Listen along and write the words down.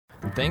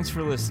Thanks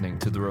for listening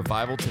to the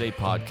Revival Today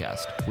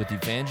podcast with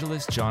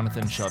evangelist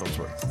Jonathan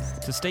Shuttlesworth.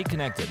 To stay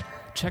connected,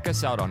 check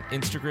us out on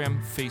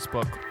Instagram,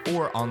 Facebook,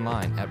 or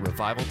online at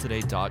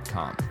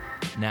revivaltoday.com.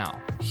 Now,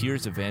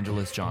 here's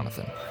evangelist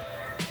Jonathan.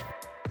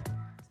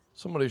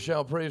 Somebody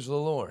shout, praise the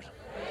Lord.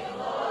 Praise the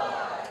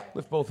Lord.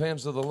 Lift both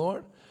hands to the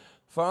Lord.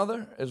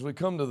 Father, as we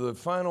come to the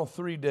final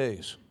 3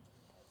 days,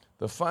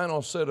 the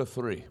final set of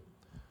 3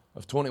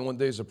 of 21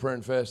 days of prayer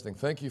and fasting,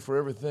 thank you for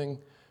everything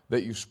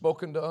that you've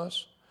spoken to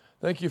us.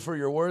 Thank you for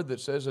your word that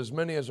says, as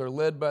many as are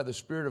led by the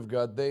Spirit of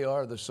God, they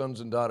are the sons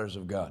and daughters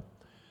of God.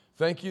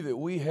 Thank you that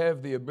we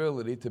have the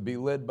ability to be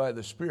led by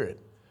the Spirit,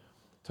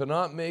 to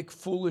not make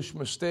foolish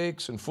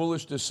mistakes and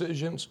foolish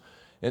decisions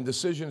and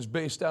decisions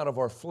based out of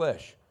our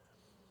flesh,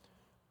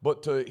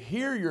 but to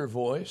hear your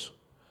voice,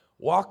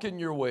 walk in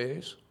your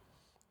ways,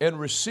 and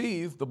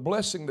receive the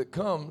blessing that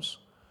comes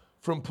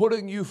from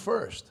putting you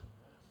first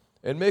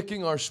and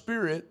making our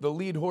spirit the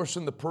lead horse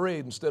in the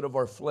parade instead of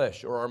our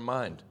flesh or our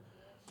mind.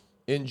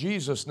 In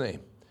Jesus' name,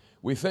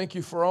 we thank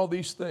you for all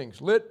these things.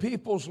 Let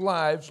people's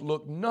lives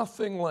look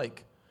nothing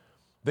like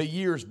the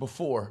years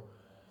before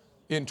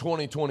in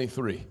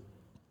 2023.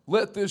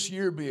 Let this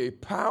year be a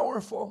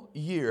powerful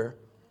year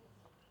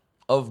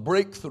of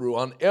breakthrough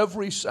on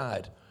every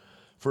side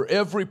for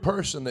every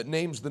person that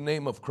names the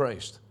name of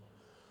Christ.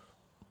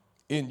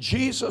 In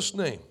Jesus'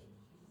 name,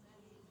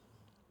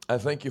 I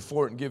thank you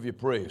for it and give you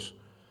praise.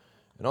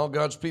 And all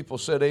God's people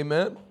said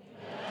amen. Amen.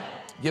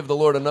 Give the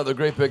Lord another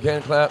great big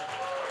hand clap.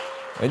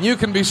 And you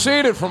can be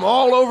seated from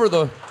all over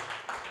the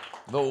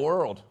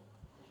world.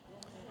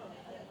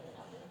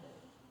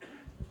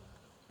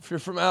 If you're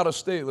from out of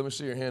state, let me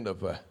see your hand up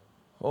high.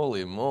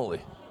 Holy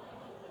moly.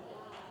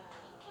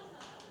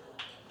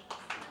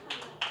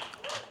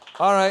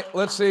 All right,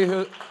 let's see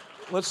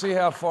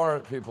how far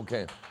people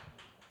came.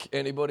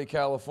 Anybody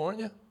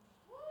California?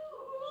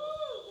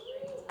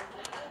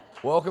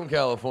 Welcome,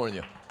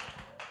 California.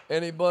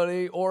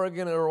 Anybody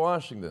Oregon or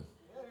Washington?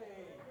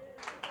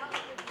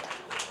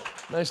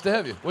 Nice to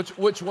have you.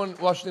 Which one,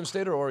 Washington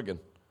State or Oregon?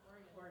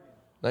 Oregon.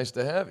 Nice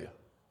to have you.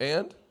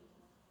 And?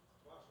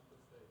 Washington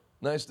State.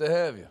 Nice to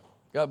have you.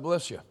 God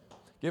bless you.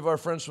 Give our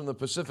friends from the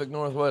Pacific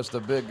Northwest a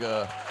big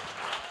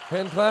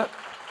hand clap.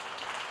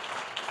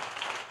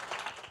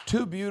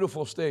 2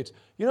 beautiful states.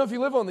 You know, if you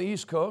live on the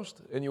East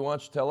Coast and you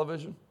watch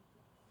television,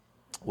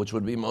 which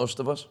would be most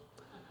of us,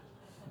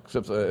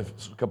 except a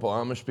couple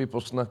Amish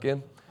people snuck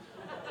in,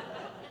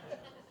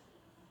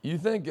 you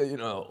think,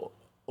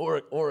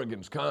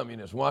 Oregon's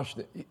communist,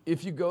 Washington.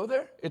 If you go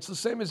there, it's the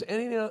same as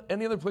any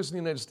other place in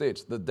the United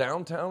States. The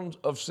downtowns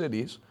of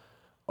cities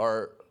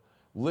are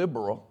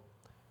liberal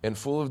and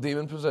full of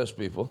demon-possessed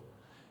people.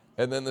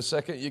 And then the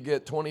second you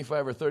get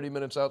 25 or 30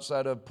 minutes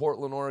outside of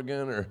Portland,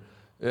 Oregon, or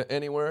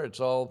anywhere,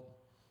 it's all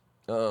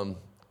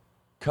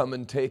come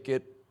and take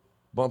it,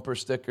 bumper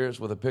stickers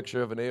with a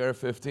picture of an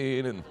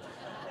AR-15 and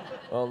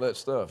all that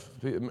stuff.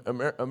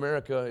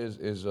 America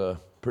is a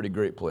pretty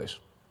great place.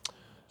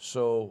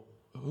 So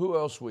who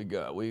else we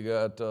got? We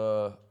got,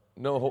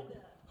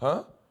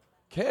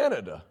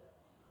 Canada.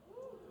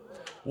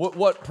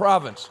 What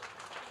province?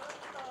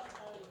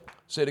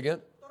 Say it again.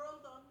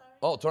 Toronto, Ontario.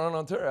 Oh, Toronto,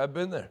 Ontario. I've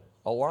been there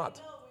a lot.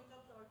 We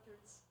love the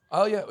orchards.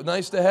 Oh, yeah.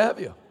 Nice to have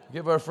you.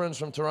 Give our friends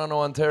from Toronto,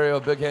 Ontario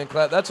a big hand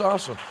clap. That's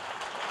awesome.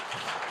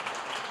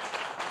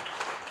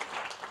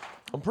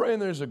 I'm praying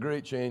there's a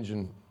great change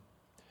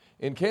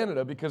in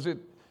Canada because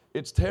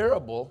it's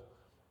terrible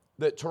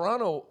that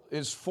Toronto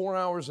is 4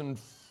 hours and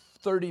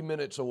 30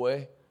 minutes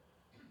away.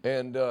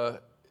 And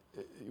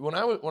when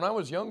I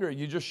was younger,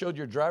 you just showed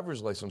your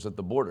driver's license at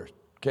the border.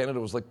 Canada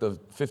was like the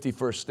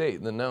 51st state,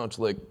 and then now it's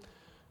like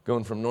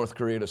going from North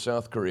Korea to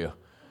South Korea.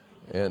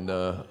 And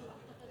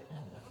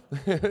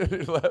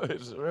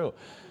it's real.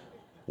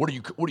 What are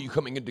you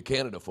coming into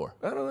Canada for?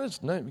 I don't know.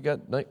 It's nice. We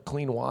got nice,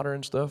 clean water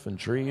and stuff and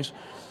trees.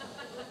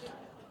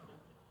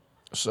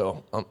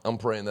 So I'm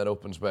praying that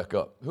opens back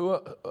up.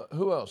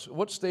 Who else?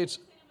 What states?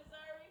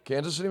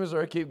 Kansas City,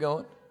 Missouri. Keep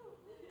going.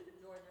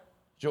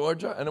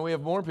 Georgia. I know we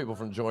have more people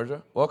from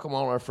Georgia. Welcome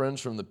all our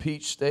friends from the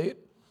Peach State.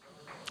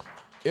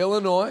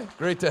 Illinois.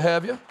 Great to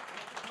have you.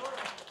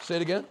 Say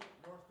it again.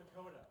 North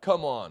Dakota.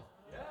 Come on.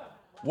 Yeah.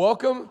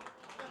 Welcome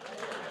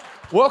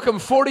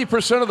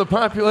 40% of the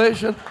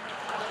population.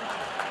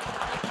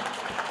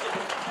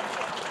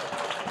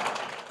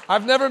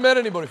 I've never met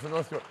anybody from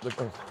North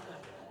Dakota.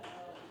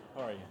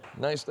 How are you?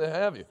 Nice to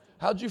have you.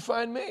 How'd you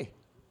find me?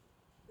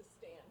 The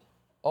stand.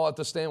 Oh, at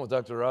the stand with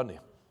Dr. Rodney.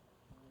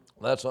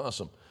 That's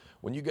awesome.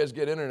 When you guys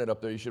get internet up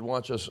there, you should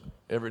watch us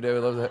every day. We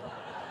love to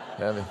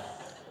have you.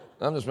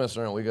 I'm just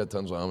messing around. We got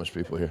tons of Amish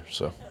people here.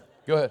 So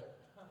go ahead.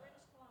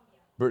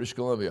 British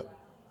Columbia.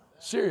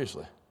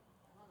 Seriously.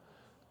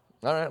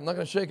 All right, I'm not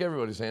going to shake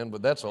everybody's hand,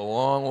 but that's a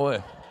long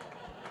way.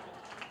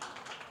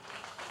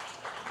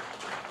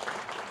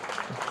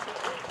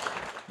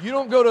 You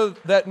don't go to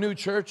that new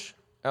church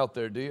out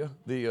there, do you?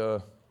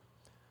 The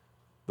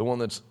one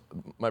that's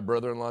my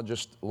brother-in-law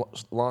just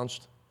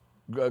launched,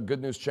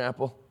 Good News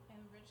Chapel. In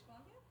British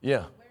Columbia? Yeah.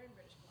 Where in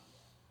British Columbia?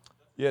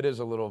 Yeah, it is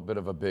a little bit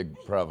of a big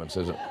province,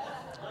 isn't it?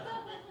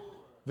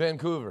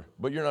 Vancouver,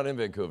 but you're not in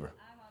Vancouver.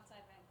 I'm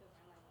outside Vancouver.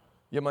 I'm like,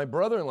 Yeah, my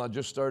brother-in-law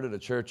just started a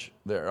church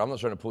there. I'm not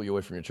trying to pull you away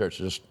from your church.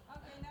 Just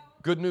okay, no.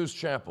 Good News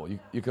Chapel.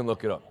 You can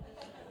look it up.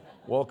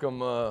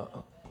 Welcome. I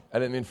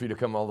didn't mean for you to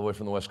come all the way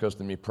from the West Coast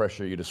and me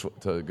pressure you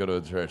to go to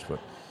the church,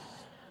 but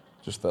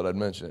just thought I'd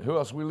mention it. Who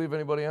else? We leave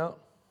anybody out?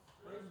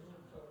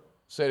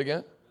 Say it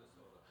again.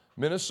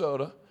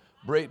 Minnesota.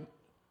 Brayton.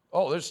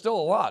 Oh, there's still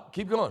a lot.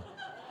 Keep going.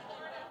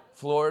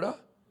 Florida.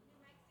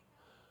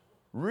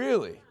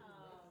 Really?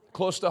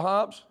 Close to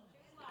Hobbs?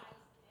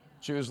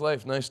 Choose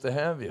Life. Nice to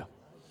have you.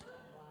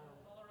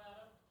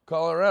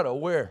 Colorado.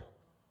 Where?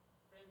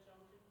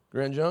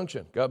 Grand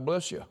Junction. God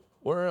bless you.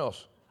 Where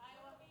else?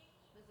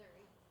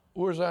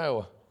 Where's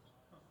Iowa?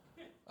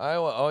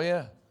 Iowa. Oh,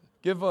 yeah.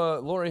 Give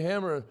Lori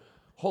Hammer a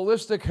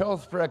holistic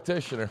health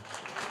practitioner.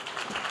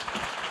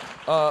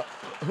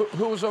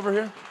 Who was over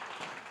here?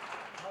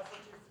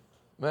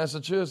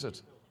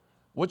 Massachusetts.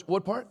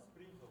 What part?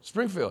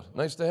 Springfield.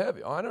 Nice to have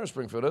you. Oh, I know where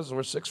Springfield is.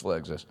 Where Six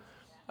Flags is.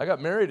 I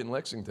got married in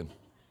Lexington.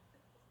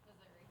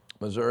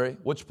 Missouri.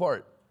 Which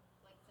part?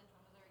 Like Central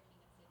Missouri,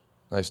 Kingdom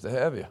City. Nice to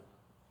have you.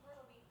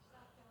 Myrtle Beach,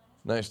 South Carolina.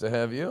 Nice to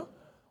have you.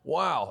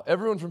 Wow.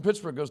 Everyone from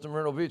Pittsburgh goes to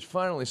Myrtle Beach.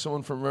 Finally,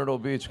 someone from Myrtle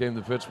Beach came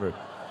to Pittsburgh.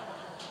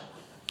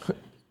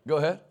 Go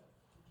ahead.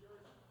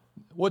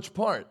 Which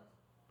part?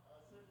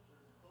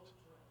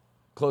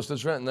 Close to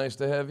Trenton. Nice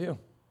to have you.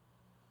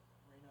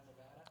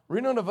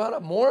 Reno, Nevada.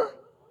 More?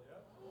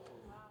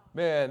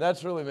 Man,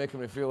 that's really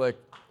making me feel like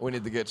we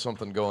need to get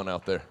something going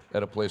out there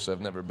at a place I've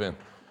never been.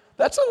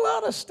 That's a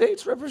lot of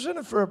states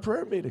represented for a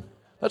prayer meeting.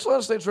 That's a lot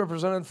of states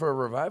represented for a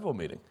revival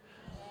meeting.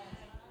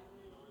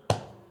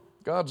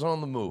 God's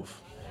on the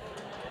move.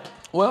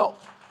 Well,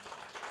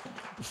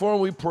 before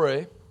we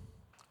pray,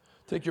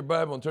 take your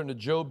Bible and turn to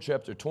Job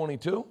chapter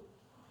 22.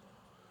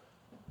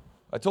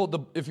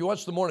 If you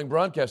watch the morning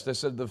broadcast, I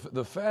said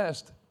the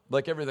fast,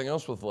 like everything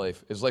else with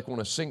life, is like when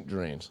a sink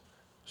drains.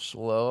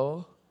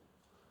 Slow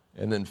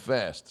and then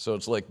fast. So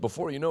it's like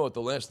before you know it,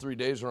 the last 3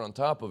 days are on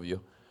top of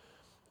you.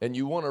 And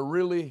you want to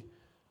really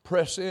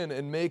press in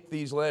and make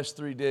these last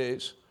 3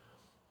 days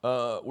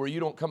where you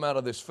don't come out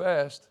of this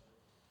fast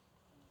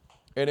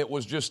and it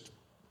was just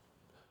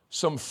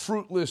some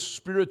fruitless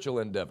spiritual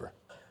endeavor.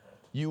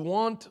 You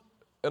want,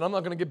 and I'm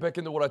not going to get back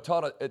into what I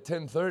taught at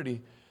 10:30,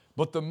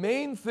 but the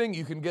main thing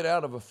you can get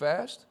out of a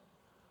fast,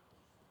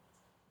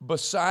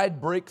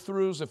 beside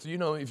breakthroughs,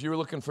 if you're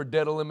looking for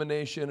debt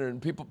elimination,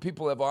 and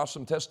people have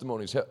awesome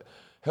testimonies,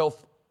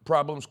 health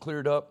problems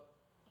cleared up.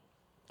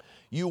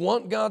 You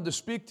want God to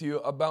speak to you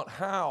about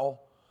how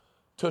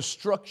to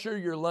structure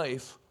your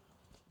life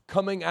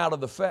coming out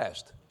of the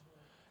fast.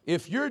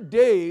 If your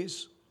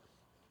days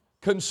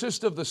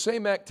consist of the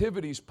same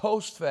activities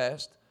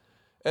post-fast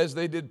as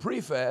they did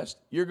pre-fast,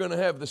 you're going to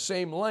have the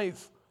same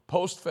life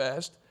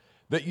post-fast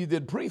that you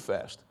did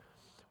pre-fast.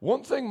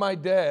 One thing my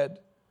dad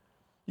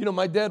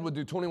would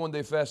do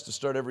 21-day fast to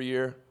start every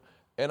year,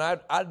 and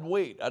I'd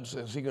wait. I'd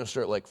say, is he going to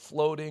start like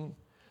floating?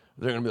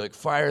 They're going to be like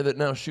fire that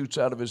now shoots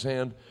out of his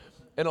hand.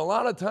 And a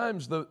lot of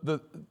times,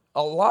 the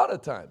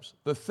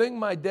thing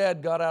my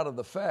dad got out of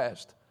the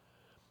fast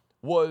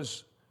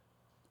was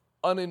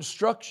an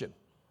instruction.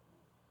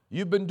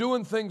 You've been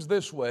doing things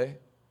this way,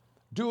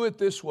 do it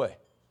this way.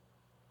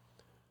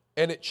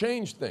 And it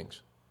changed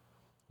things.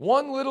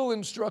 One little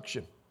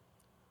instruction,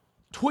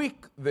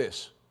 tweak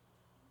this.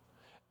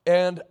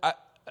 And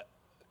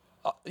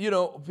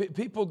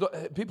people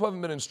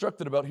haven't been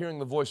instructed about hearing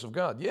the voice of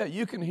God. Yeah,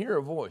 you can hear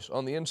a voice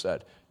on the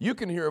inside. You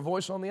can hear a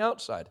voice on the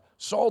outside.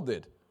 Saul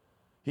did.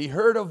 He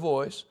heard a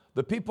voice.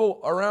 The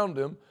people around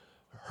him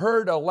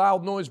heard a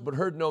loud noise but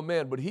heard no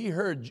man. But he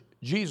heard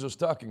Jesus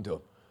talking to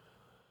him.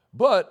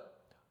 But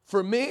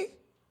for me,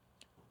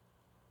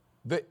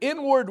 the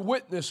inward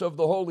witness of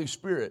the Holy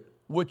Spirit,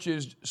 which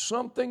is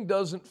something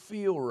doesn't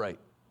feel right.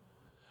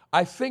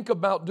 I think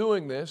about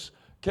doing this.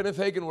 Kenneth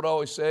Hagin would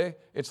always say,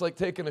 it's like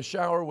taking a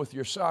shower with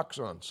your socks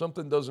on.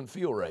 Something doesn't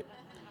feel right.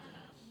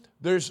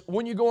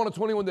 When you go on a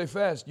 21-day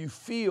fast, you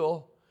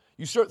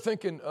start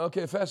thinking,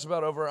 okay, fast's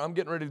about over, I'm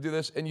getting ready to do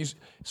this, and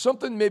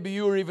something maybe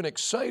you were even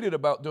excited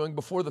about doing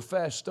before the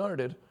fast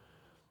started,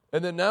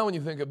 and then now when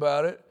you think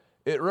about it,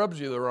 it rubs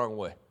you the wrong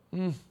way.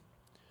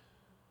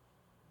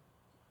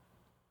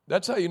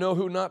 That's how you know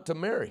who not to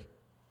marry.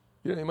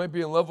 You might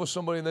be in love with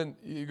somebody, and then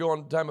you go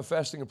on time of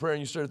fasting and prayer,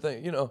 and you start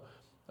thinking,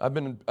 I've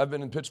been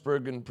in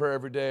Pittsburgh in prayer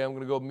every day. I'm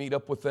going to go meet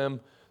up with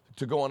them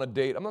to go on a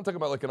date. I'm not talking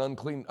about like an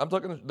unclean. I'm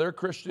talking they're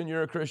Christian,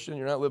 you're a Christian,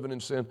 you're not living in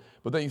sin.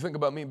 But then you think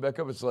about meeting back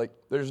up, it's like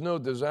there's no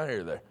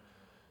desire there.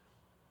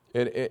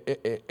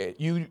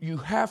 You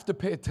have to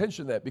pay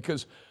attention to that,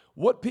 because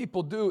what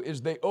people do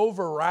is they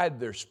override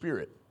their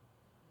spirit.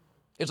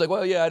 It's like,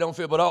 well, yeah, I don't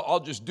feel, but I'll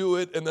just do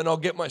it, and then I'll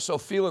get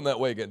myself feeling that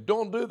way again.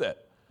 Don't do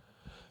that.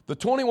 The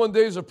 21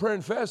 days of prayer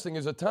and fasting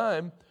is a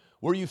time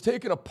where you've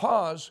taken a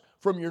pause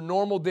from your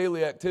normal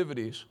daily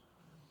activities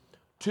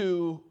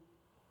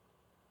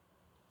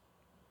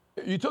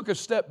you took a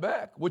step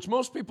back, which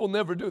most people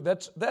never do.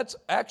 That's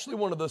actually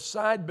one of the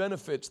side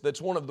benefits,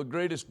 that's one of the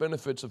greatest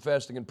benefits of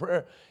fasting and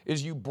prayer,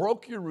 is you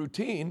broke your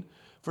routine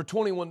for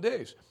 21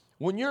 days.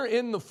 when you're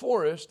in the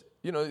forest,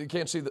 you know, you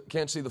can't see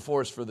the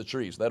forest for the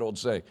trees, that old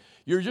saying.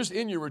 You're just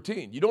in your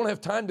routine. You don't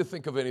have time to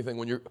think of anything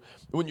when you're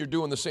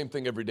doing the same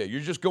thing every day.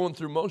 You're just going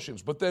through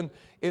motions. But then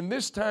in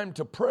this time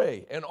to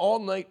pray, an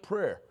all-night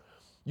prayer,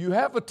 you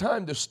have a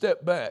time to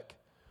step back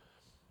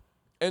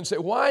and say,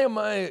 why am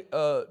I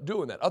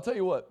doing that? I'll tell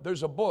you what,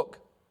 there's a book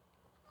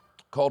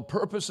called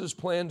Purposes,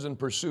 Plans, and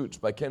Pursuits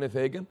by Kenneth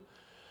Hagin.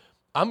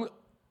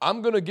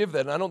 I'm going to give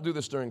that, and I don't do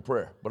this during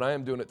prayer, but I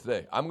am doing it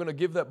today. I'm going to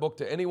give that book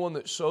to anyone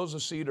that sows a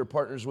seed or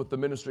partners with the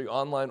ministry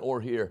online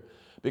or here,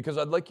 because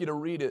I'd like you to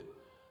read it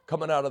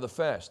coming out of the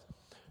fast.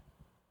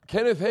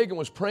 Kenneth Hagin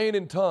was praying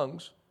in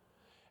tongues,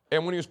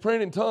 and when he was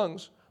praying in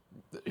tongues,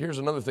 here's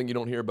another thing you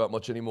don't hear about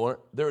much anymore.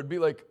 There would be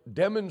like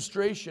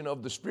demonstration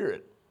of the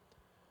Spirit.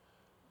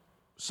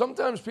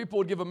 Sometimes people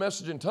would give a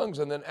message in tongues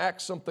and then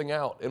act something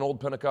out in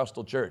old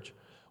Pentecostal church.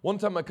 One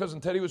time my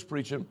cousin Teddy was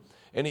preaching,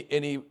 and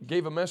he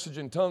gave a message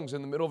in tongues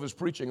in the middle of his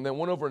preaching, and then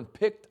went over and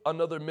picked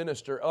another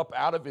minister up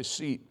out of his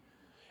seat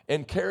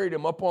and carried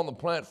him up on the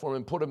platform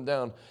and put him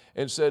down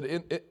and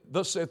said,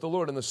 thus saith the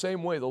Lord, in the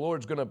same way the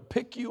Lord's going to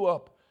pick you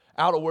up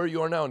out of where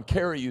you are now and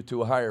carry you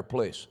to a higher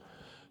place.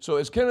 So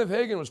as Kenneth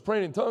Hagin was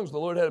praying in tongues, the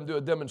Lord had him do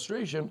a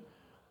demonstration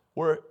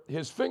where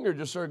his finger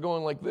just started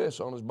going like this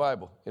on his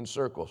Bible in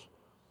circles.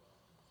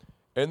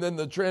 And then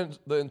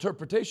the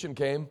interpretation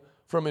came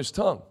from his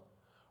tongue.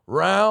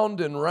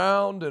 Round and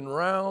round and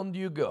round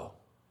you go.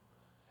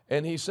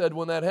 And he said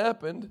when that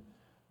happened,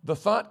 the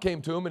thought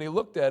came to him and he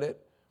looked at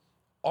it.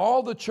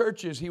 All the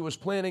churches he was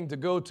planning to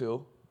go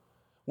to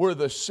were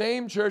the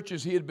same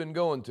churches he had been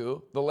going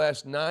to the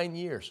last 9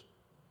 years,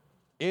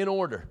 in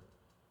order.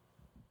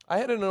 I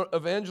had an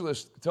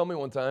evangelist tell me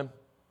one time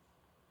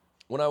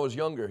when I was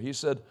younger, he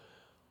said,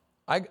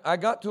 I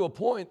got to a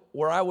point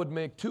where I would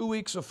make 2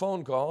 weeks of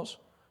phone calls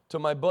to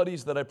my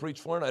buddies that I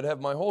preached for, and I'd have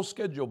my whole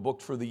schedule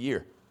booked for the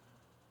year.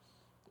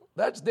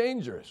 That's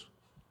dangerous.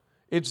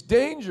 It's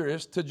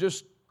dangerous to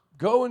just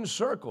go in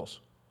circles.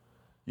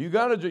 You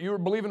were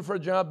believing for a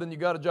job, then you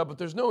got a job, but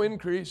there's no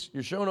increase.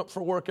 You're showing up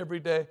for work every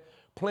day,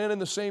 planning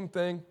the same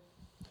thing.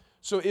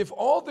 So if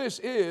all this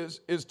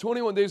is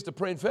 21 days to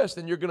pray and fast,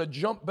 then you're going to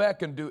jump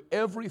back and do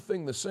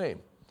everything the same.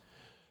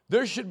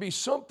 There should be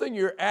something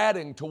you're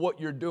adding to what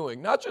you're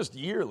doing, not just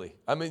yearly.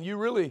 I mean,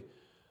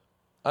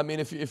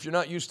 if you're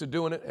not used to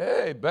doing it,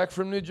 hey, back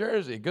from New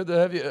Jersey. Good to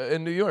have you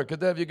in New York.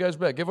 Good to have you guys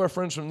back. Give our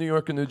friends from New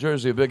York and New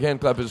Jersey a big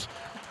hand clap as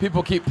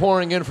people keep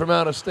pouring in from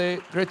out of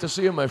state. Great to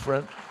see you, my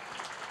friend.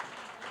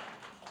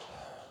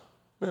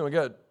 Man, we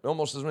got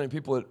almost as many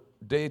people at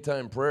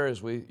daytime prayer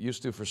as we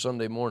used to for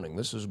Sunday morning.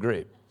 This is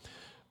great.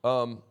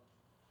 You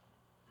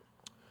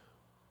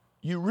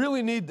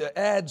really need to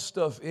add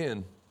stuff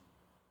in.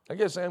 I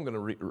guess I am going to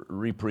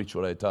re-preach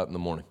what I taught in the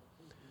morning.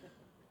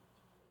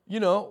 You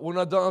know, when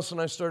Dallas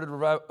and I started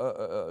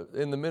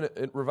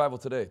Revival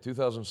Today,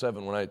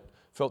 2007, when I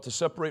felt to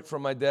separate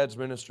from my dad's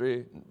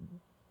ministry,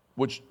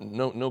 which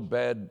no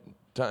bad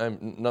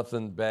time,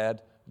 nothing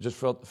bad, just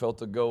felt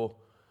to go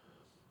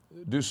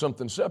do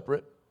something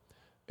separate,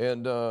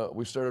 and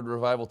we started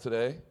Revival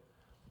Today.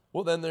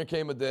 Well, then there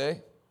came a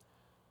day,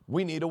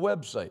 we need a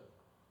website,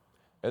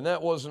 and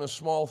that wasn't a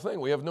small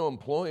thing. We have no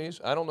employees.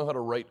 I don't know how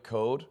to write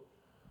code.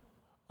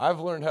 I've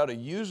learned how to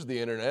use the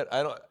internet.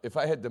 If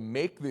I had to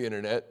make the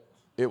internet,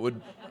 it would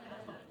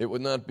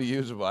not be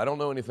usable. I don't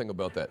know anything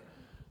about that.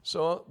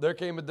 So there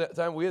came a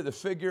time we had to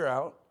figure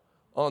out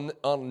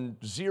on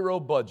zero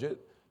budget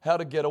how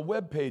to get a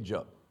web page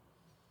up.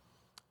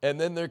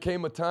 And then there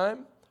came a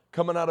time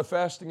coming out of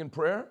fasting and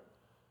prayer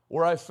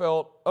where I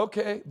felt,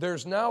 okay,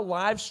 there's now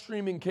live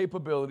streaming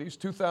capabilities,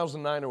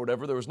 2009 or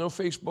whatever. There was no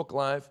Facebook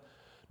Live,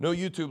 no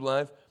YouTube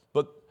Live,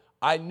 but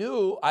I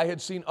knew I had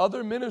seen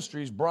other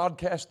ministries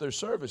broadcast their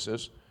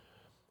services,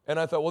 and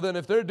I thought, well, then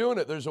if they're doing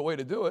it, there's a way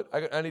to do it.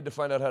 I need to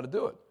find out how to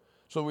do it.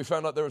 So we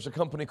found out there was a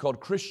company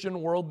called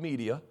Christian World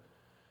Media,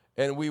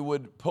 and we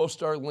would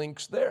post our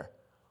links there.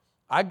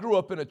 I grew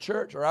up in a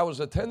church, or I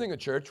was attending a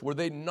church, where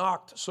they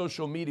knocked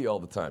social media all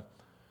the time.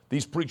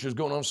 These preachers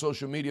going on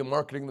social media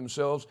marketing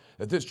themselves.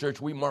 At this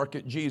church, we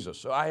market Jesus.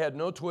 So I had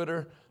no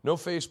Twitter, no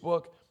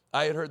Facebook.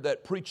 I had heard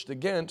that preached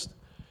against.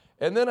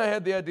 And then I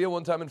had the idea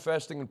one time in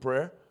fasting and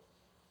prayer,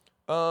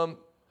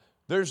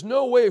 there's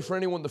no way for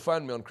anyone to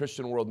find me on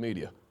Christian World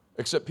Media,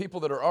 except people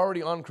that are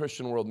already on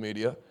Christian World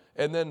Media.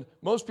 And then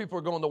most people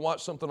are going to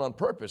watch something on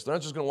purpose. They're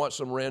not just going to watch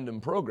some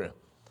random program.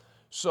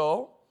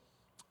 So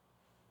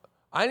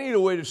I need a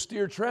way to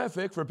steer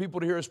traffic for people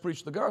to hear us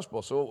preach the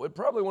gospel. So it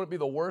probably wouldn't be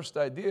the worst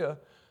idea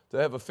to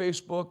have a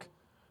Facebook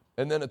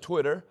and then a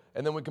Twitter,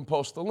 and then we can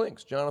post the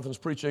links. Jonathan's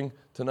preaching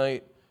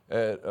tonight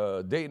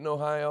at Dayton,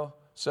 Ohio,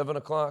 7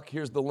 o'clock.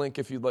 Here's the link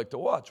if you'd like to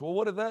watch. Well,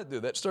 what did that do?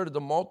 That started to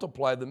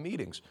multiply the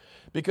meetings.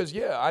 Because,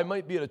 yeah, I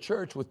might be at a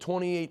church with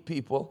 28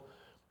 people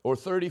or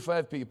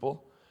 35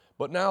 people,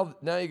 but now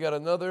you got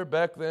another,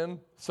 back then,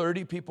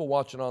 30 people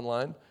watching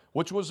online,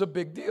 which was a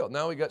big deal.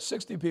 Now we got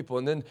 60 people,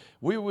 and then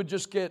we would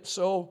just get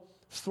so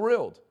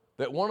thrilled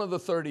that one of the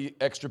 30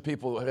 extra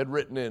people had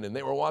written in, and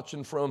they were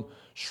watching from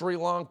Sri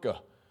Lanka.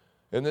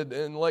 And then,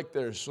 and like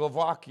there's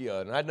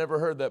Slovakia, and I'd never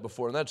heard that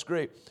before, and that's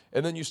great.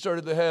 And then you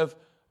started to have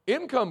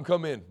income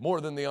come in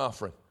more than the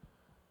offering.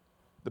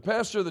 The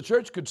pastor of the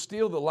church could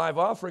steal the live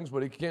offerings,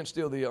 but he can't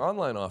steal the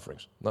online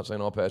offerings. I'm not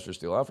saying all pastors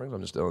steal offerings,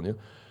 I'm just telling you.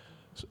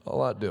 A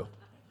lot do.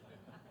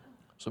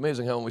 It's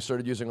amazing how when we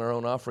started using our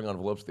own offering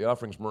envelopes, the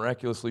offerings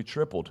miraculously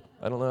tripled.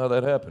 I don't know how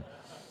that happened.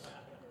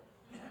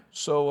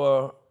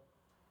 So,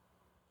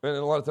 and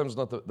a lot of times it's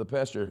not the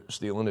pastor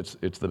stealing, it's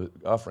the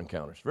offering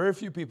counters. Very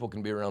few people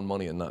can be around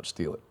money and not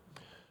steal it.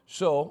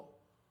 So,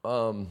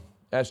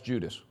 ask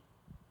Judas.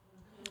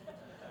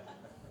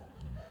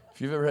 If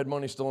you've ever had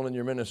money stolen in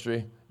your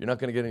ministry, you're not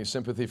going to get any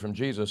sympathy from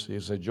Jesus. He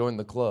said, join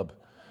the club.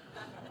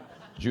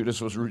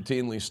 Judas was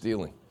routinely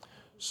stealing.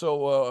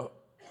 So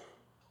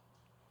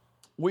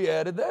we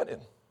added that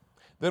in.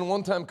 Then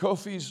one time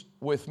Kofi's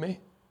with me,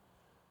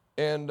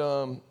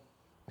 and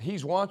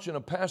he's watching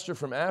a pastor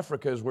from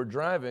Africa as we're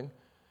driving.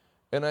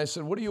 And I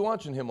said, what are you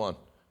watching him on?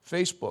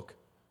 Facebook.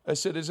 I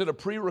said, is it a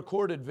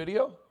pre-recorded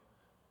video?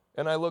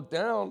 And I looked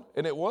down,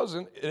 and it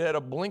wasn't. It had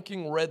a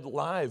blinking red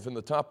live in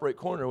the top right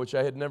corner, which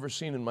I had never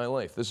seen in my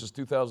life. This is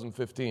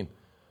 2015.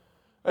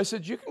 I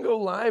said, you can go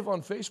live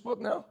on Facebook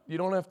now? You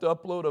don't have to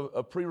upload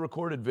a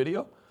pre-recorded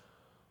video?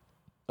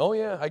 Oh,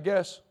 yeah, I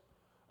guess.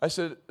 I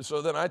said,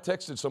 so then I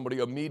texted somebody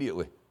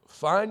immediately.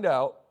 Find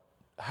out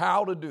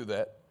how to do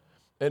that,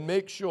 and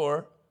make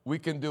sure we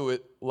can do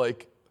it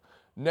like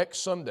next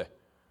Sunday.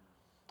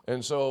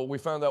 And so we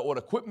found out what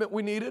equipment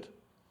we needed.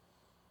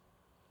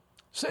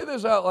 Say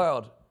this out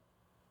loud.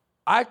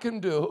 I can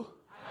do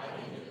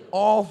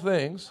all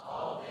things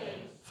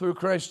through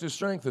Christ who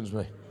strengthens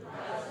me.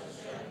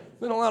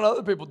 Then a lot of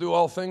other people do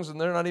all things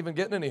and they're not even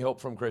getting any help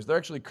from Christ. They're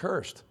actually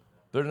cursed.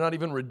 They're not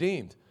even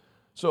redeemed.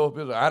 So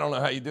I don't know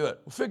how you do it.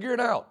 Well, figure it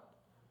out.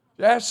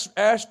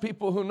 Ask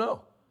people who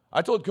know.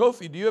 I told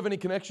Kofi, do you have any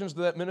connections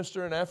to that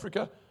minister in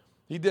Africa?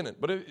 He didn't.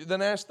 But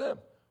then ask them.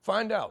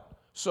 Find out.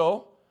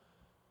 So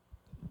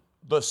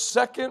the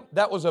second,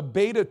 that was a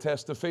beta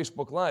test of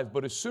Facebook Live,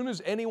 but as soon as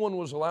anyone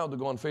was allowed to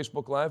go on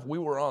Facebook Live, we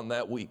were on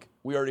that week.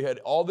 We already had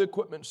all the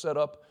equipment set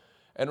up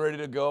and ready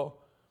to go.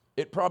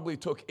 It probably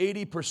took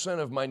 80%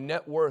 of my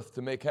net worth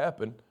to make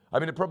happen. I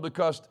mean, it probably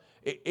cost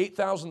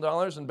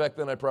 $8,000, and back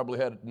then I probably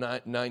had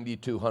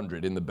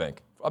 $9,200 in the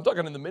bank. I'm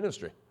talking in the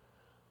ministry.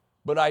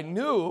 But I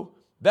knew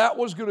that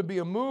was going to be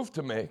a move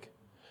to make,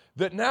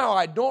 that now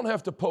I don't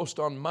have to post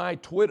on my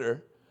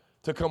Twitter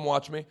to come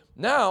watch me.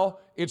 Now,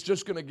 it's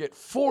just going to get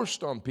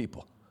forced on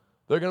people.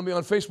 They're going to be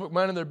on Facebook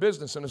minding their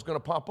business, and it's going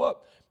to pop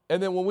up.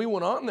 And then when we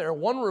went on there,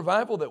 one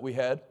revival that we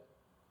had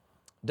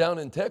down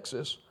in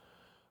Texas,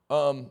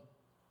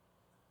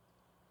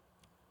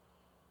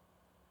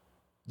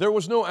 there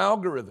was no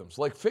algorithms.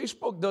 Like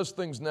Facebook does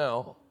things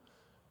now.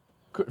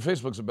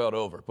 Facebook's about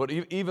over. But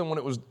even when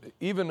it was,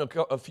 even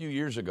a few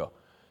years ago,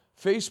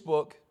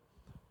 Facebook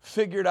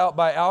figured out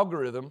by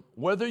algorithm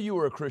whether you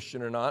were a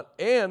Christian or not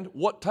and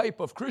what type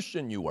of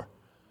Christian you were.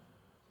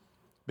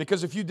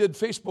 Because if you did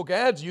Facebook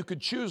ads, you could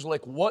choose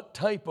like what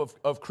type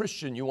of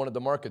Christian you wanted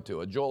to market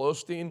to. A Joel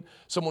Osteen,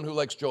 someone who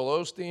likes Joel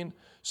Osteen,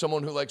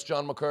 someone who likes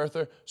John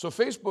MacArthur. So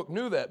Facebook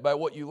knew that by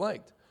what you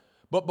liked.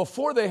 But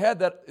before they had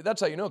that,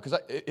 that's how you know. Because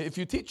if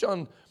you teach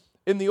on,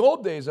 in the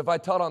old days, if I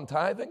taught on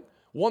tithing,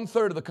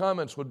 1/3 of the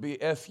comments would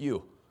be F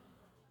you,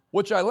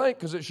 which I like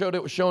because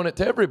it was showing it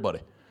to everybody.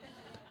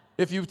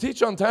 If you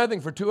teach on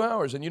tithing for 2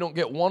 hours and you don't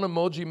get one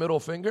emoji middle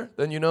finger,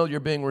 then you know you're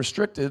being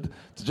restricted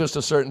to just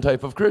a certain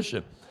type of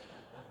Christian.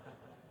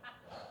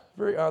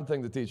 Very odd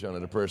thing to teach on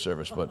at a prayer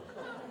service, but.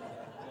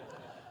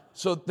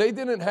 So they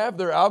didn't have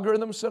their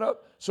algorithm set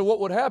up. So what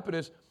would happen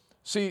is,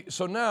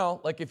 so now,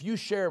 like if you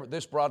share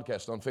this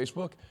broadcast on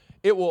Facebook,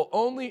 it will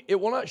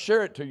not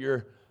share it to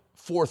your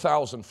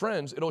 4,000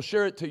 friends. It'll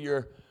share it to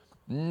your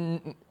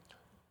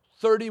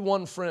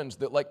 31 friends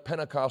that like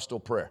Pentecostal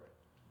prayer.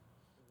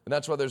 And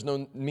that's why there's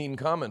no mean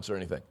comments or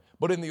anything.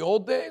 But in the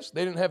old days,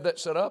 they didn't have that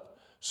set up.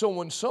 So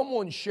when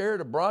someone shared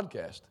a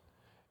broadcast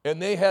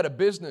and they had a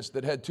business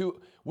that had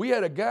we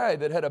had a guy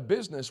that had a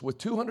business with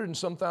 200 and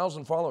some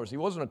thousand followers. He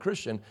wasn't a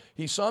Christian.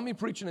 He saw me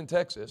preaching in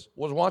Texas,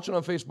 was watching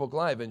on Facebook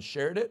Live and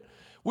shared it.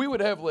 We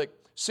would have like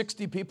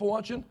 60 people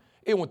watching.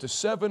 It went to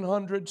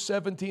 700,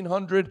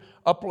 1,700,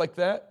 up like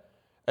that.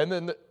 And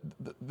then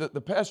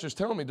the pastor's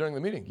telling me during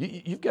the meeting,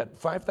 you've got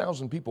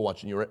 5,000 people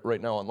watching you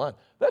right now online.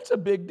 That's a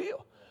big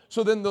deal.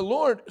 So then the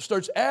Lord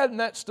starts adding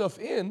that stuff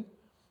in.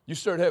 You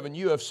start having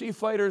UFC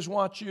fighters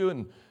watch you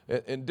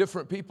and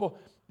different people.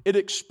 It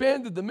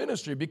expanded the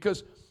ministry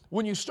because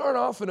when you start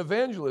off in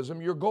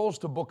evangelism, your goal is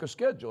to book a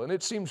schedule. And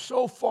it seems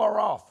so far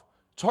off.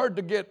 It's hard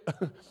to get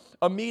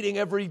a meeting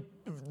every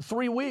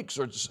 3 weeks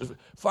or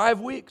 5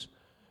 weeks.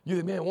 You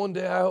think, man, one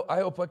day I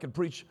hope I could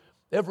preach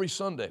every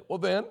Sunday. Well,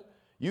 then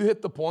you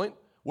hit the point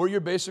where you're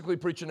basically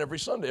preaching every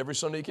Sunday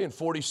you can,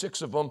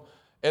 46 of them.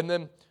 And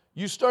then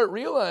you start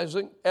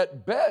realizing,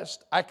 at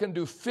best, I can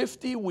do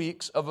 50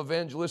 weeks of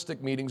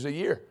evangelistic meetings a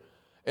year.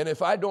 And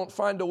if I don't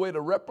find a way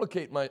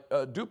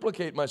to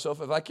duplicate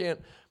myself, if I can't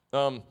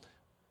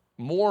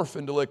morph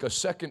into like a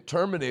second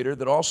Terminator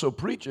that also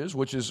preaches,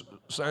 which is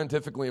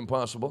scientifically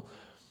impossible,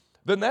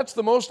 then that's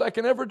the most I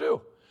can ever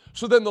do.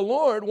 So then the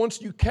Lord,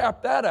 once you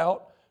cap that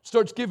out,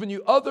 starts giving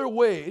you other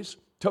ways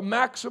to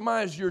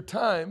maximize your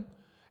time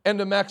and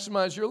to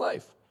maximize your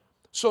life.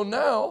 So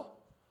now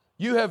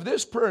you have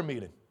this prayer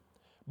meeting,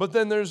 but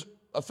then there's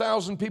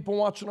 1,000 people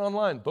watching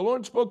online. The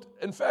Lord spoke,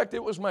 in fact,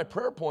 it was my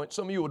prayer point.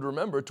 Some of you would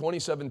remember,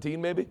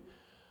 2017 maybe.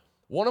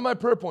 One of my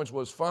prayer points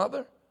was,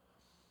 Father,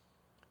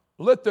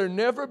 let there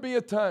never be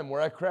a time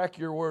where I crack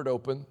your word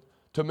open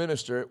to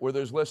minister it where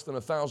there's less than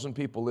 1,000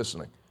 people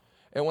listening.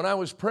 And when I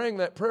was praying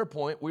that prayer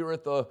point, we were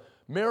at the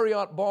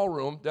Marriott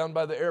Ballroom down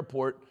by the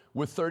airport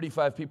with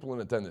 35 people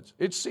in attendance.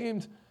 It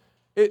seemed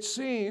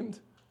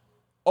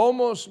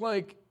almost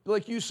like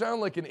you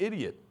sound like an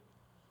idiot.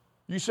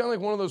 You sound like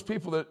one of those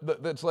people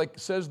that's like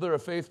says they're a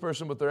faith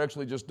person, but they're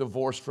actually just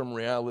divorced from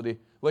reality.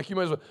 Like you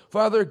might as well,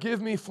 Father,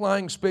 give me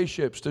flying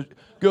spaceships to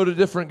go to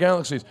different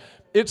galaxies.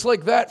 It's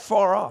like that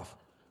far off.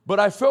 But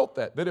I felt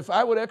that if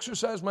I would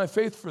exercise my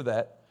faith for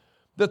that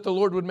the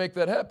Lord would make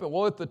that happen.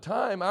 Well, at the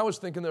time, I was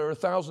thinking there are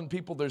 1,000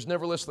 people. There's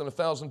never less than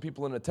 1,000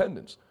 people in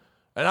attendance.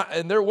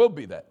 And there will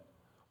be that.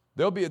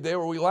 There'll be a day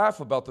where we laugh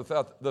about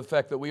the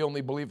fact that we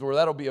only believed, or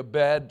that'll be a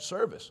bad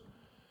service.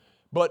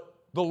 But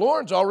the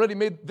Lord's already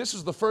made, this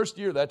is the first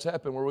year that's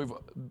happened where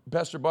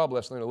Pastor Bob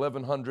last night,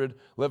 1,100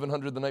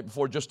 the night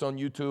before just on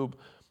YouTube.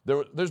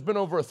 There's been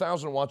over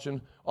 1,000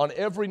 watching on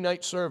every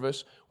night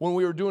service. When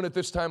we were doing it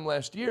this time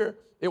last year,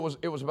 it was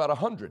about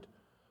 100.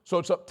 So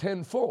it's up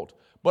tenfold.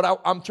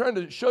 But I'm trying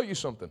to show you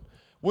something.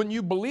 When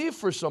you believe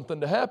for something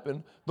to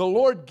happen, the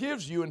Lord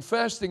gives you in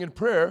fasting and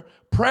prayer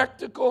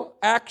practical,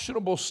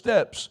 actionable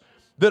steps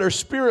that are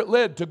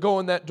Spirit-led to go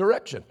in that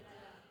direction.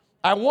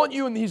 I want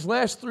you in these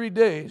last 3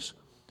 days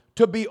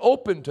to be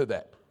open to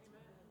that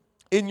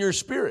in your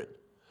spirit.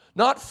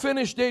 Not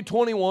finish day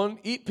 21,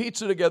 eat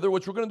pizza together,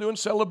 which we're going to do and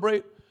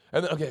celebrate.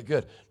 And then, okay,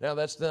 good. Now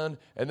that's done.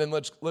 And then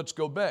let's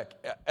go back.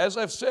 As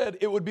I've said,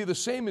 it would be the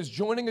same as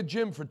joining a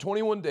gym for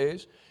 21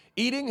 days,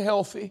 eating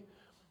healthy,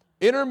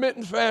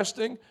 intermittent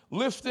fasting,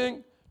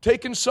 lifting,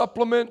 taking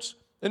supplements,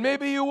 and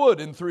maybe you would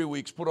in 3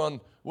 weeks put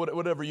on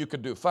whatever you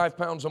could do, 5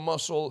 pounds of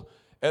muscle,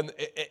 and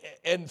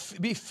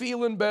be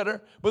feeling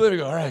better. But then you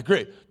go, all right,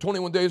 great.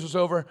 21 days is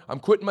over. I'm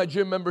quitting my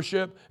gym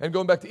membership and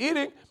going back to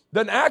eating.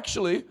 Then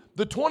actually,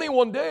 the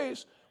 21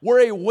 days were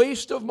a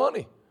waste of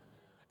money.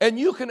 And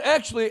you can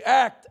actually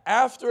act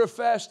after a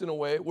fast in a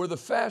way where the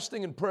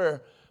fasting and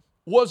prayer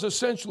was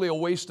essentially a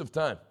waste of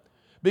time.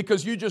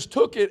 Because you just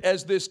took it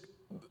as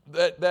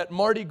that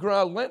Mardi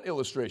Gras Lent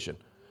illustration.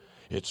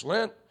 It's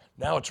Lent.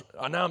 Now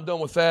I'm done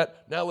with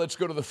that. Now let's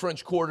go to the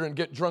French Quarter and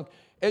get drunk.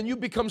 And you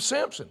become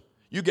Samson.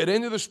 You get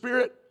into the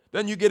spirit,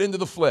 then you get into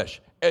the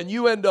flesh. And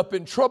you end up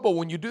in trouble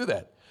when you do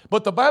that.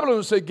 But the Bible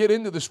doesn't say get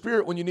into the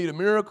spirit when you need a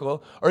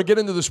miracle or get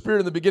into the spirit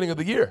in the beginning of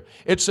the year.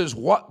 It says,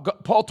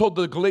 Paul told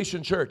the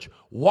Galatian church,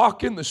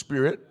 walk in the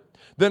spirit.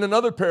 Then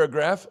another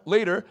paragraph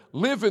later,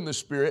 live in the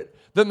spirit.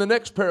 Then the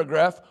next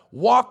paragraph,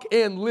 walk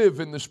and live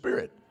in the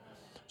spirit.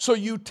 So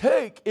you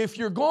take, if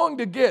you're going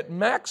to get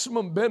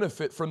maximum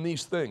benefit from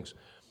these things,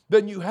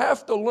 then you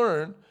have to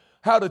learn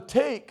how to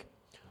take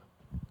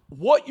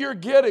what you're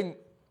getting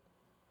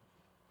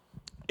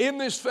in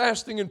this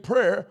fasting and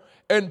prayer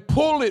and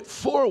pull it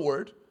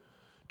forward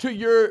to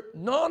your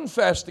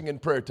non-fasting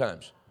and prayer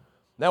times.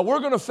 Now, we're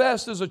going to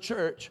fast as a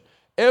church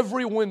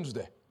every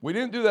Wednesday. We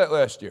didn't do that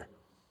last year,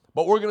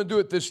 but we're going to do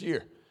it this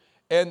year.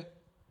 And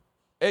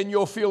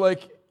you'll feel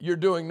like you're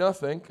doing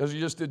nothing because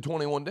you just did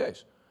 21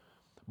 days.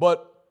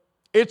 But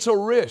it's a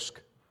risk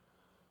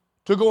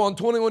to go on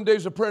 21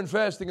 days of prayer and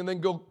fasting and then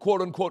go,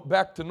 quote unquote,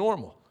 back to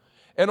normal.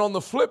 And on the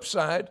flip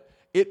side,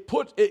 it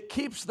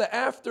keeps the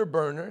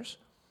afterburners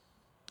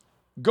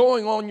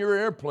going on your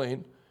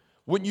airplane.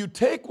 When you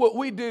take what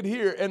we did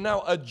here and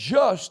now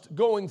adjust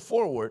going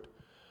forward,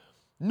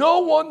 no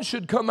one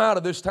should come out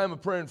of this time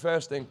of prayer and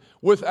fasting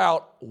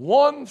without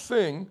one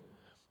thing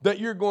that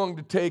you're going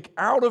to take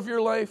out of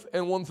your life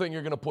and one thing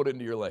you're going to put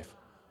into your life.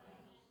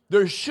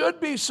 There should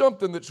be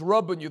something that's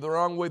rubbing you the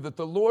wrong way that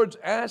the Lord's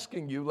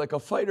asking you, like a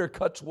fighter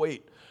cuts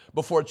weight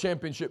before a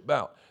championship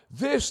bout.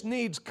 This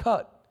needs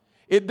cut.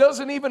 It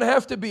doesn't even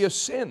have to be a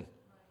sin.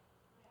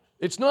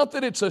 It's not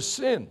that it's a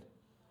sin.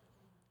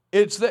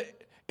 It's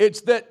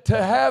that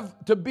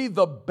to be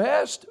the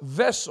best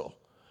vessel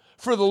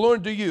for the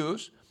Lord to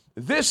use,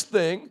 this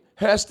thing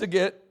has to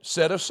get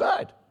set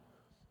aside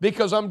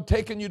because I'm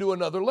taking you to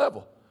another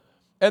level.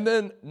 And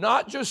then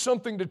not just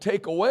something to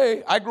take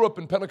away. I grew up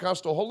in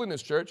Pentecostal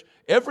Holiness Church.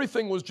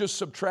 Everything was just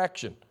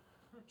subtraction.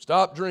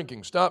 Stop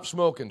drinking, stop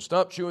smoking,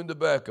 stop chewing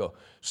tobacco,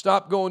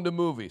 stop going to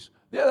movies.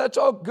 Yeah, that's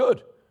all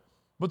good.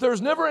 But there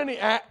was never any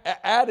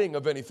adding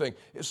of anything.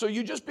 So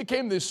you just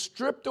became this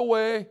stripped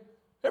away.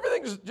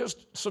 Everything's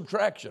just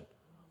subtraction.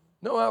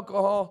 No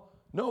alcohol,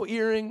 no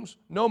earrings,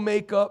 no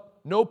makeup,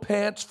 no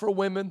pants for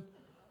women.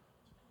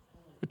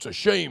 It's a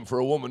shame for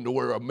a woman to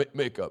wear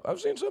makeup.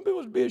 I've seen some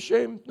people be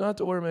ashamed not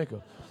to wear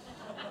makeup.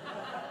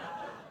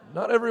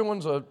 Not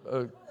everyone's a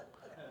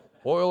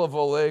Oil of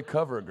Olay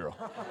cover girl.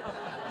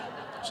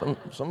 Some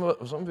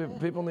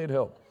people need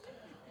help.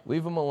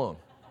 Leave them alone.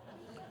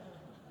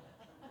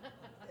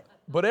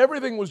 But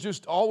everything was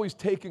just always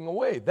taking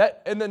away.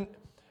 That, and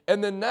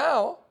then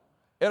now,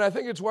 and I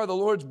think it's why the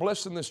Lord's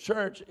blessing this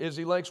church, is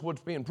he likes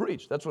what's being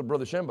preached. That's what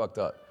Brother Schembach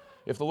taught.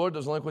 If the Lord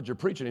doesn't like what you're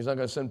preaching, he's not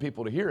going to send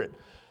people to hear it.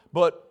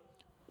 But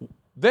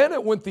then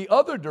it went the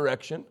other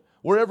direction,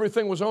 where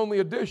everything was only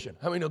addition.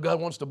 How many know God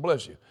wants to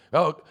bless you?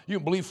 Oh, you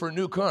believe for a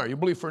new car. You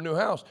believe for a new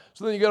house.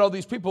 So then you got all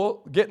these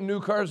people getting new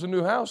cars and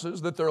new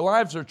houses that their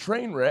lives are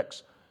train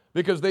wrecks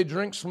because they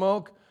drink,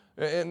 smoke,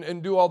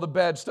 and do all the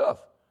bad stuff.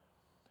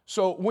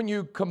 So when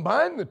you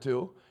combine the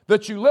two,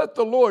 that you let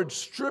the Lord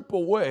strip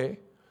away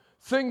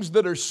things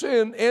that are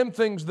sin and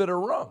things that are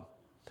wrong.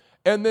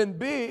 And then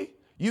B,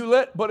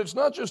 but it's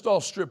not just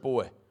all strip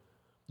away.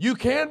 You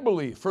can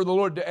believe for the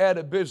Lord to add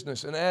a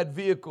business and add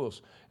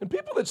vehicles. And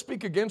people that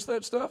speak against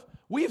that stuff,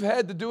 we've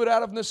had to do it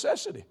out of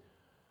necessity.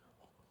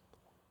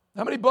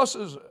 How many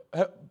buses,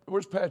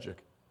 where's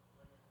Patrick?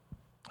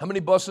 How many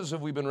buses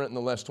have we been renting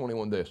the last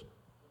 21 days?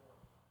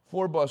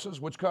 4 buses,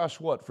 which cost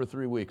what for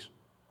 3 weeks?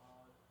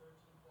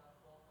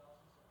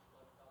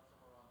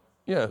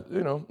 Yeah,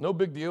 no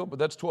big deal, but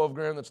that's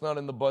 $12,000 that's not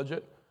in the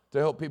budget to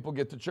help people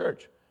get to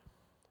church.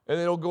 And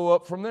it'll go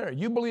up from there.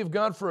 You believe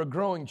God for a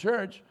growing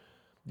church,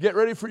 get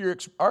ready for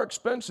our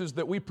expenses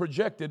that we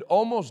projected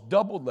almost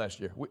doubled last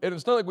year. And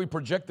it's not like we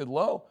projected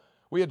low.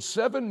 We had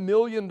 $7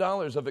 million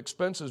of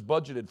expenses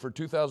budgeted for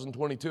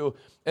 2022,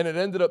 and it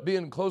ended up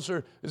being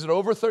closer, is it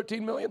over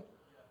 13 million?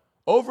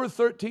 Over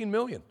 13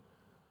 million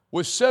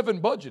with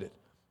 7 budgeted.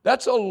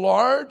 That's a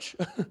large,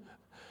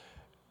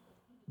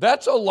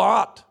 that's a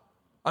lot.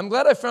 I'm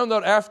glad I found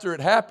out after it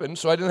happened,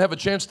 so I didn't have a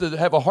chance to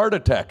have a heart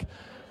attack.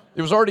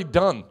 It was already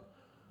done.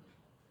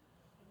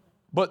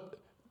 But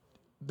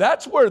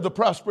that's where the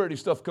prosperity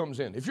stuff comes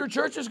in. If your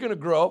church is going to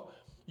grow,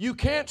 you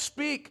can't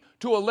speak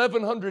to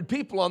 1,100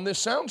 people on this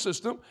sound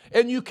system,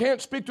 and you can't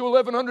speak to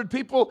 1,100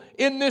 people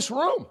in this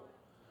room.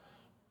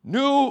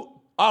 New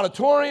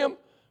auditorium,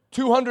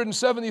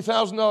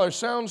 $270,000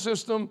 sound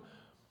system.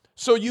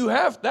 So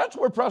that's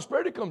where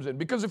prosperity comes in.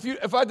 Because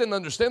if I didn't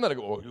understand that, I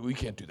go, oh, we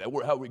can't do that.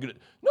 How are we going to?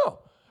 No.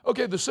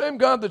 Okay, the same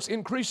God that's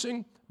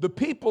increasing the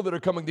people that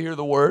are coming to hear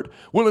the word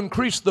will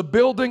increase the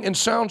building and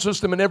sound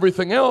system and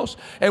everything else,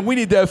 and we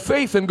need to have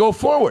faith and go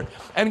forward.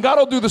 And God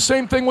will do the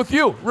same thing with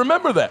you.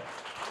 Remember that.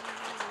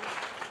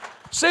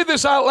 Say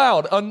this out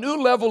loud. A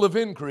new level of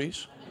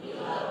increase,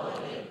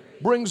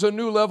 brings a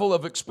new level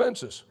of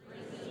expenses.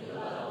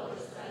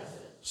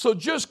 So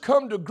just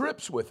come to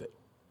grips with it.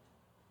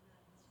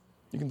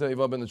 You can tell you've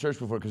all been to church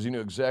before because you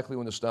knew exactly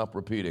when to stop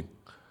repeating.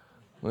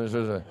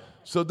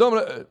 So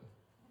don't...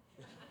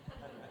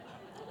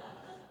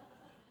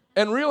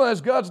 And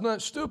realize God's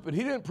not stupid.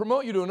 He didn't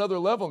promote you to another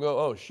level and go,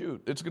 oh,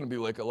 shoot, it's going to be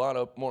like a lot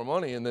of more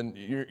money, and then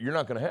you're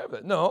not going to have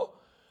that. No.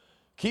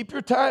 Keep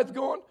your tithe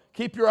going.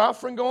 Keep your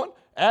offering going.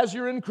 As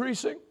you're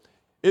increasing,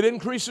 it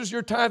increases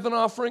your tithe and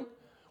offering,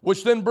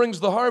 which then brings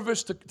the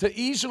harvest to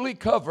easily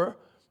cover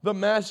the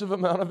massive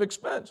amount of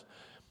expense.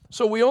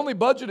 So we only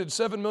budgeted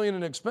 $7 million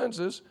in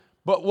expenses,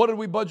 but what did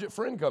we budget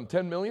for income?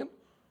 $10 million?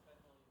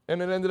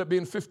 And it ended up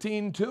being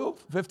 15.2,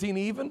 15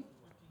 even?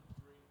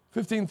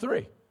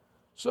 15.3.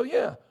 So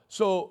yeah,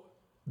 so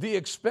the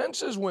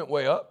expenses went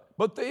way up,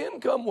 but the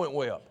income went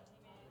way up.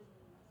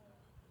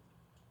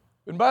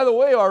 And by the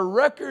way, our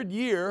record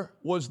year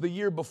was the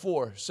year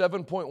before,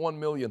 7.1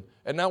 million.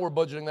 And now we're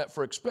budgeting that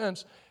for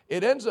expense.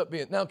 It ends up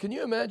being, now can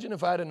you imagine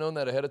if I had known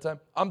that ahead of time?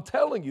 I'm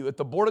telling you, at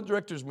the board of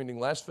directors meeting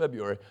last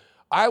February,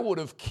 I would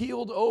have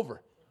keeled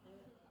over.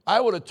 I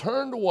would have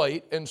turned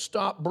white and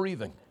stopped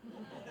breathing.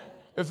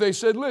 If they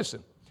said,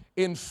 listen,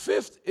 in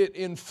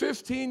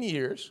 15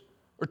 years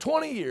or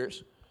 20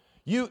 years,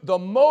 the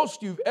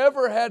most you've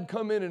ever had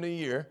come in a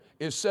year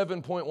is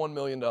 $7.1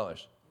 million.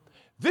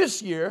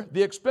 This year,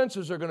 the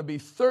expenses are going to be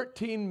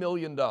 $13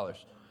 million.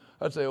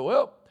 I'd say,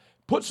 well,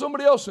 put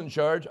somebody else in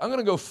charge. I'm going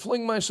to go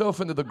fling myself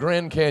into the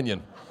Grand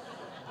Canyon.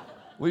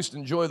 At least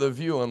enjoy the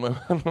view on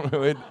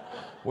my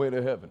way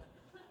to heaven.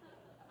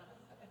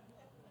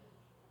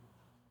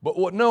 But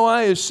what no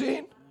eye has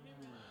seen,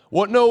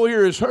 what no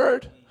ear has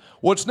heard,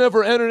 what's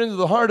never entered into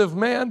the heart of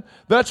man,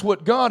 that's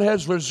what God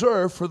has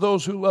reserved for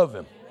those who love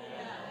him.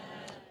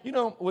 You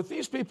know, with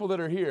these people that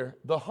are here,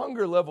 the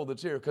hunger level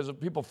that's here, because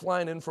of people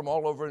flying in from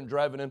all over and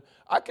driving in,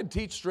 I could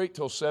teach straight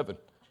till 7.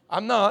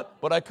 I'm not,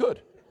 but I could.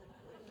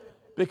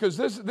 Because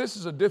this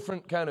is a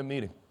different kind of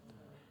meeting.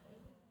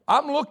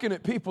 I'm looking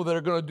at people that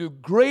are going to do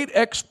great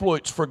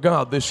exploits for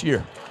God this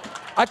year.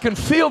 I can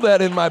feel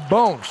that in my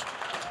bones.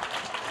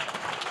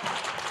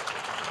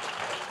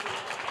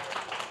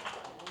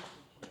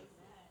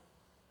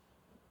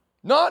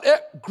 Not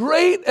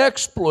great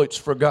exploits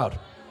for God.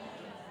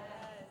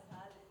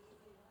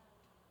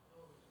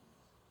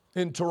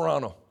 In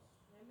Toronto,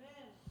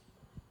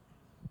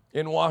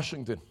 in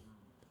Washington,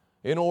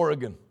 in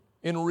Oregon,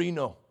 in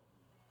Reno.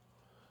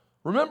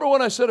 Remember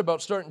what I said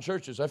about starting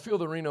churches? I feel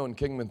the Reno and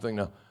Kingman thing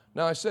now.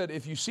 Now I said,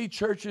 if you see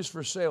churches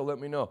for sale, let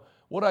me know.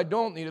 What I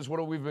don't need is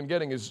what we've been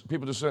getting is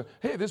people just saying,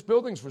 hey, this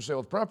building's for sale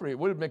with property. It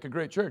would make a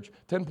great church.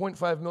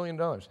 $10.5 million.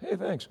 Hey,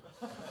 thanks.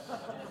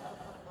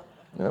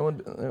 Yeah,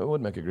 it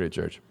would make a great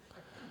church.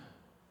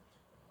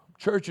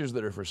 churches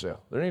that are for sale.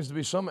 There needs to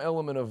be some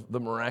element of the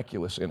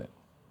miraculous in it.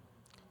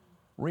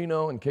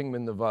 Reno and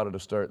Kingman, Nevada to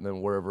start, and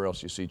then wherever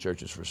else you see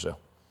churches for sale.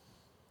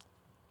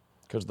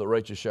 Because the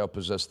righteous shall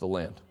possess the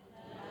land.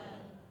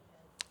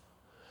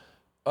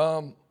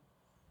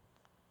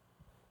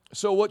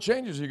 So what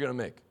changes are you going to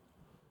make?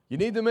 You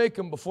need to make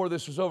them before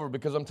this is over,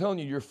 because I'm telling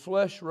you, your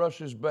flesh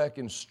rushes back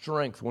in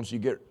strength once you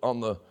get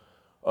on the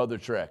other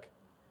track.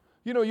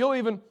 You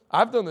know,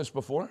 I've done this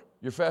before.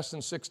 You're fasting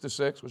 6 to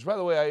 6, which, by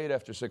the way, I ate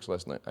after 6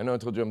 last night. I know I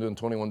told you I'm doing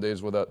 21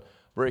 days without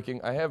breaking.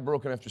 I have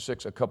broken after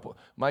 6 a couple.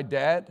 My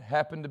dad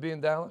happened to be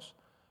in Dallas.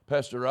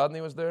 Pastor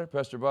Rodney was there,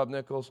 Pastor Bob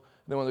Nichols.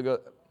 And then when they go,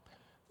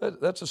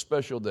 that's a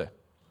special day.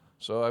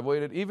 So I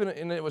waited,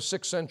 and it was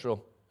 6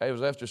 Central. It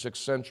was after 6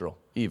 Central,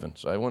 even.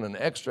 So I went an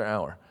extra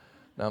hour.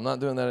 Now, I'm not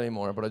doing that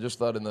anymore, but I just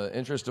thought in the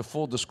interest of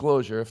full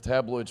disclosure, if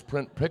tabloids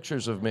print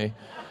pictures of me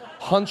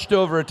hunched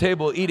over a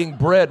table eating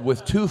bread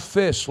with 2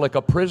 fists like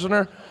a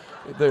prisoner,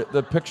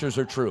 the pictures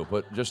are true,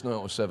 but just know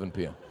it was 7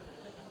 p.m.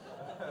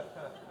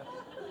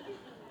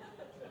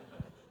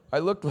 I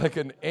looked like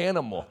an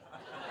animal.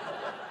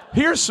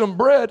 Here's some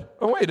bread.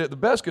 Oh, wait, the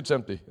basket's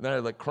empty. And then I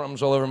had like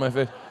crumbs all over my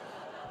face.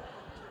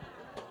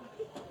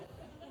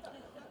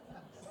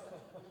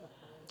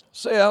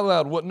 Say out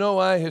loud, what no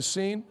eye has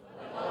seen,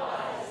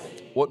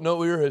 what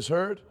no ear has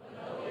heard,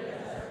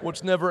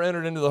 what's never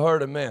entered into the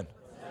heart of man.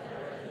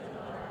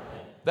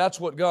 That's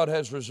what God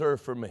has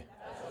reserved for me.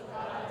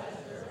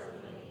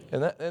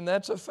 And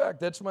that's a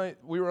fact.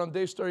 We were on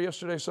Daystar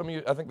yesterday. Some of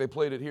you, I think they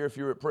played it here if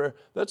you were at prayer.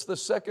 That's the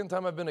second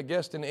time I've been a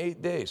guest in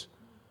 8 days.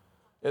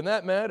 And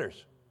that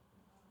matters.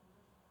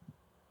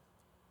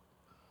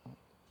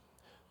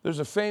 There's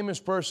a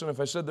famous person, if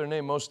I said their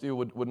name, most of you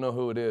would know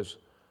who it is.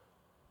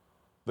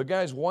 The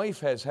guy's wife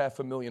has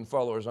 500,000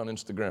 followers on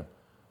Instagram.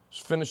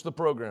 Just finished the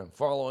program,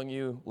 following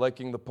you,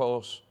 liking the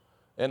posts,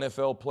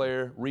 NFL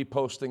player,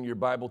 reposting your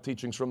Bible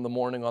teachings from the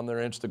morning on their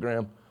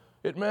Instagram.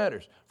 It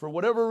matters. For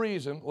whatever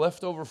reason,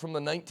 left over from the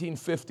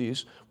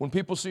 1950s, when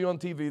people see you on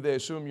TV, they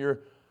assume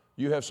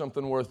you have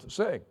something worth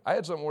saying. I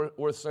had something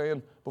worth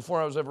saying before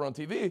I was ever on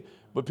TV,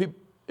 but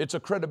it's a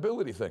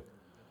credibility thing.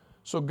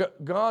 So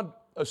God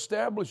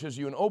establishes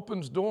you and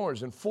opens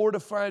doors and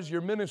fortifies your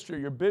ministry,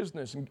 your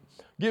business, and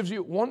gives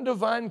you one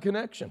divine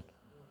connection.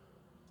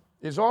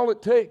 Is all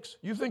it takes.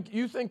 You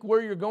think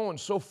where you're going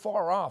so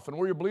far off and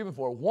where you're believing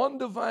for. One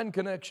divine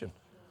connection.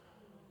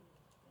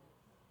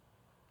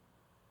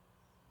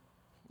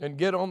 And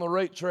get on the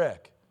right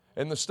track.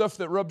 And the stuff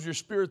that rubs your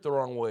spirit the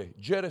wrong way,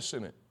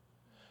 jettison it.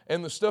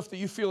 And the stuff that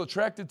you feel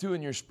attracted to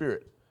in your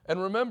spirit.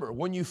 And remember,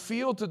 when you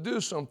feel to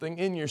do something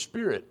in your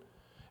spirit,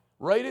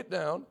 write it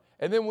down.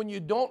 And then when you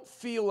don't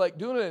feel like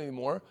doing it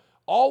anymore,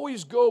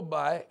 always go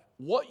by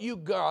what you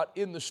got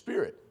in the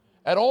spirit.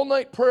 At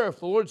all-night prayer, if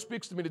the Lord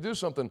speaks to me to do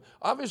something,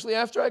 obviously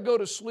after I go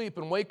to sleep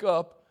and wake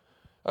up,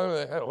 I'm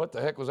like, what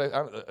the heck was I?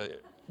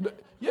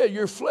 Yeah,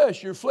 your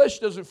flesh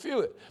doesn't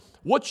feel it.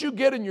 What you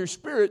get in your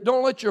spirit,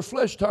 don't let your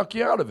flesh talk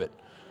you out of it.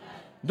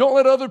 Don't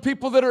let other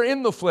people that are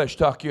in the flesh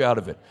talk you out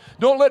of it.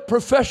 Don't let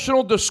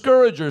professional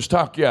discouragers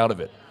talk you out of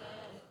it.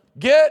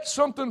 Get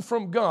something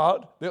from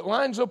God that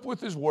lines up with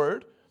His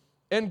Word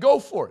and go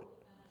for it.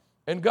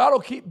 And God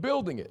will keep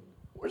building it.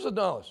 Where's the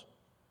dollars?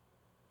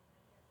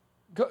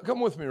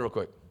 Come with me real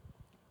quick.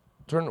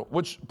 Turn,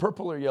 which,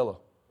 purple or yellow?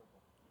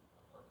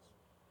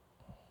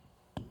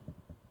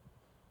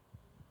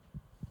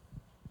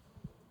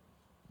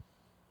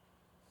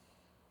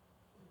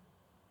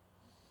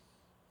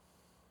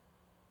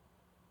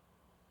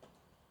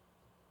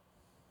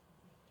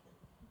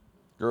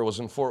 Girl was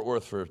in Fort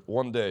Worth for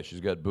 1 day.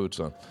 She's got boots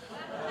on.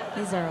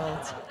 These are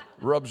old.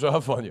 Rubs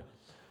off on you.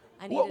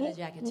 I needed a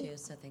jacket too,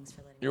 so thanks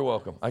for letting me. You're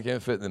welcome. I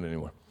can't fit in it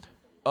anymore.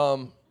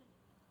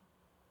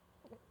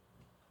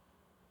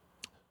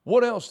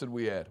 What else did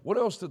we add? What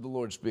else did the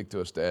Lord speak to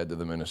us to add to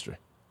the ministry?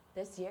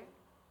 This year?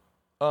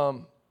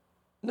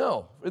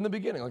 No, in the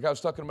beginning. Like I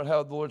was talking about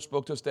how the Lord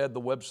spoke to us to add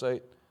the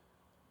website.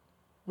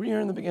 Were you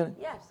here in the beginning?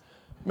 Yes.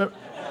 Remember?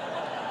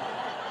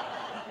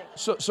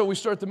 So we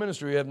start the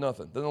ministry, we have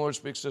nothing. Then the Lord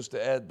speaks to us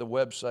to add the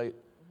website.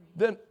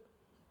 Then,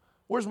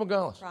 where's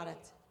Magalis?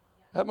 Product.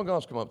 Have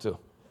Magalis come up too.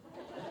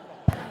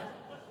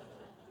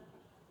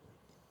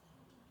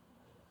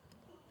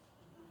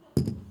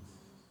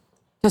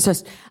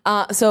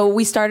 So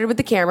we started with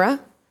the camera,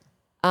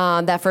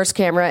 that first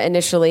camera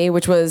initially,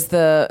 which was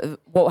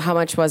how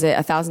much was it?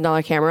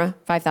 $1,000 camera,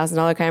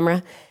 $5,000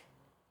 camera,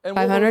 And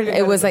 500.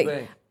 It was like,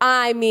 bank?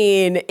 I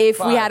mean, if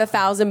we had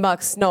Five.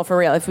 $1,000, no, for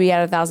real, if we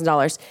had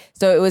 $1,000,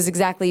 so it was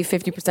exactly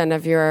 50%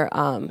 of your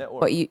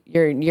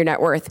your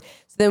net worth.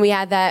 So then we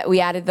had that.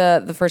 We added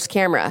the first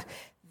camera.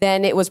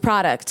 Then it was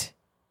product,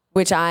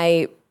 which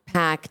I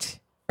packed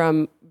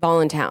from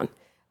Voluntown.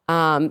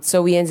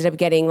 So we ended up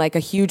getting like a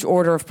huge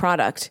order of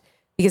product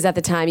because at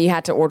the time you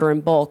had to order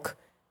in bulk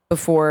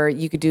before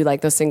you could do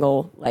like the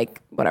single,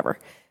 like whatever,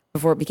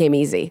 before it became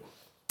easy.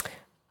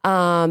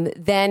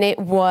 Then it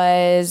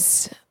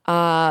was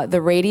the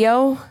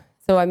radio.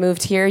 So I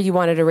moved here. You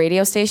wanted a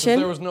radio station.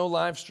 There was no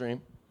live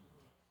stream.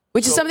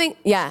 Which is something,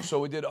 yeah. So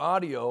we did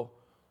audio.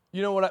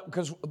 You know what?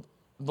 Because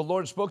the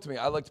Lord spoke to me.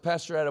 I liked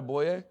Pastor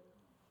Adeboye.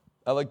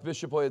 I liked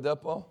Bishop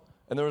Oyedepo.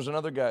 And there was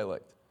another guy I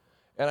liked.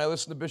 And I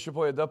listened to Bishop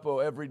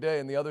Oyedepo every day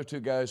and the other two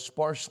guys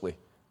sparsely,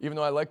 even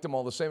though I liked them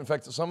all the same. In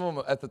fact, some of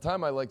them at the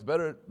time I liked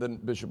better than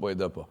Bishop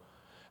Oyedepo.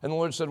 And the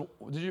Lord said,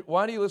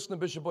 why do you listen to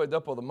Bishop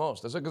Oyedepo the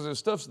most? I said, because his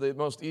stuff's the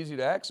most easy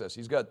to access.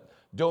 He's got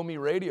Domi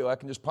radio. I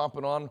can just pump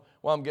it on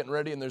while I'm getting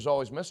ready, and there's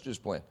always messages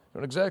playing.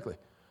 Exactly.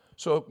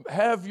 So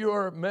have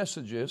your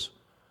messages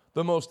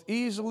the most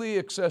easily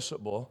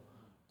accessible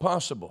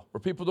possible, where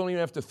people don't even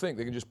have to think.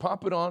 They can just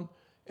pop it on,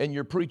 and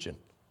you're preaching.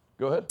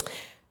 Go ahead.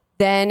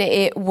 Then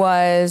it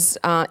was,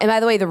 and by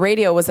the way, the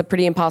radio was a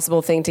pretty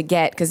impossible thing to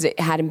get because it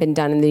hadn't been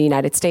done in the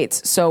United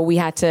States. So we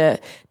had to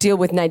deal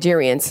with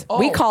Nigerians.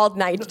 We called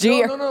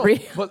Nigeria. No.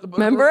 But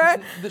remember?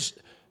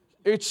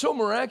 It's so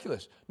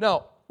miraculous.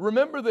 Now,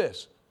 remember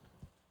this.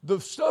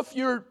 The stuff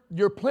you're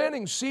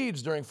planting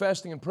seeds during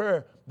fasting and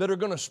prayer that are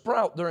going to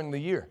sprout during the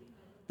year.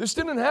 This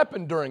didn't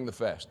happen during the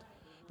fast.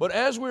 But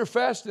as we're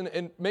fasting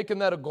and making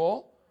that a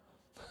goal,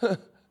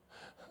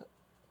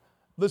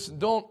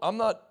 listen, I'm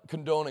not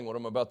condoning what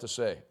I'm about to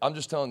say. I'm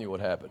just telling you what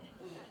happened.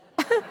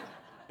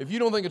 If you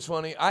don't think it's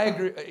funny, I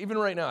agree. Even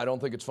right now, I don't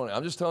think it's funny.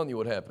 I'm just telling you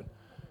what happened.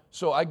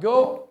 So I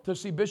go to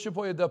see Bishop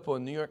Oyedepo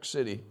in New York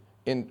City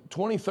in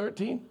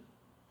 2013.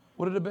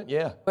 Would it have been?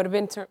 Yeah. Would have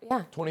been, yeah.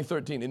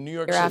 2013 in New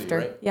York Year City, after.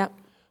 right? Yeah.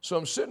 So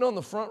I'm sitting on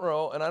the front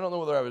row, and I don't know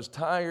whether I was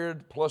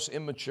tired plus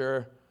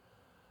immature,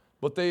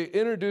 but they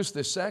introduced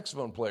this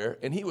saxophone player,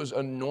 and he was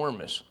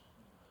enormous.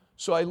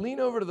 So I lean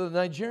over to the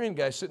Nigerian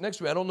guy sitting next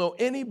to me. I don't know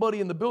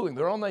anybody in the building.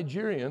 They're all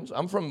Nigerians.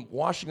 I'm from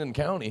Washington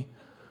County.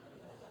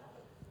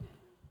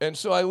 And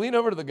so I lean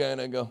over to the guy and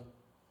I go,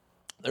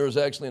 there was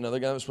actually another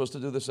guy that was supposed to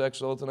do the sax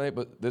solo tonight,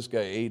 but this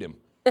guy ate him.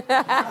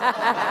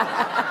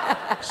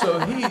 So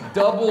he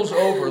doubles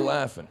over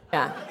laughing.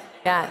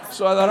 Yeah.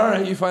 So I thought, all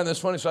right, you find this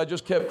funny. So I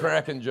just kept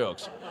cracking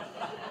jokes.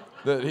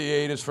 That he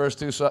ate his first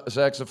two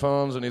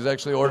saxophones and he's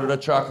actually ordered a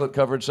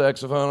chocolate-covered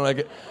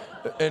saxophone.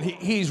 And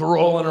he's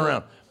rolling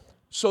around.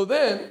 So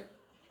then,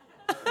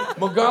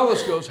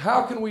 Magalis goes,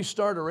 how can we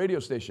start a radio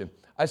station?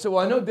 I said,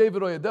 well, I know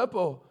David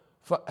Oyedepo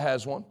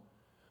has one.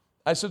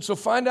 I said, so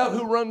find out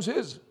who runs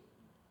his.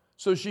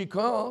 So she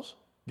calls,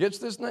 gets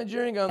this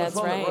Nigerian guy on the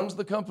phone that runs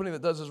the company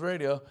that does his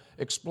radio,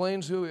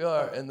 explains who we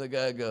are, and the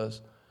guy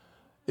goes,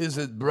 is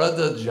it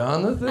Brother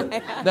Jonathan?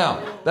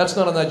 Now, that's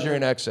not a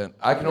Nigerian accent.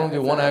 I can only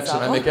do one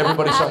accent. I make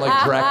everybody sound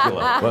like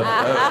Dracula. But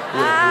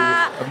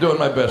I'm doing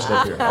my best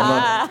up here.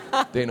 I'm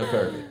not Dana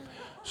Carvey.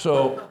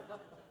 So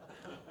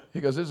he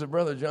goes, is it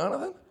Brother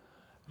Jonathan?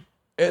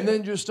 And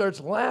then just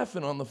starts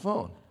laughing on the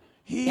phone.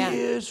 He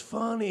is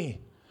funny.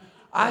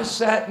 I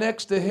sat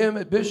next to him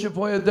at Bishop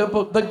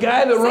Oyedepo, the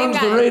guy that runs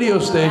the radio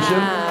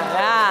station.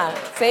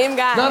 Same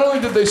guy. Not only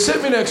did they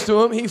sit me next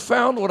to him, he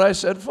found what I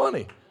said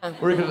funny.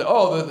 Where he could,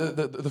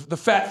 the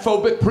fat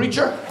phobic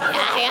preacher.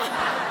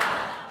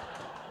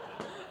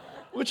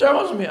 Which I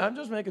wasn't. I'm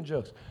just making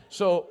jokes.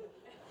 So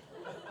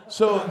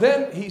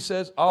then he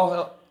says,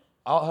 I'll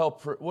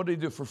help for, what did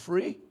he do, for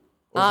free?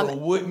 Or for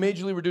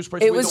majorly reduced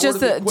price? It was just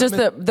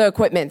the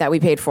equipment that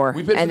we paid for.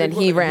 Then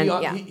he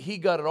ran. He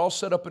got it all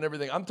set up and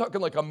everything. I'm talking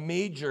like a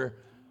major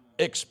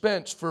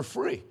expense for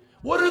free.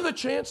 What are the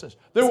chances?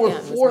 There were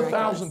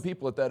 4,000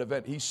 people at that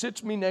event. He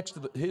sits me next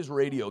to his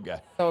radio guy.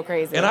 So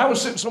crazy. And I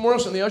was sitting somewhere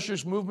else, and the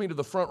ushers moved me to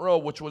the front row,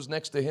 which was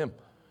next to him.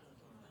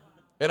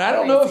 And I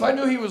don't know if I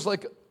knew he was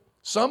like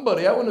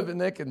somebody. I wouldn't have been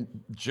making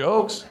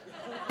jokes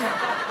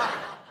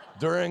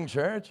during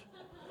church.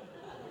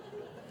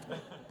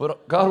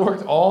 But God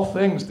worked all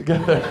things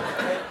together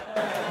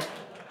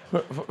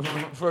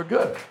for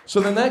good. So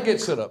then that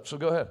gets set up. So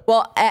go ahead.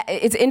 Well,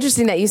 it's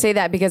interesting that you say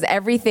that because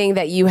everything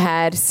that you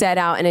had set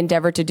out and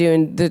endeavored to do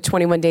in the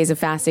 21 days of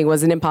fasting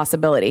was an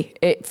impossibility.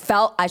 It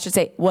felt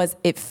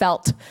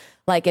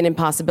like an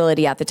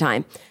impossibility at the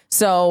time.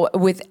 So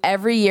with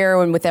every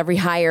year and with every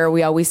hire,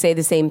 we always say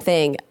the same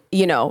thing.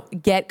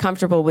 Get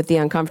comfortable with the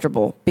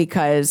uncomfortable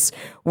because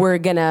we're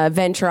going to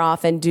venture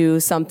off and do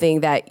something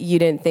that you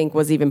didn't think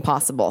was even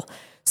possible.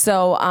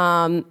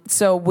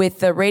 So with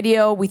the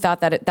radio, we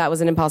thought that that was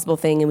an impossible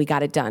thing and we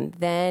got it done.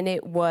 Then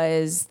it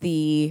was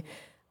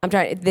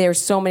there's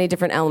so many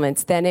different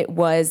elements. Then it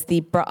was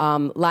the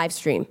live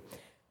stream.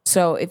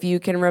 So if you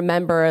can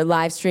remember a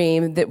live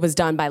stream that was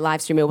done by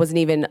live stream, it wasn't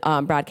even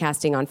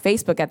broadcasting on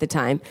Facebook at the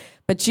time,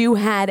 but you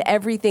had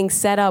everything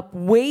set up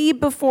way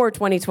before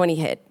 2020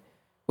 hit,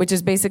 which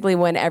is basically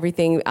when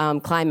everything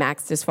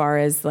climaxed as far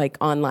as like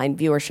online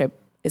viewership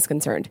is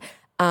concerned.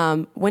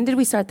 When did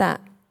we start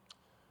that?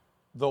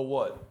 The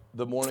what?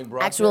 The morning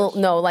broadcast?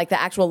 The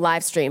actual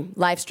live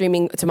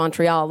streaming to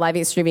Montreal,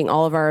 live streaming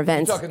all of our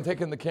events. You're talking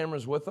taking the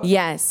cameras with us?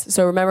 Yes.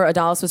 So remember,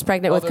 Adalis was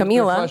pregnant with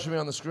Camila. They're flashing me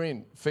on the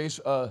screen.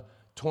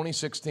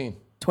 2016.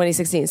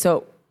 2016.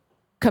 So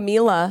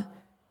Camila.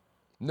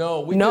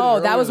 No,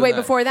 that was way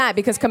before that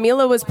because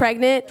Camila was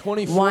pregnant,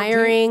 2014?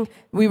 wiring.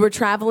 We were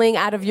traveling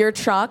out of your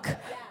truck.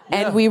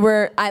 And we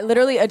were,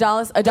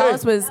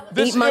 Adalis was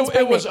 8 months pregnant.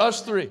 It was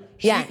us three.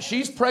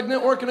 She's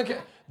pregnant working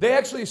They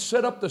actually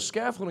set up the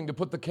scaffolding to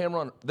put the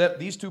camera on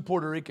these two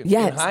Puerto Ricans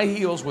Yes. in high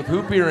heels with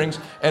hoop earrings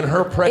and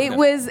her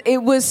pregnant.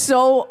 It was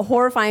so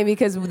horrifying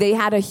because they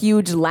had a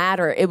huge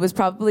ladder. It was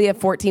probably a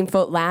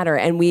 14-foot ladder,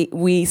 and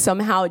we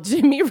somehow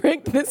Jimmy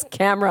rigged this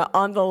camera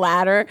on the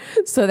ladder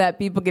so that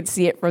people could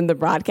see it from the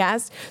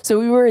broadcast. So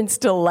we were in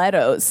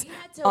stilettos. We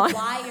had to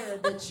wire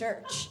the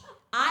church.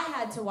 I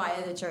had to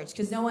wire the church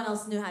because no one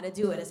else knew how to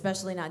do it,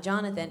 especially not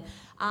Jonathan.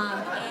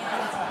 And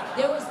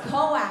there was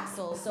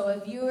coaxial. So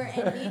if you were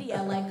in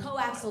media, like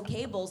coaxial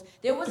cables,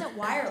 there wasn't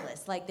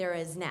wireless like there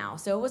is now.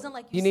 So it wasn't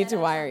like You need set to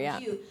up wire,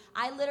 something yeah. cute.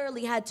 I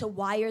literally had to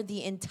wire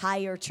the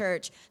entire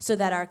church so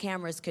that our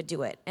cameras could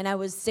do it. And I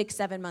was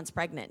 6-7 months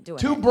pregnant doing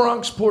Two it.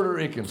 Bronx Puerto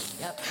Ricans.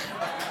 Yep.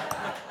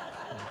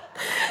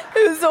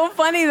 It was so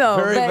funny though.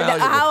 Very but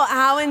valuable.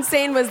 how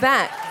insane was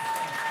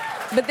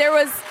that? But there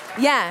was,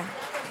 yeah,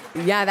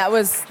 that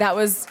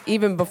was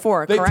even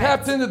before. They correct.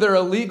 tapped into their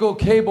illegal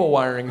cable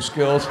wiring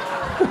skills.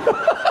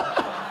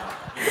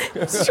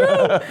 It's true.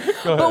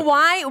 But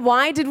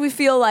why did we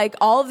feel like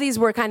all of these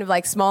were kind of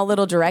like small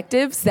little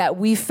directives that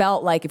we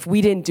felt like if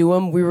we didn't do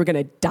them, we were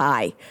gonna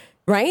die,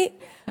 right?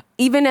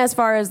 Even as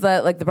far as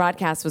the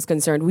broadcast was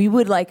concerned, we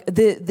would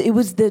it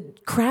was the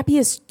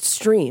crappiest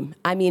stream.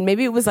 I mean,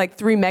 maybe it was like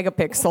 3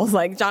 megapixels.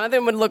 Like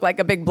Jonathan would look like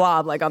a big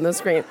blob like on the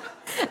screen,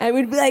 and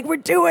we'd be like, "We're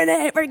doing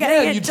it. We're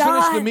getting it you'd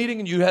done." finish the meeting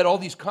and you had all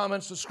these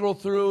comments to scroll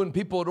through and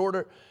people would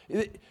order.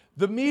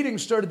 The meeting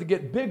started to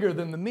get bigger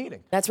than the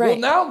meeting. That's right. Well,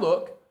 now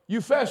look,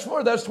 you fast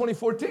forward, that's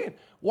 2014.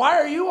 Why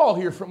are you all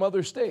here from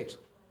other states?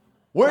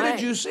 Where Right.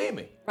 did you see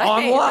me? Right,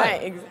 Online.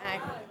 right,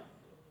 exactly.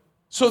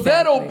 So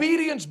that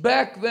obedience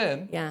back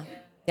then, Yeah.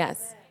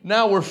 Yes.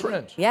 now we're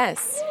friends.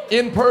 Yes.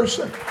 In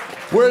person.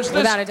 Whereas this,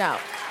 Without a doubt.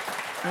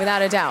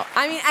 Without a doubt.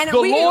 I mean, and the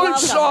we Lord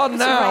saw Let's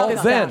now write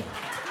this then. down.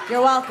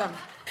 You're welcome.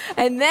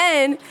 And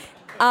then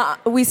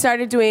we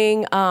started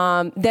doing,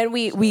 then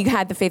we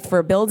had the Faith for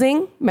a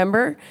Building,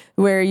 remember?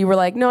 Where you were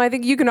like, no, I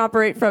think you can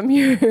operate from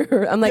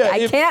here. I'm like, Yeah,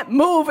 I can't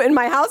move in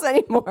my house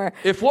anymore.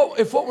 If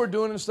what we're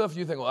doing and stuff,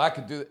 you think, well, I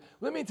could do that.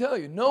 Let me tell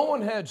you, no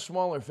one had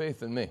smaller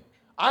faith than me.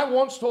 I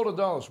once told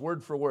Adalis,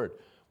 word for word,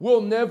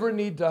 we'll never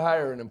need to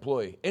hire an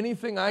employee.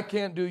 Anything I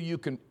can't do, you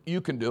can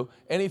do.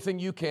 Anything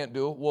you can't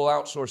do, we'll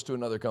outsource to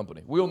another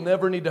company. We'll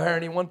never need to hire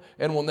anyone,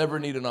 and we'll never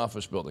need an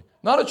office building.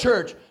 Not a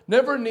church.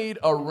 Never need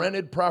a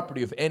rented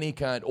property of any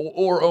kind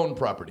or owned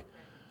property.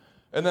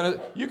 And then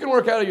you can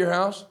work out of your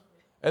house.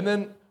 And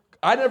then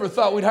I never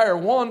thought we'd hire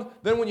one.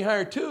 Then when you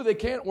hire two, they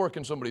can't work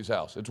in somebody's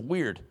house. It's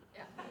weird.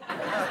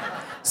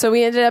 So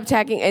we ended up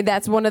tagging.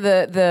 That's one of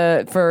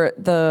the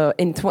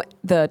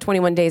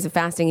 21 days of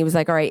fasting. He was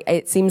like, all right,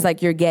 it seems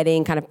like you're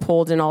getting kind of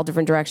pulled in all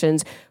different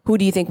directions. Who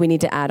do you think we need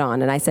to add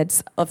on? And I said,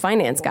 a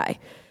finance guy.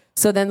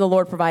 So then the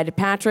Lord provided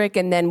Patrick,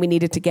 and then we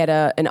needed to get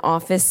an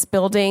office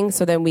building.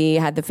 So then we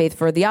had the Faith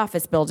for the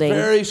office building.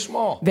 Very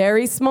small.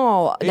 Very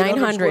small,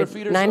 800 square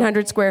feet or so?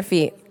 900 square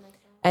feet.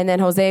 And then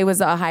Jose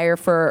was a hire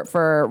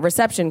for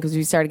reception because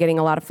we started getting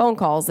a lot of phone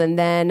calls. And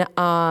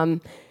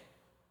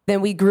then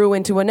we grew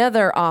into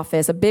another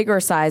office, a bigger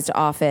sized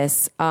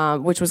office,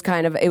 which was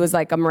it was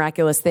like a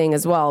miraculous thing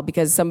as well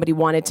because somebody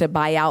wanted to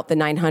buy out the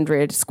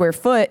 900 square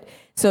foot.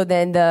 So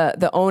then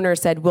the owner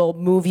said, we'll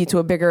move you to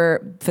a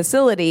bigger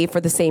facility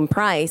for the same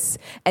price.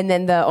 And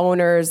then the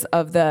owners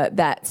of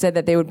that said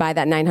that they would buy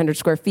that 900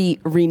 square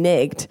feet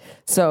reneged.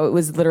 So it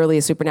was literally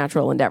a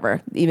supernatural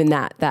endeavor, even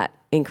that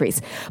increase.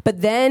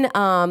 But then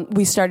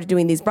we started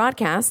doing these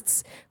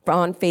broadcasts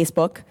on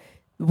Facebook.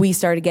 We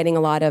started getting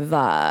a lot of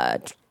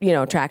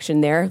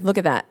traction there. Look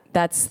at that.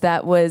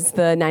 That was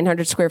the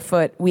 900 square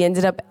foot. We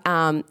ended up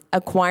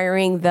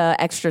acquiring the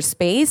extra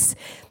space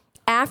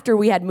after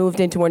we had moved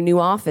into a new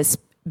office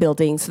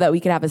building so that we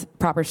could have a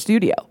proper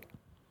studio.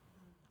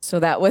 So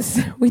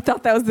we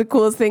thought that was the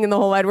coolest thing in the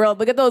whole wide world.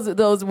 Look at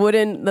those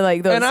wooden,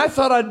 like those. And I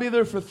thought I'd be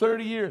there for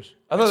 30 years.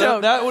 I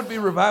thought that would be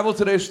Revival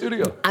Today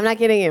studio. I'm not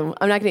kidding you.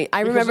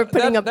 I remember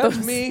putting up that's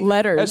those me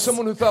letters. As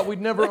someone who thought we'd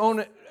never own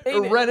it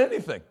or rent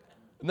anything.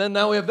 And then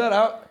now we have that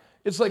out.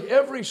 It's like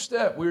every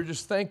step we were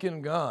just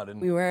thanking God. And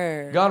We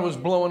were. God was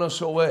blowing us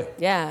away.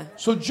 Yeah.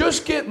 So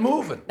just get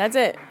moving. That's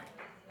it.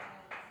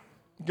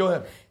 Go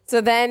ahead.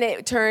 So then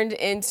it turned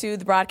into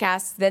the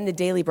broadcasts, then the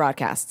daily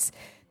broadcasts.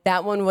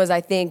 That one was,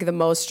 I think, the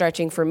most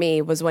stretching for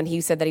me was when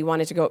he said that he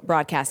wanted to go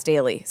broadcast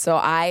daily. So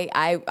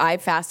I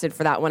fasted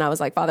for that one. I was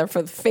like, Father,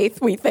 for the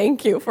faith, we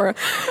thank you for.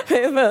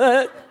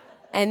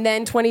 And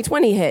then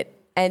 2020 hit.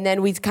 And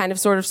then we kind of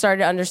sort of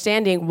started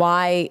understanding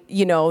why,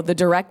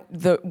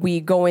 we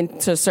go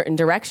into certain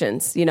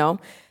directions,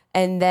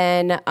 And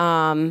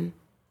then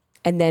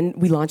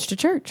we launched a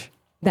church.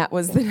 That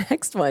was the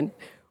next one,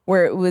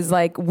 where it was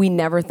like we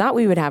never thought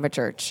we would have a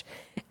church.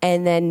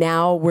 And then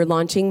now we're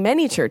launching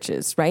many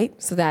churches, right?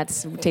 So that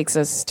takes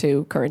us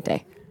to current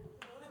day.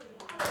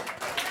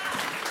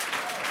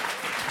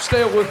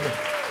 Stay with me.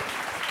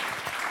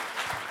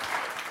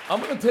 I'm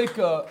going to take,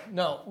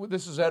 now,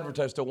 this is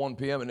advertised till 1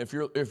 p.m., and if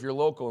you're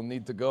local and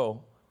need to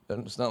go,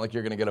 then it's not like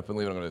you're going to get up and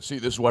leave. I'm going to see,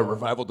 this is why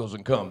Revival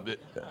doesn't come.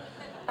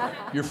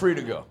 You're free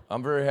to go.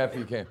 I'm very happy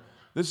you came.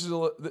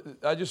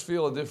 I just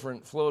feel a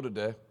different flow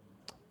today.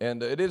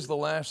 And it is the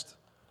last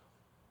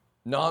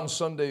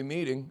non-Sunday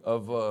meeting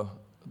of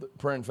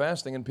prayer and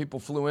fasting, and people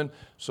flew in.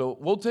 So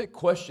we'll take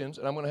questions,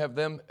 and I'm going to have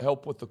them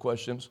help with the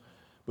questions.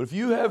 But if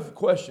you have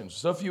questions,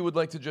 stuff you would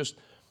like to just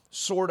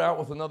sort out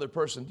with another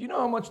person, do you know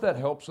how much that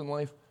helps in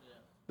life? Yeah.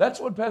 That's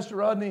what Pastor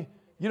Rodney,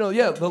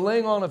 the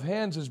laying on of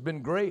hands has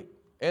been great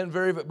and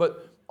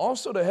but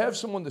also to have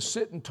someone to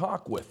sit and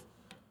talk with.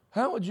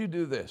 How would you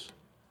do this?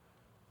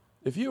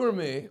 If you were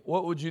me,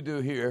 what would you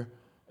do here?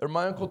 Or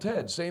my Uncle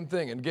Ted, same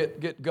thing, and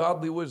get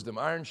godly wisdom,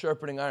 iron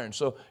sharpening iron.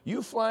 So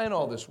you flying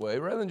all this way,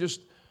 rather than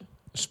just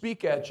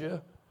speak at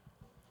you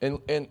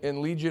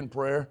and lead you in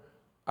prayer,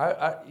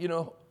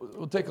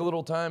 we'll take a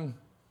little time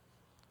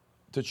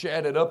to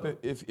chat it up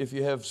if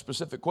you have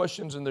specific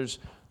questions and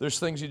there's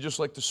things you just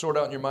like to sort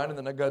out in your mind. And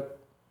then I got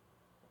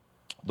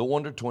the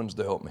Wonder Twins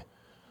to help me.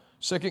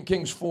 2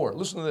 Kings 4.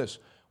 Listen to this.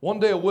 One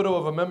day a widow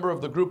of a member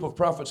of the group of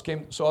prophets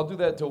came. So I'll do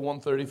that till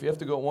 1:30. If you have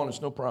to go at 1,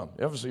 it's no problem.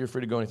 Obviously, you're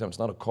free to go anytime. It's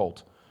not a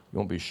cult. You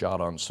won't be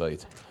shot on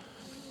sight.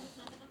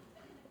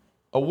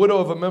 A widow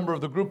of a member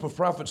of the group of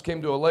prophets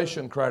came to Elisha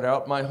and cried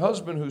out, "My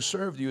husband who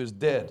served you is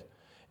dead,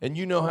 and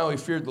you know how he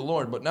feared the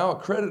Lord. But now a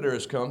creditor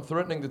has come,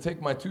 threatening to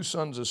take my 2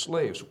 sons as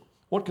slaves.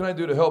 What can I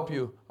do to help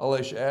you?"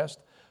 Elisha asked.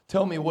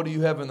 "Tell me, what do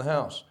you have in the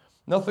house?"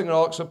 "Nothing at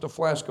all except a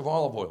flask of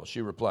olive oil,"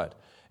 she replied.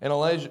 And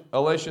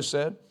Elisha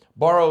said,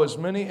 "Borrow as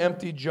many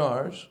empty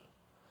jars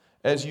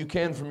as you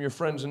can from your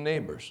friends and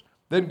neighbors.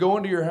 Then go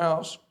into your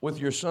house with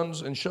your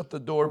sons and shut the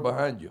door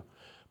behind you.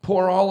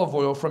 Pour olive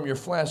oil from your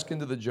flask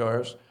into the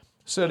jars,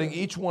 setting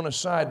each one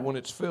aside when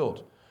it's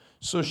filled."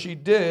 So she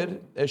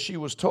did as she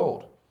was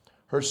told.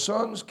 Her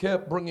sons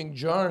kept bringing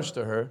jars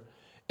to her,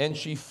 and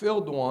she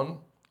filled one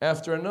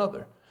after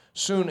another.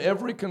 Soon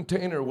every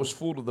container was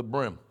full to the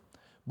brim.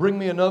 "Bring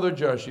me another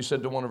jar," she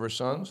said to one of her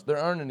sons. "There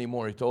aren't any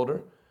more," he told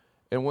her.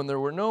 And when there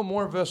were no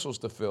more vessels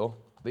to fill,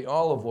 the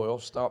olive oil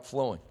stopped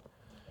flowing.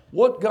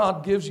 What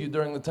God gives you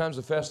during the times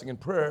of fasting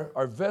and prayer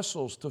are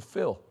vessels to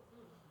fill.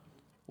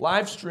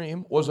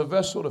 Livestream was a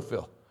vessel to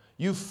fill.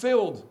 You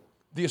filled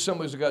the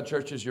Assemblies of God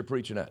churches you're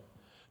preaching at.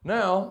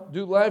 Now,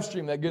 do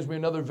Livestream. That gives me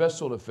another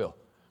vessel to fill.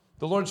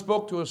 The Lord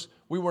spoke to us.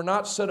 We were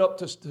not set up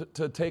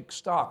to take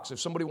stocks. If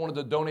somebody wanted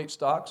to donate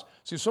stocks,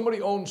 see, if somebody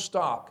owns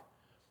stock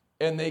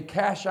and they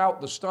cash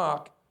out the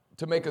stock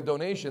to make a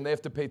donation, they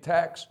have to pay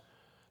tax.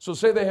 So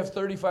say they have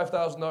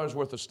 $35,000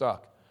 worth of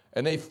stock,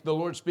 and the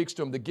Lord speaks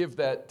to them to give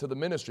that to the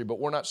ministry, but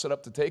we're not set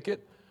up to take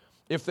it.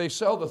 If they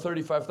sell the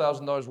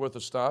 $35,000 worth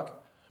of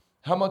stock,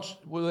 how much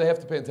will they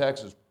have to pay in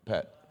taxes,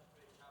 Pat?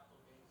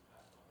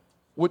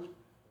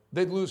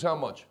 They'd lose how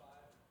much?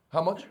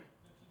 How much?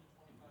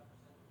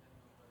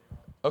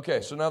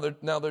 Okay, so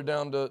now they're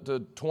down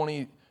to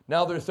 20.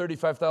 Now their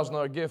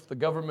 $35,000 gift, the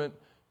government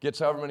gets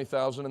however many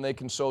thousand, and they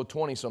can sow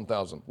 20-some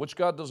thousand, which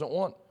God doesn't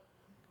want.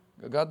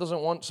 God doesn't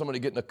want somebody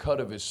getting a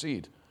cut of his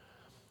seed.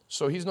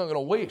 So he's not going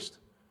to waste.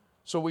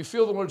 So we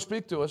feel the Lord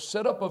speak to us,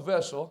 set up a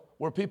vessel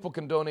where people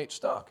can donate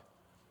stock.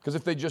 Because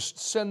if they just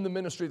send the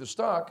ministry the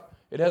stock,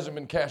 it hasn't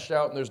been cashed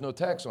out and there's no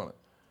tax on it.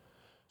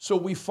 So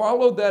we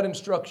followed that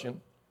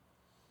instruction.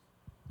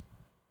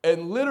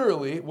 And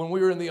literally, when we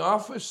were in the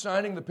office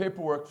signing the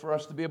paperwork for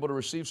us to be able to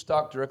receive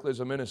stock directly as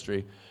a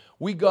ministry,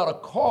 we got a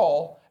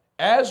call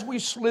as we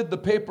slid the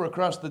paper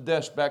across the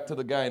desk back to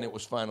the guy and it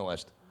was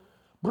finalized.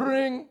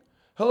 Bring.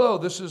 "Hello,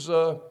 this is,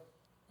 I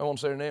won't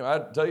say her name.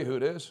 I'll tell you who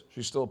it is.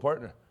 She's still a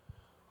partner.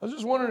 I was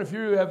just wondering if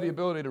you have the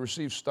ability to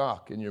receive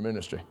stock in your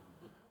ministry."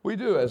 We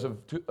do, as of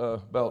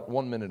about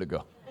 1 minute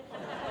ago.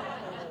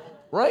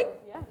 Right?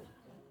 Yeah.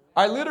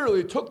 I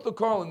literally took the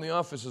call in the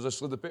office as I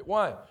slid the paper.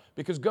 Why?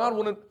 Because God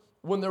wanted,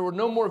 when there were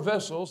no more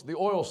vessels, the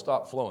oil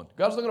stopped flowing.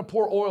 God's not going to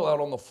pour oil out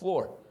on the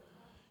floor.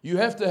 You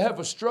have to have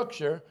a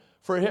structure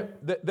for him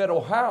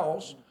that'll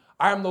house,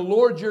 "I am the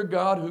Lord your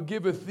God who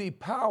giveth thee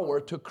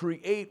power to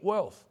create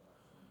wealth."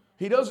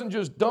 He doesn't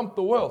just dump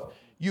the wealth.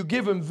 You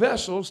give him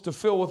vessels to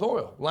fill with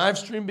oil.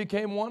 Livestream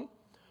became one.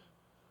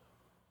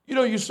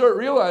 You start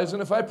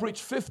realizing if I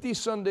preach 50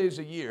 Sundays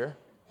a year,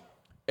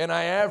 and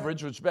I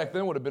average, which back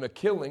then would have been a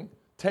killing,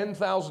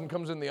 10,000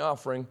 comes in the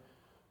offering,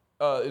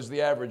 is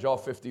the average all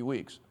 50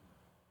 weeks.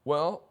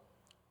 Well,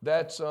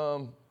 that's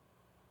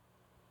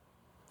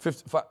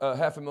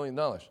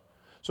 $500,000.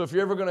 So if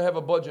you're ever going to have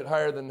a budget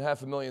higher than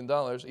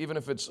 $500,000, even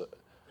if it's,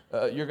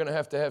 you're going to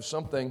have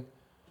something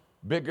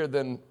bigger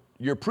than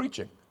you're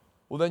preaching.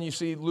 Well, then you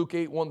see Luke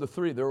 8,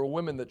 1-3. There were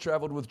women that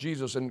traveled with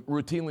Jesus and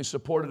routinely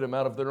supported him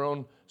out of their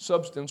own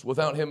substance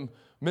without him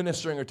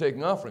ministering or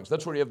taking offerings.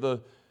 That's where you have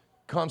the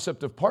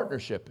concept of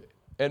partnership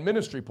and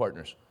ministry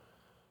partners.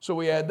 So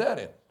we add that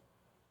in.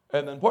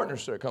 And then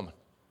partners start coming.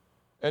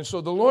 And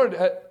so the Lord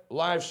had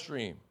live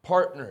stream,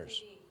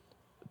 partners,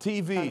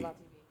 TV.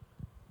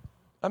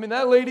 I mean,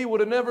 that lady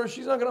would have never,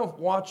 she's not going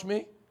to watch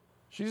me.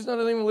 She's not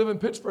even live in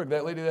Pittsburgh,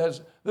 that lady that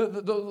has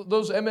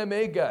those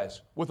MMA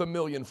guys with 1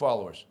 million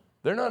followers.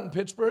 They're not in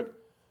Pittsburgh,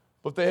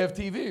 but they have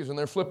TVs and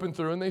they're flipping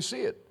through and they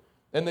see it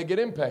and they get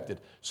impacted.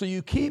 So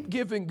you keep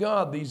giving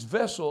God these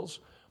vessels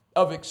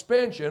of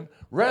expansion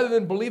rather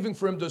than believing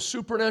for him to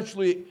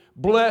supernaturally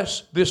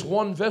bless this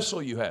one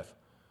vessel you have.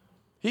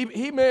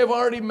 He may have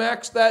already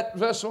maxed that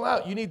vessel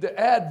out. You need to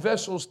add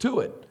vessels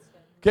to it.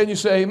 Can you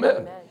say amen?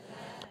 Amen.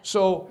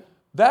 So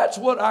that's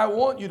what I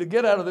want you to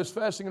get out of this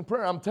fasting and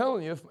prayer. I'm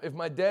telling you, if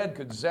my dad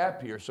could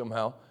zap here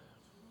somehow,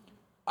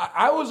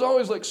 I was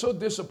always like so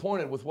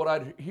disappointed with what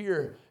I'd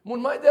hear.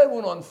 When my dad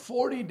went on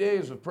 40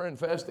 days of prayer and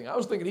fasting, I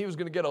was thinking he was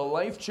going to get a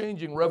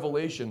life-changing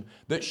revelation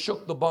that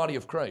shook the body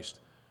of Christ.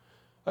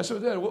 I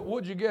said, Dad,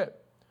 what'd you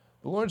get?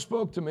 The Lord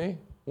spoke to me,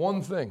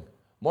 one thing.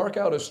 Mark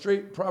out a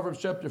straight, Proverbs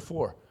chapter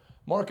 4.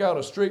 Mark out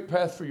a straight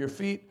path for your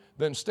feet,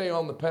 then stay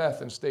on the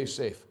path and stay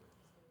safe.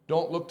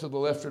 Don't look to the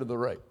left or to the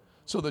right.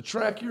 So the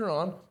track you're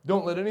on,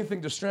 don't let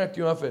anything distract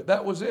you off it.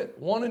 That was it,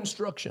 one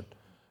instruction.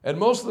 And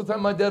most of the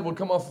time my dad would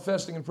come off of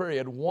fasting and prayer. He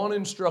had one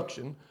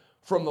instruction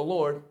from the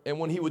Lord, and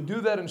when he would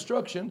do that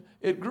instruction,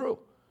 it grew.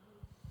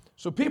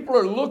 So people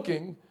are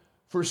looking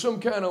for some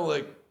kind of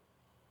like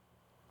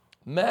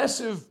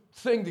massive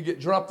thing to get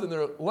dropped in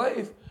their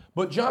life,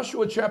 but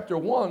Joshua chapter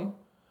 1,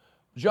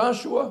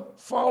 Joshua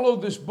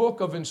followed this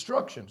book of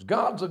instructions.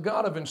 God's a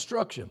God of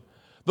instruction.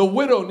 The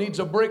widow needs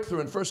a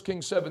breakthrough in 1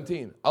 Kings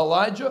 17.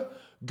 Elijah,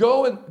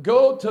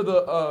 go to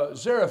the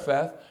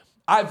Zarephath.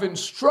 I've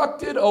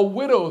instructed a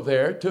widow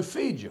there to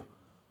feed you.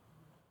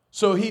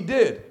 So he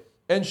did.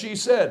 And she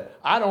said,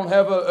 I don't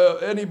have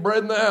any bread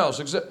in the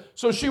house.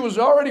 So she was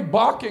already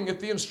balking at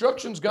the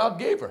instructions God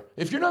gave her.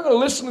 If you're not going to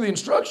listen to the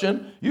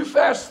instruction, you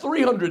fast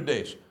 300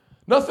 days.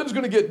 Nothing's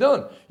going to get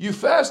done. You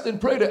fast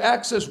and pray to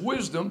access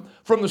wisdom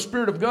from the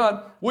Spirit of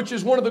God, which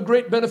is one of the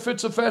great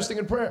benefits of fasting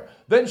and prayer.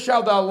 Then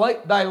shall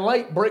thy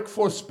light break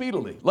forth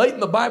speedily. Light in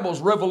the Bible is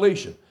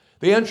revelation.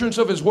 The entrance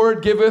of his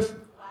word giveth.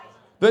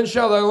 Then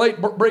shall thy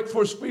light break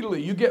forth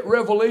speedily. You get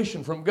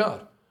revelation from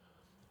God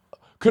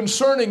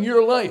concerning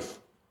your life.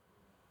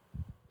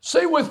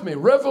 Say with me,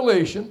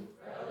 revelation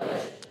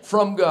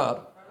from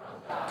God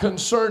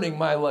concerning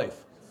my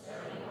life.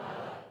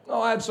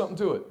 I'll add something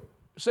to it.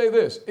 Say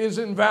this, is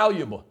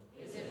invaluable.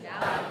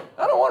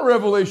 I don't want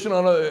revelation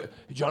on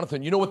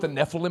Jonathan, you know what the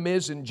Nephilim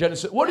is in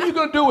Genesis? What are you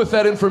going to do with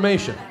that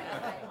information?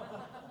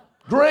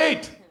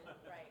 Great.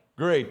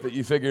 Great that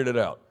you figured it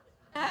out.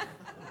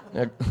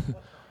 You're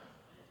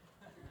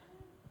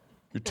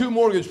 2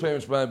 mortgage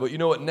payments behind, but you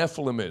know what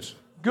Nephilim is.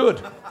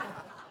 Good.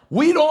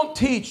 We don't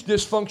teach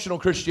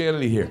dysfunctional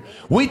Christianity here.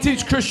 We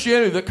teach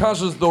Christianity that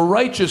causes the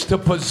righteous to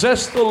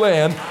possess the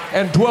land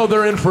and dwell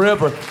therein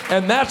forever.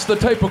 And that's the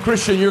type of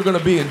Christian you're going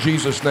to be in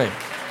Jesus' name.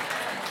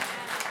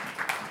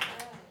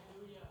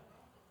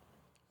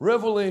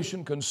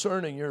 Revelation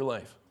concerning your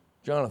life.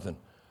 Jonathan,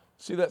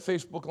 see that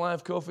Facebook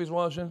Live Kofi's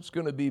watching? It's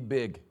going to be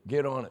big.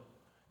 Get on it.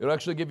 It'll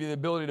actually give you the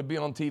ability to be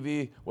on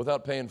TV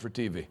without paying for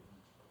TV.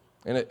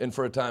 And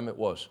for a time it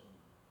was.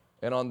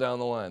 And on down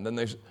the line. Then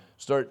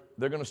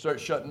they're going to start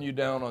shutting you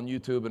down on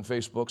YouTube and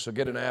Facebook, so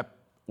get an app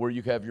where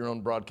you have your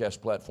own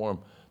broadcast platform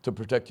to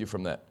protect you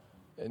from that.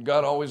 And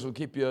God always will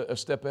keep you a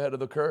step ahead of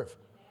the curve.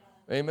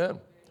 Amen.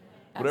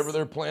 Yes. Whatever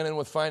they're planning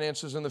with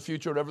finances in the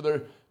future, whatever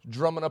they're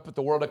drumming up at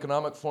the World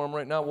Economic Forum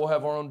right now, we'll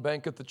have our own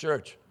bank at the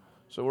church.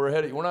 So we're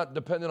ahead of you. We're not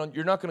dependent on,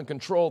 you're not going to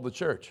control the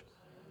church.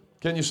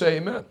 Can you say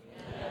amen?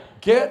 Amen.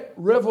 Get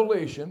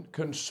revelation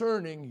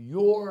concerning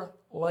your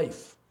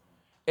life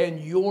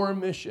and your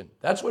mission.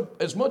 That's what,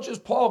 as much as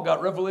Paul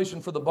got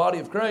revelation for the body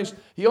of Christ,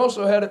 he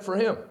also had it for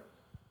him.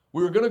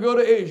 We were going to go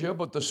to Asia,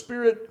 but the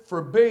Spirit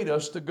forbade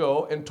us to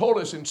go and told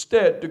us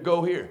instead to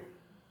go here.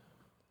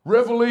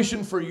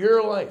 Revelation for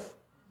your life.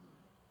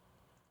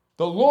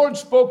 The Lord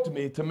spoke to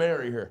me to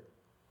marry her.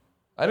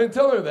 I didn't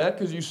tell her that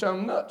because you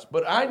sound nuts,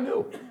 but I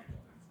knew.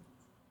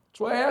 That's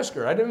why I asked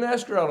her. I didn't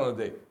ask her out on a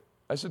date.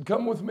 I said,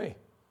 come with me.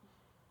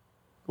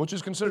 Which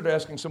is considered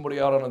asking somebody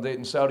out on a date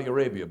in Saudi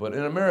Arabia, but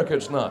in America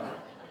it's not.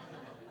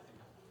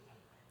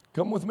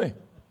 Come with me.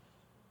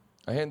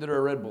 I handed her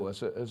a Red Bull. I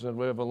said,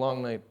 we have a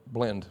long night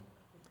blend.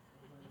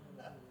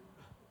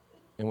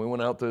 And we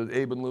went out to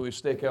Abe and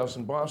Louie's Steakhouse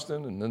in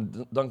Boston and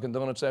then Dunkin'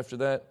 Donuts after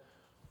that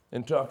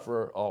and talked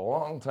for a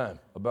long time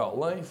about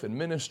life and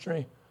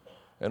ministry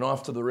and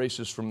off to the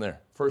races from there.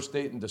 First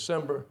date in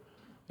December,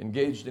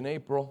 engaged in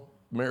April,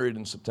 married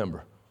in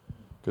September.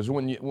 Because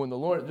when the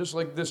Lord, just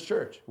like this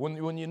church,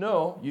 when you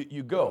know,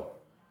 you go.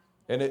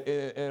 And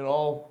it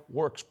all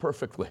works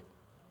perfectly.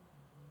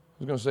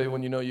 I was going to say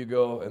when you know you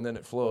go and then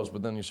it flows,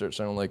 but then you start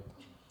sounding like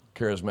a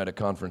charismatic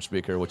conference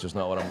speaker, which is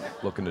not what I'm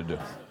looking to do.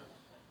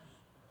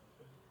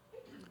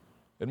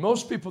 And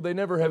most people, they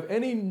never have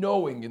any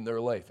knowing in their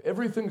life.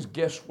 Everything's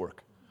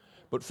guesswork.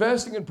 But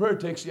fasting and prayer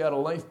takes you out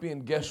of life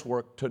being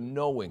guesswork to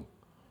knowing.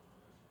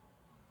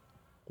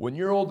 When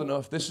you're old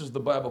enough, this is the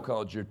Bible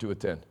college you're to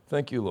attend.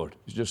 Thank you, Lord.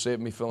 You just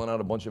saved me filling out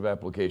a bunch of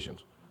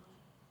applications.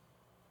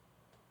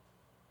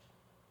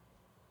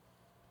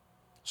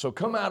 So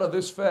come out of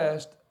this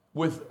fast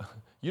with,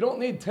 you don't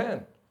need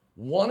 10.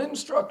 One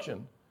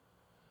instruction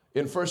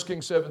in 1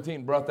 Kings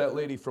 17 brought that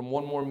lady from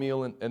one more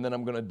meal and then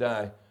I'm going to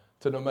die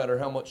to no matter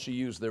how much she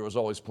used, there was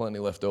always plenty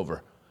left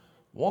over.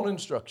 One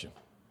instruction.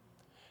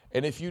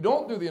 And if you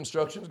don't do the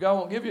instructions, God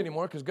won't give you any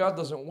more because God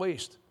doesn't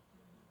waste.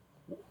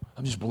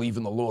 I'm just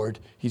believing the Lord.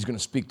 He's going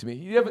to speak to me.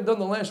 You haven't done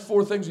the last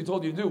 4 things he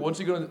told you to do. What's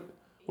he going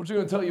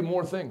to tell you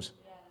more things?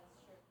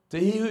 To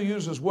he who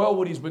uses well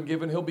what he's been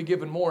given, he'll be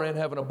given more and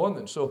have an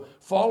abundance. So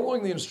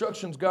following the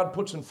instructions God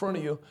puts in front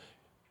of you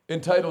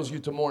entitles you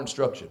to more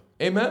instruction.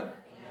 Amen? Amen.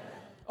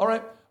 All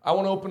right. I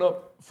want to open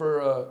up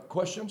for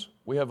questions.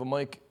 We have a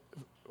mic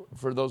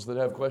for those that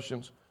have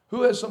questions.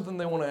 Who has something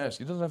they want to ask?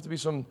 It doesn't have to be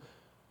some,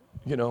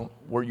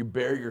 where you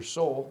bare your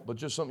soul, but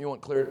just something you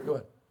want clear. Go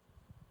ahead.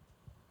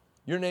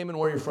 Your name and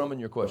where you're from and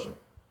your question.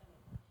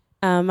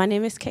 My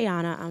name is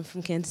Kayana. I'm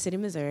from Kansas City,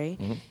 Missouri.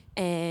 Mm-hmm.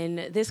 And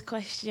this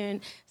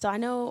question, so I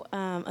know,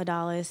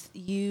 Adalis,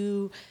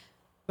 you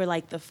were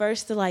like the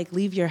first to like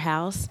leave your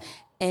house.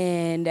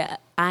 And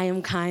I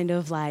am kind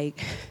of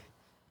like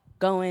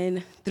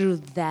going through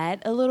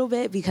that a little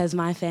bit because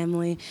my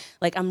family,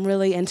 like I'm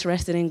really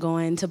interested in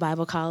going to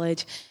Bible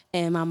college.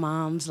 And my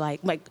mom's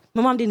like my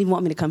mom didn't even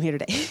want me to come here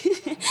today.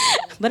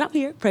 But I'm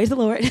here, praise the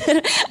Lord.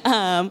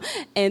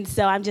 And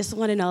so I just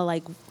want to know,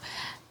 like,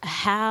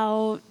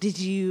 how did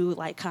you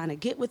like kind of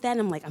get with that? And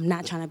I'm like, I'm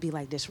not trying to be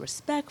like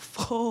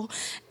disrespectful.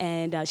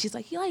 And she's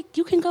like,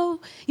 you can go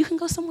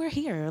somewhere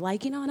here.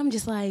 Like, and I'm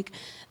just like,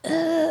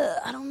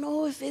 I don't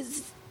know if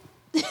it's.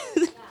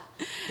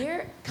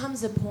 There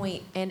comes a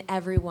point in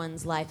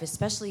everyone's life,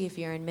 especially if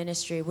you're in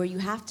ministry, where you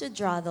have to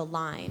draw the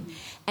line.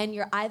 And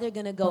you're either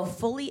going to go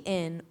fully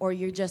in or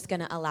you're just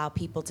going to allow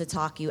people to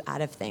talk you out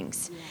of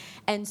things. Yeah.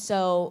 And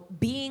so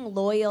being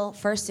loyal,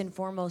 first and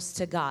foremost,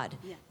 to God,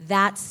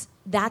 that's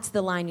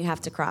the line you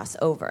have to cross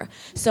over.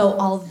 So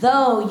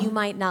although you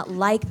might not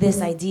like this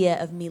idea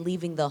of me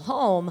leaving the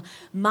home,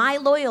 my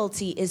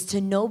loyalty is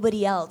to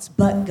nobody else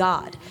but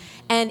God.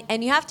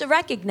 And you have to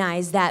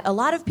recognize that a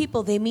lot of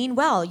people, they mean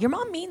well. Your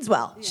mom means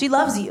well. She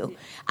loves you.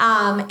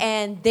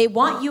 And they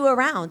want you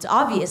around,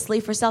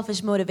 obviously, for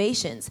selfish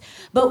motivations.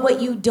 But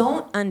what you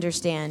don't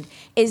understand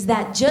is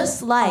that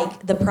just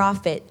like the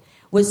prophet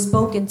was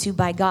spoken to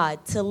by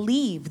God to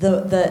leave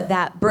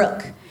that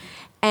brook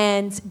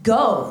and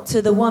go to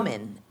the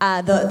woman,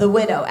 the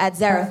widow at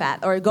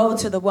Zarephath, or go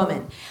to the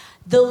woman,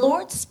 the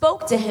Lord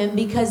spoke to him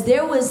because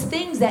there was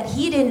things that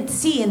he didn't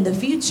see in the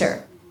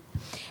future.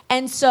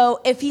 And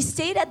so if he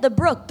stayed at the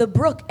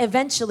brook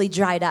eventually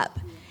dried up.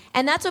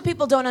 And that's what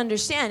people don't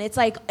understand. It's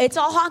like, it's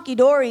all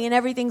honky-dory and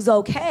everything's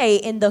okay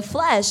in the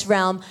flesh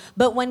realm.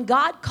 But when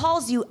God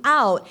calls you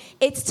out,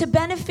 it's to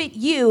benefit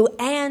you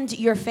and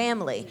your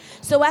family.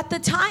 So at the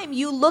time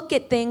you look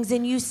at things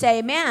and you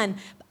say, man,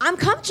 I'm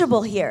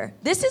comfortable here.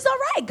 This is all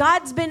right.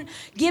 God's been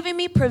giving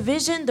me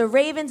provision. The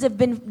ravens have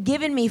been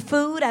giving me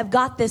food. I've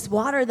got this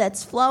water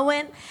that's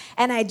flowing,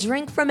 and I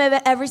drink from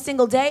it every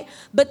single day.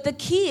 But the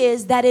key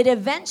is that it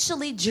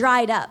eventually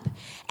dried up.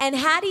 And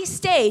had he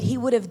stayed, he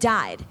would have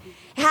died.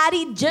 Had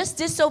he just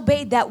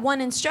disobeyed that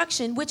one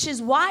instruction, which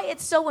is why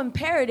it's so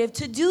imperative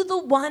to do the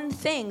one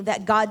thing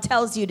that God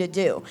tells you to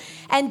do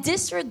and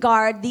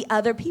disregard the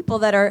other people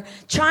that are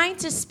trying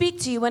to speak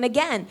to you. And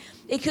again,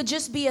 it could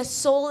just be a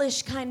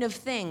soulish kind of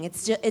thing.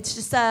 It's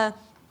just I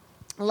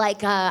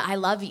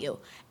love you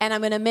and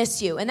I'm going to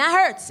miss you. And that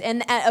hurts.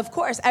 And of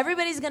course,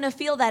 everybody's going to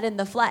feel that in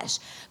the flesh.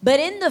 But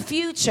in the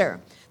future,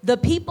 the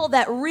people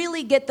that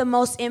really get the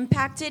most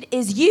impacted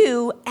is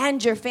you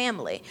and your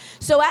family.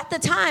 So at the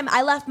time,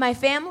 I left my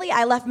family.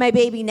 I left my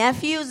baby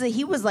nephews.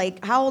 He was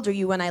like, how old are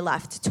you when I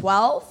left?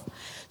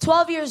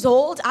 12 years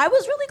old. I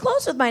was really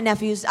close with my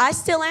nephews. I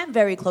still am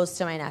very close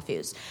to my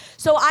nephews.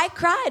 So I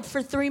cried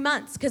for 3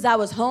 months because I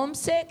was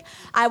homesick.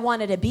 I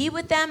wanted to be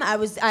with them.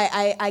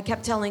 I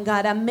kept telling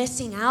God, I'm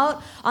missing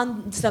out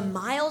on some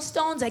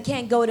milestones. I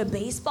can't go to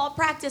baseball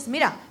practice.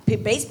 Mira,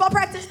 baseball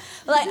practice?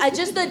 Like,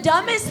 just the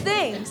dumbest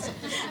things,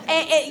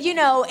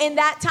 in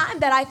that time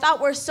that I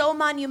thought were so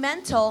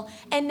monumental.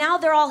 And now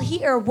they're all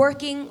here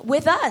working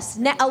with us,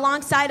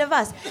 alongside of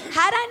us.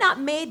 Had I not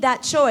made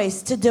that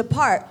choice to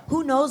depart,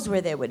 who knows where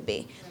they would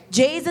be.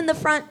 Jay's in the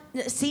front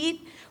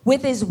seat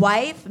with his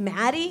wife,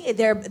 Maddie.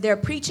 They're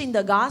preaching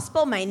the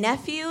gospel. My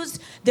nephews,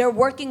 they're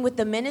working with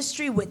the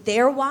ministry with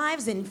their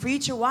wives and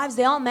future wives.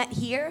 They all met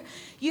here.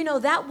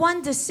 That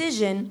one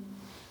decision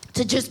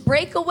to just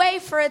break away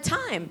for a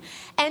time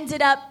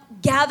ended up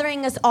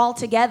gathering us all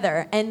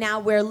together. And now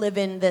we're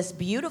living this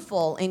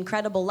beautiful,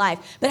 incredible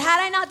life. But had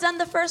I not done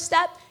the first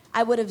step,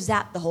 I would have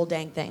zapped the whole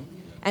dang thing.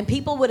 And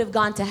people would have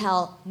gone to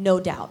hell, no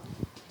doubt.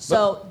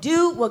 So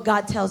do what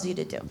God tells you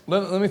to do.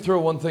 Let me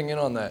throw one thing in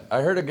on that.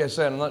 I heard a guy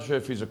say, I'm not sure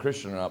if he's a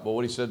Christian or not, but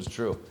what he said is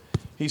true.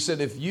 He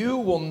said, if you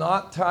will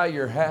not tie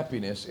your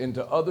happiness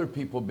into other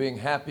people being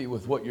happy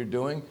with what you're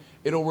doing,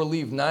 it'll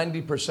relieve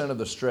 90% of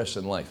the stress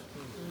in life.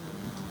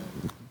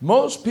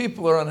 Most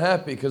people are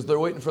unhappy because they're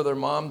waiting for their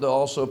mom to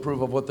also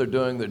approve of what they're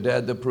doing, their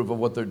dad to approve of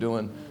what they're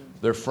doing,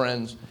 their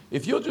friends.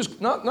 If you'll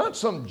just, not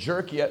some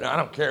jerky, I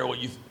don't care what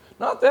you,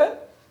 not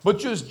that, but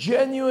just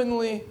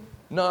genuinely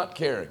not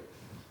caring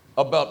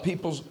about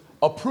people's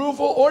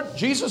approval, or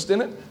Jesus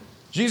didn't.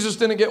 Jesus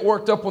didn't get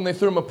worked up when they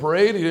threw him a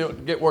parade. He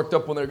didn't get worked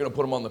up when they were going to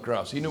put him on the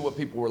cross. He knew what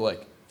people were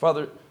like.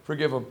 Father,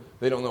 forgive them.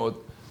 They don't know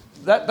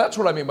what. That's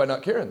what I mean by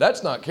not caring.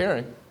 That's not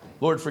caring.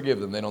 Lord, forgive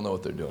them. They don't know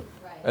what they're doing.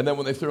 Right. And then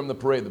when they threw him the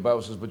parade, the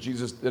Bible says, but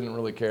Jesus didn't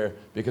really care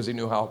because he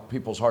knew how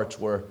people's hearts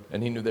were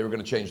and he knew they were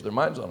going to change their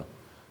minds on him.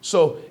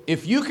 So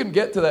if you can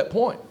get to that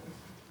point,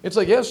 it's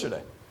like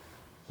yesterday.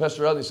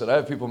 Pastor Rodney said, I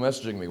have people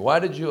messaging me, why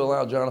did you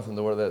allow Jonathan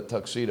to wear that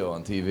tuxedo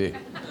on TV?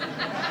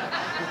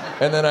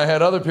 And then I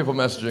had other people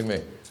messaging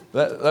me,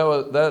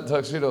 that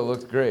tuxedo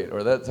looked great,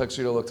 or that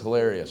tuxedo looked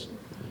hilarious.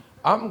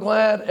 I'm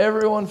glad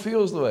everyone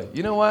feels the way.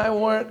 You know why I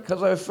wore it?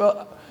 Because I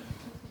felt,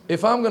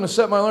 if I'm going to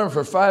set my alarm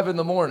for 5 in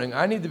the morning,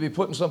 I need to be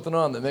putting something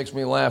on that makes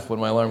me laugh when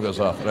my alarm goes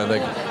off. And I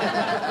think,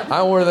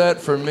 I wore that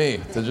for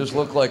me, to just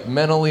look like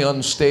mentally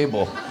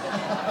unstable.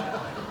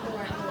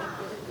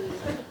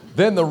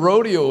 Then the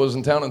rodeo was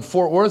in town in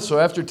Fort Worth, so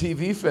after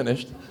TV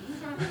finished,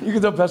 you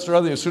can tell Pastor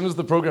Rodney, as soon as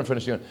the program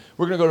finished,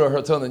 we're going to go to our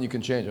hotel and then you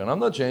can change it. And I'm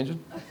not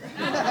changing.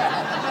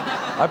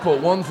 I put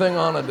one thing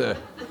on a day.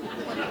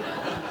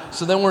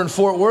 So then we're in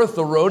Fort Worth,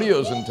 the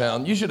rodeo's in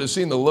town. You should have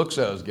seen the looks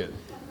I was getting.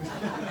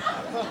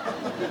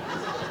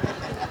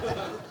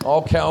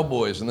 All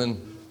cowboys, and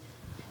then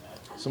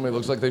somebody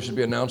looks like they should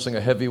be announcing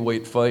a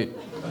heavyweight fight.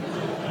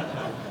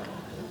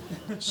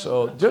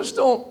 So just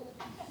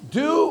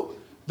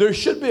there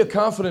should be a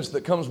confidence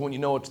that comes when you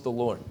know it's the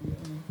Lord.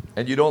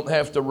 And you don't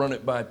have to run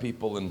it by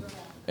people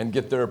and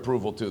get their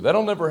approval too.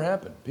 That'll never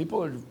happen.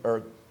 People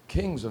are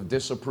kings of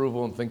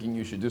disapproval and thinking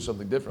you should do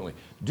something differently.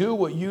 Do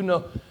what you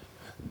know.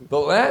 The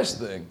last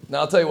thing, now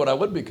I'll tell you what I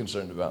would be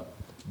concerned about,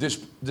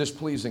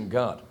 displeasing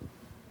God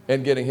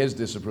and getting his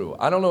disapproval.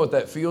 I don't know what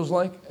that feels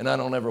like, and I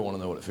don't ever want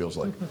to know what it feels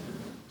like.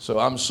 So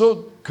I'm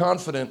so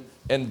confident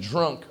and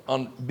drunk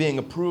on being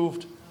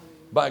approved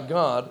by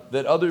God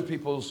that other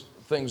people's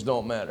things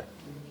don't matter.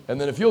 And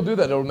then if you'll do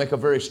that, it'll make a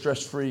very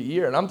stress-free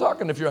year. And I'm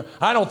talking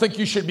I don't think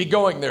you should be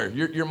going there.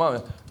 Your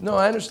mom. No,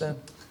 I understand.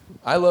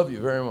 I love you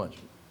very much.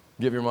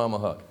 Give your mom a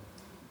hug.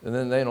 And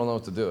then they don't know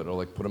what to do. It'll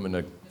like put them in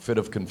a fit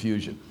of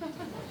confusion.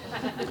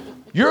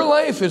 Your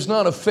life is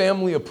not a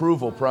family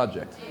approval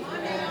project.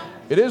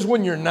 It is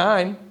when you're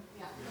 9.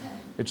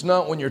 It's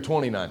not when you're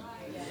 29.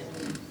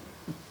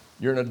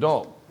 You're an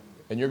adult.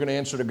 And you're going to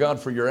answer to God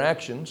for your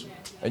actions.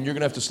 And you're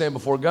going to have to stand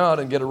before God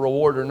and get a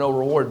reward or no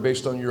reward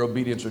based on your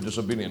obedience or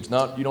disobedience.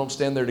 You don't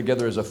stand there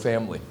together as a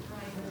family.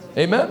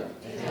 Amen?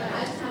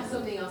 I just have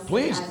something else.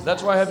 Please.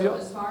 That's why I have you.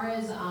 As far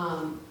as,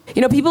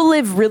 people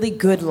live really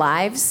good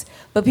lives,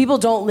 but people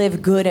don't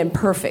live good and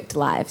perfect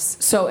lives.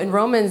 So in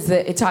Romans,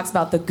 it talks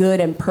about the good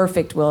and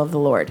perfect will of the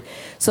Lord.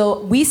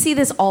 So we see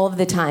this all of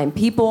the time.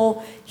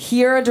 People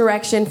hear a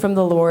direction from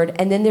the Lord,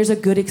 and then there's a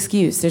good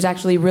excuse. There's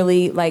actually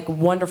really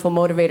wonderful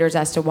motivators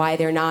as to why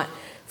they're not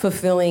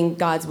fulfilling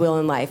God's will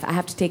in life. I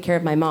have to take care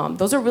of my mom.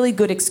 Those are really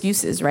good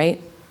excuses, right?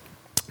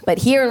 But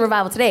here in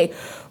Revival Today,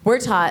 we're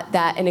taught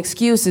that an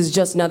excuse is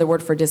just another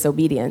word for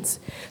disobedience.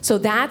 So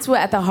that's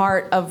what at the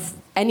heart of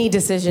any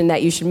decision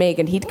that you should make,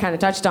 and he kind of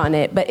touched on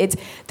it, but it's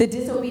the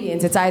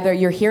disobedience. It's either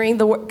you're hearing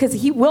the word, because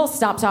he will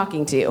stop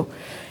talking to you.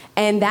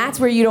 And that's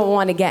where you don't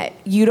want to get.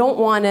 You don't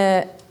want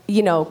to,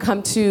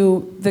 come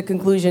to the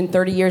conclusion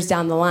 30 years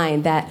down the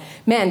line that,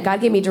 man, God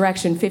gave me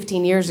direction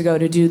 15 years ago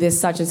to do this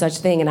such and such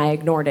thing, and I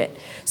ignored it.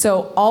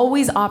 So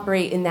always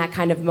operate in that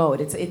kind of mode.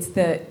 It's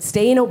the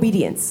stay in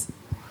obedience.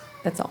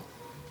 That's all.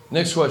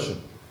 Next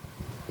question.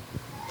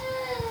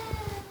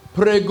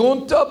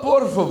 Pregunta,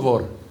 por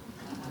favor.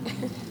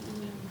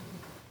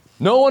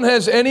 No one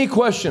has any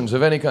questions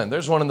of any kind.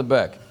 There's one in the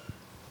back.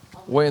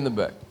 Way in the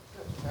back.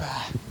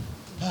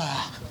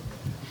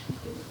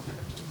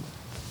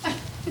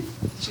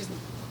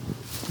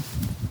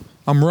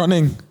 I'm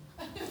running.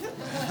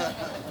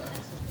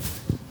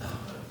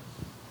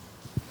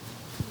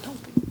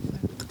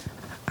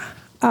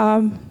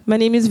 My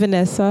name is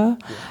Vanessa.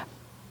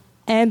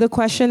 And the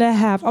question I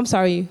have, I'm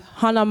sorry,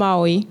 Hana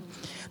Maui.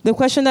 The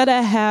question that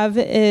I have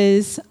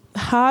is,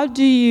 how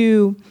do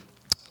you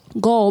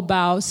go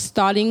about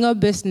starting a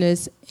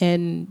business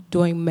and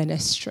doing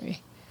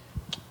ministry?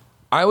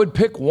 I would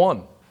pick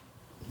one.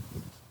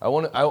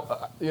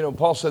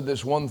 Paul said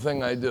this one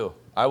thing I do.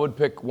 I would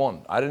pick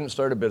one. I didn't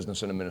start a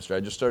business and a ministry. I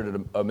just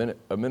started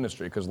a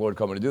ministry because the Lord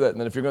called me to do that. And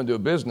then if you're going to do a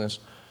business,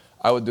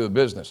 I would do a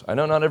business. I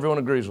know not everyone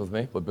agrees with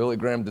me, but Billy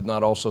Graham did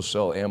not also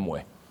sell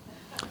Amway.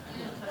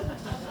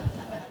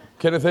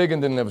 Kenneth Hagin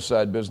didn't have a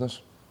side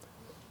business.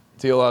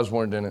 T.L.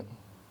 Osborne didn't.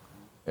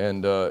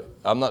 And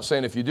I'm not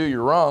saying if you do,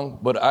 you're wrong,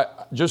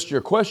 but just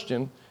your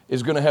question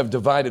is going to have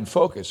divided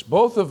focus.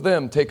 Both of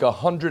them take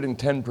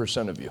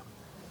 110% of you.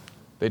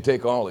 They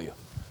take all of you.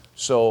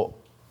 So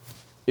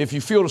if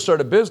you feel to start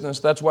a business,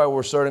 that's why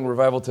we're starting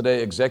Revival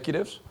Today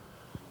Executives,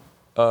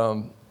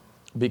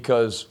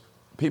 because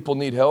people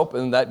need help.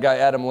 And that guy,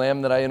 Adam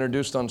Lamb, that I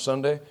introduced on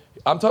Sunday,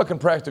 I'm talking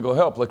practical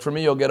help. Like for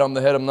me, you'll get I'm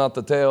the head, I'm not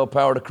the tail,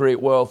 power to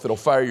create wealth. It'll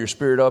fire your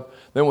spirit up.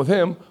 Then with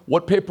him,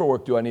 what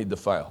paperwork do I need to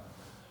file?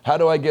 How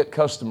do I get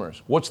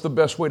customers? What's the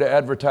best way to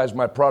advertise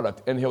my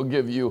product? And he'll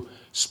give you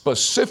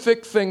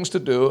specific things to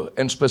do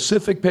and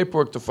specific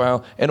paperwork to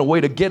file and a way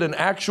to get an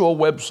actual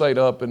website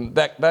up and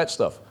that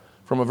stuff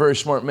from a very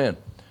smart man.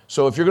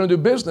 So if you're going to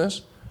do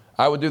business,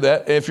 I would do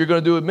that. If you're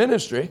going to do a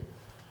ministry,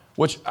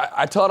 which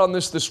I taught on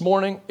this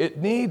morning, it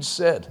needs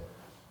said.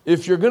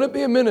 If you're going to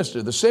be a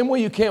minister, the same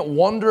way you can't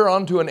wander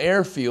onto an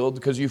airfield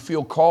because you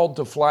feel called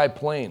to fly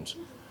planes,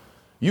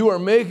 you are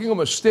making a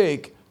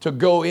mistake to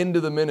go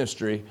into the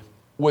ministry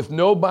with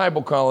no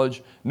Bible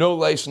college, no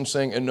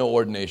licensing, and no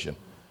ordination.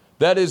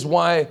 That is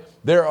why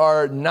there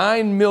are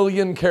 9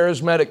 million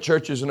charismatic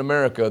churches in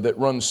America that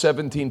run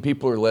 17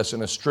 people or less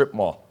in a strip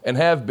mall, and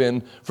have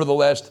been for the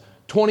last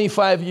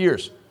 25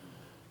 years,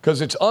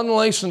 because it's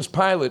unlicensed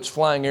pilots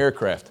flying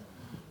aircraft.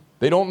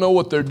 They don't know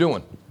what they're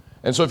doing.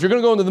 And so if you're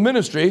going to go into the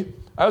ministry,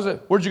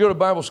 where'd you go to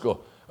Bible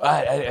school?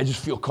 I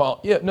just feel called.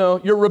 Yeah, no,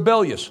 you're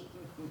rebellious.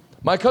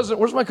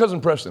 Where's my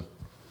cousin Preston?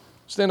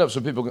 Stand up so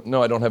people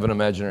know I don't have an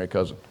imaginary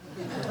cousin.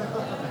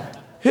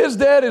 His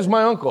dad is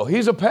my uncle.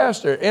 He's a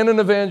pastor and an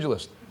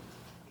evangelist.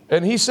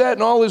 And he sat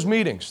in all his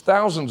meetings,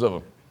 thousands of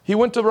them. He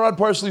went to Rod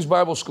Parsley's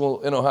Bible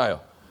School in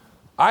Ohio.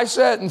 I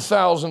sat in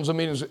thousands of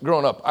meetings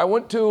growing up. I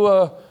went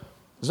to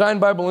Zion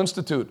Bible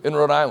Institute in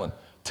Rhode Island.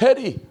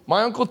 Teddy,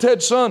 my Uncle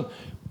Ted's son,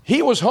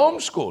 he was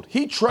homeschooled.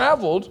 He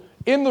traveled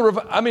in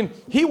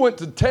he went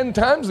to 10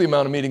 times the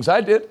amount of meetings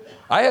I did.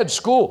 I had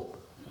school.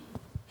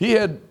 He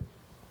had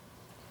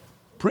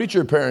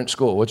preacher parent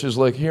school, which is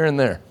like here and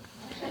there.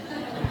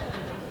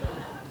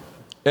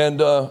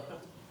 And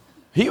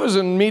he was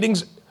in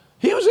meetings.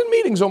 He was in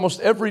meetings almost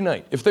every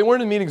night. If they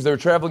weren't in meetings, they were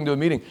traveling to a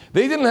meeting.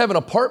 They didn't have an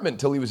apartment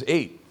till he was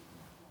 8.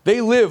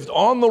 They lived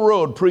on the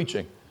road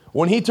preaching.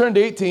 When he turned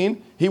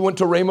 18, he went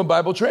to Rhema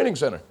Bible Training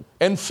Center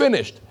and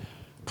finished.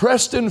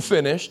 Preston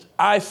finished.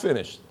 I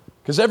finished.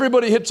 Because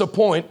everybody hits a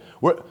point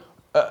where...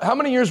 how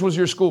many years was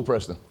your school,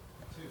 Preston? 2.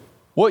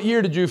 What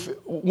year did you...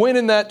 when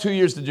in that 2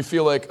 years did you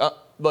feel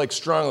like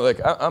strongly, like,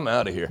 I'm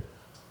out of here?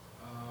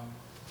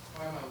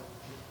 Probably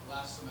my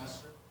last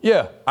semester.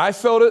 Yeah, I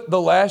felt it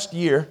the last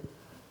year.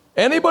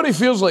 Anybody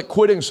feels like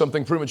quitting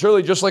something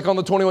prematurely, just like on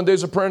the 21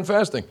 days of prayer and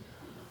fasting.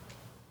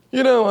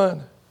 You know what?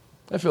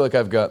 I feel like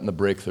I've gotten the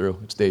breakthrough.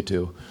 It's day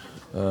 2.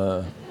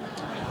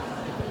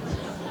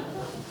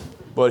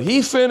 But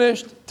he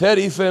finished,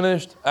 Teddy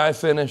finished, I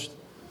finished,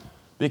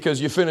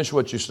 because you finish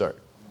what you start.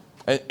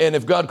 And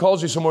if God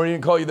calls you somewhere, He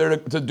didn't call you there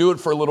to do it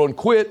for a little and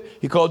quit.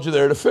 He called you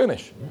there to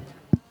finish.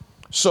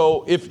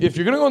 So if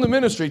you're going to go in the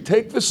ministry,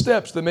 take the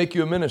steps that make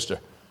you a minister.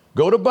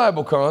 Go to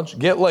Bible college,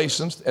 get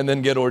licensed, and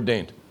then get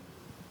ordained.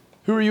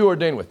 Who are you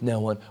ordained with? No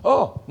one.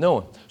 Oh, no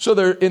one. So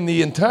there, in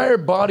the entire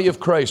body of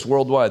Christ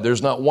worldwide,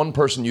 there's not one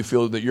person you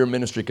feel that your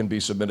ministry can be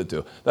submitted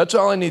to. That's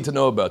all I need to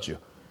know about you.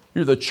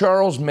 You're the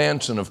Charles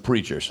Manson of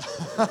preachers.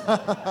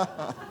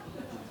 A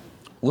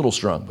little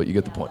strong, but you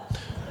get the point.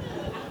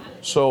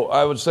 So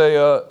I would say,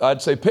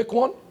 I'd say pick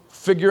one,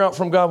 figure out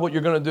from God what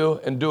you're going to do,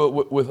 and do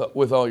it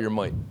with all your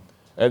might.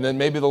 And then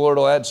maybe the Lord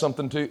will add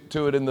something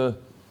to it in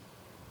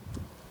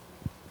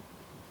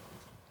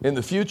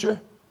the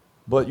future.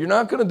 But you're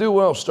not going to do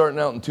well starting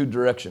out in 2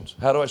 directions.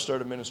 How do I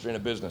start a ministry and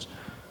a business?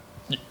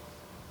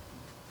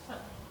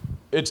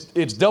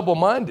 It's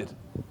double-minded.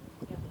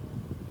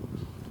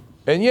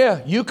 And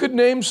yeah, you could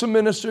name some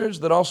ministers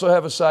that also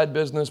have a side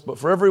business, but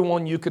for every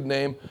one you could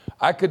name,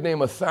 I could name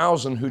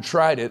 1,000 who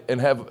tried it and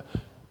have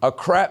a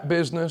crap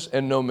business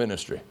and no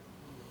ministry.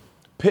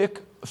 Pick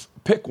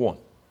one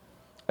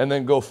and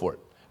then go for it.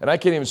 And I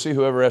can't even see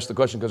whoever asked the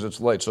question because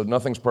it's late, so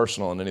nothing's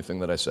personal on anything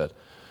that I said.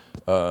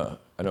 I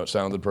know it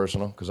sounded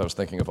personal because I was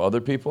thinking of other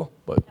people,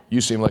 but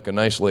you seem like a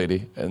nice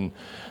lady, and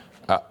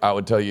I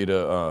would tell you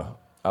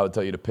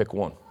to pick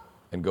one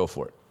and go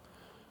for it.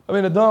 I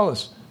mean,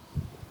 Adalis,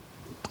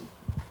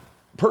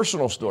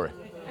 personal story.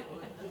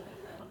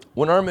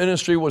 When our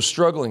ministry was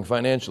struggling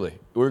financially,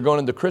 we were going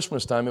into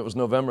Christmas time. It was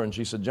November, and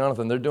she said,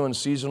 "Jonathan, they're doing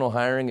seasonal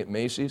hiring at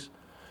Macy's.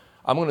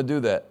 I'm going to do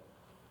that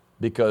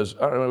because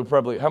I don't know,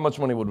 probably how much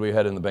money would we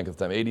had in the bank at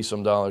the time?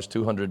 $80-some,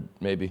 $200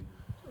 maybe."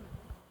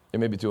 Yeah,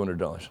 maybe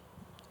 $200.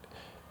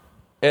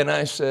 And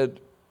I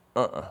said,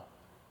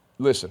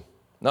 listen,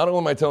 not only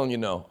am I telling you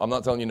no, I'm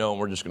not telling you no, and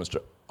we're just going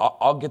to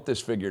I'll get this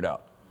figured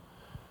out.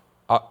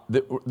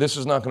 This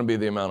is not going to be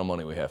the amount of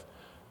money we have.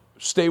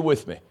 Stay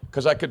with me.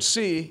 Because I could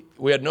see,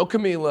 we had no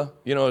Camila,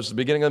 it's the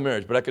beginning of the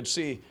marriage, but I could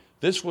see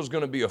this was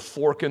going to be a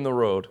fork in the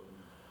road.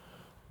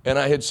 And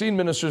I had seen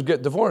ministers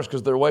get divorced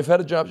because their wife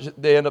had a job.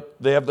 They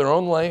have their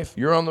own life.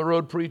 You're on the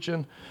road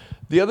preaching.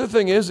 The other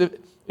thing is,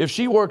 if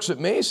she works at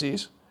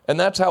Macy's, and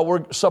that's how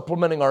we're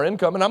supplementing our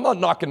income. And I'm not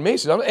knocking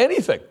Macy's,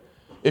 anything.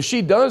 If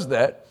she does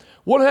that,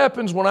 what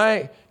happens when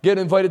I get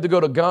invited to go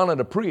to Ghana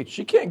to preach?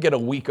 She can't get a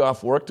week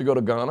off work to go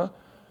to Ghana.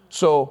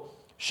 So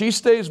she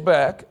stays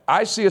back.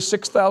 I see a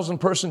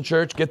 6,000-person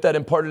church, get that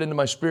imparted into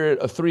my spirit,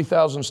 a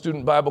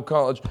 3,000-student Bible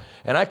college,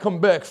 and I come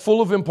back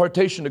full of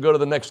impartation to go to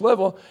the next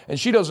level, and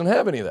she doesn't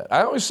have any of that.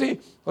 I always see,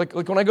 like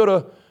when I go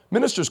to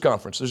ministers'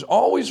 conference, there's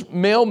always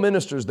male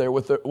ministers there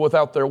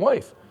without their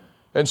wife.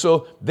 And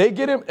so they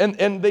get him,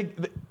 and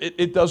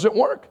it doesn't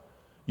work.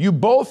 You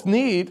both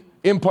need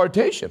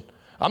impartation.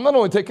 I'm not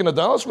only taking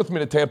Adalis with me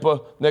to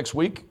Tampa next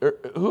week.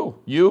 Who?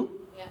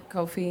 You? Yeah.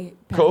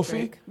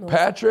 Kofi,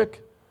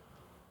 Patrick.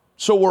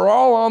 So we're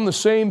all on the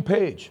same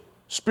page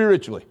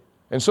spiritually.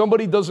 And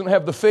somebody doesn't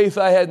have the faith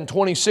I had in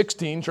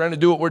 2016 trying to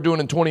do what we're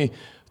doing in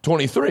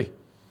 2023.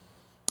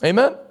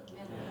 Amen?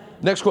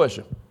 Next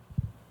question.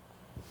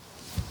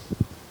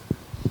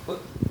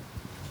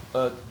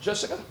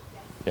 Jessica?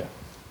 Yeah.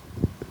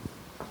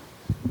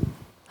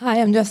 Hi,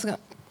 I'm Jessica.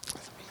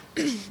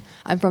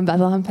 I'm from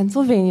Bethlehem,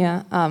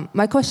 Pennsylvania.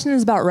 My question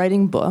is about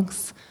writing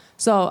books.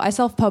 So I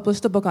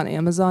self-published a book on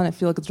Amazon. I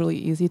feel like it's really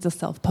easy to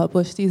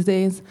self-publish these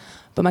days.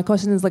 But my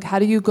question is, like, how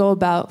do you go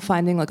about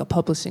finding like a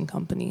publishing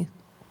company?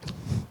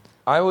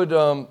 I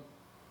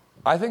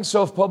think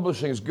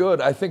self-publishing is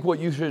good. I think what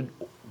you should,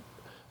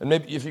 and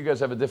maybe if you guys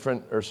have a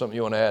different or something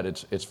you want to add,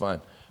 it's fine.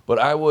 But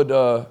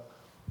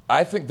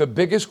I think the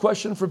biggest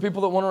question for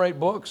people that want to write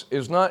books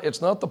is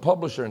it's not the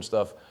publisher and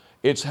stuff.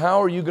 It's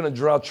how are you going to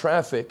draw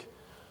traffic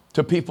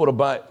to people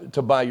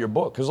to buy your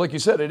book? Because like you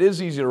said, it is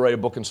easy to write a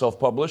book and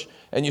self-publish,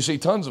 and you see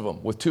tons of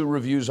them with 2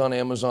 reviews on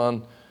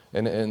Amazon,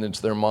 and it's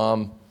their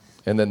mom,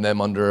 and then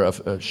them under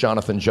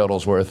Jonathan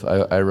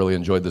Shuttlesworth. I really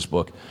enjoyed this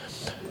book.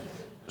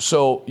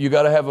 So you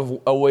got to have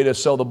a way to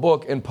sell the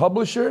book, and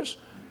publishers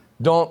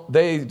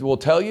they will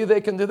tell you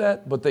they can do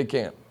that, but they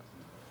can't.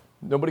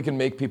 Nobody can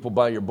make people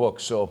buy your book.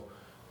 So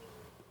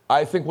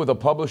I think with a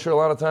publisher, a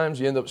lot of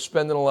times you end up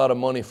spending a lot of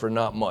money for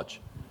not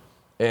much.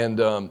 And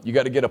you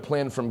got to get a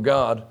plan from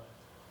God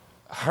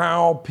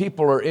how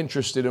people are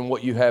interested in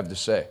what you have to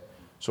say.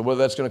 So whether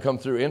that's going to come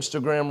through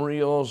Instagram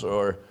Reels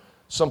or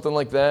something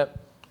like that.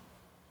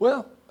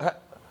 Well,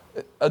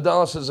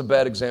 Adalis is a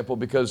bad example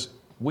because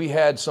we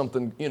had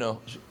something,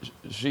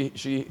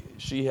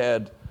 she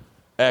had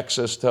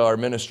access to our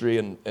ministry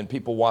and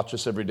people watch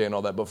us every day and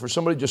all that. But for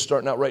somebody just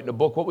starting out writing a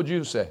book, what would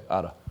you say,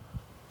 Ada?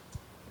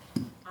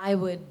 I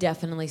would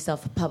definitely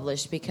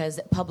self-publish because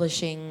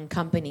publishing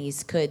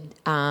companies could,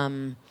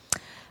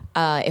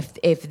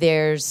 if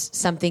there's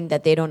something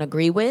that they don't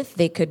agree with,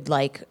 they could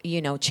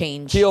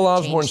change. T.L.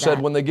 Osborne change said,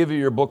 that. when they give you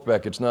your book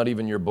back, it's not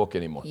even your book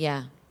anymore.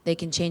 Yeah, they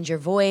can change your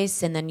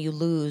voice, and then you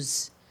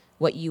lose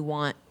what you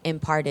want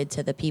imparted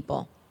to the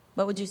people.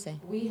 What would you say?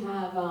 We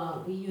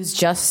use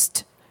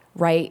Just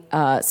Right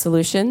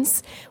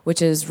Solutions,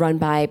 which is run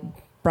by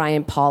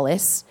Brian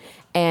Paulus.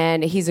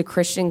 And he's a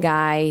Christian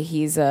guy.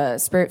 He's a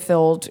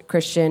spirit-filled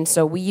Christian.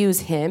 So we use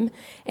him,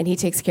 and he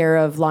takes care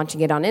of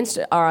launching it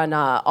on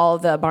all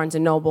the Barnes &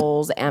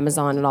 Nobles,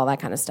 Amazon, and all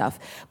that kind of stuff.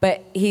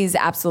 But he's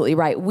absolutely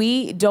right.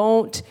 We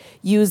don't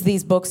use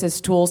these books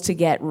as tools to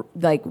get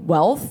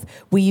wealth.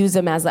 We use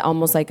them as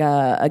almost like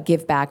a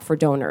give back for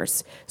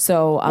donors.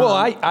 So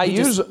I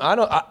use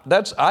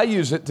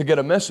it to get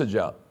a message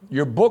out.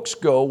 Your books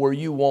go where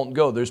you won't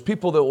go. There's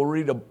people that will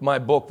read my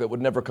book that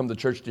would never come to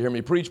church to hear me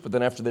preach, but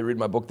then after they read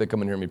my book, they come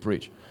and hear me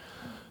preach.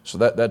 So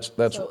that's.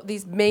 So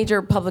these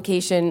major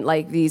publication,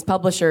 like these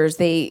publishers,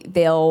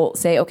 they'll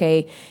say,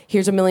 okay,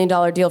 here's $1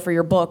 million deal for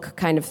your book,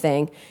 kind of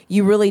thing.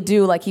 You really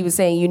do, like he was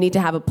saying, you need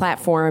to have a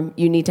platform,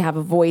 you need to have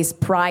a voice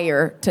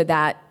prior to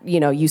that,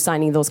 you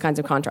signing those kinds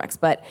of contracts.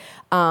 But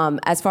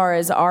as far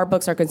as our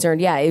books are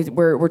concerned, yeah,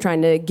 we're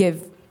trying to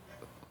give,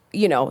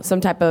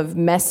 some type of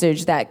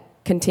message that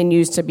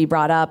continues to be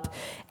brought up,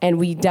 and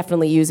we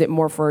definitely use it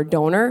more for a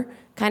donor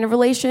kind of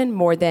relation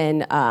more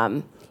than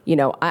I'm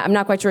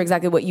not quite sure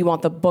exactly what you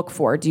want the book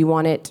for. Do you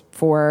want it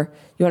for,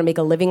 you want to make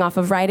a living off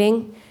of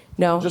writing?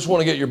 No, just want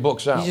to get your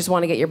books out. You just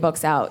want to get your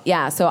books out.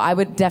 Yeah, so I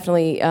would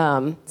definitely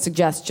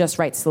suggest Just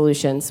Right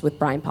Solutions with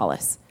Brian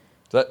Paulus.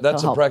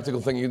 That's a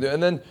practical thing you can do.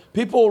 And then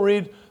people will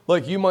read,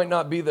 you might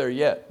not be there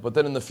yet, but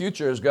then in the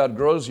future as God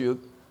grows you,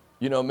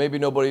 maybe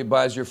nobody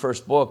buys your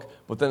first book,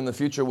 but then in the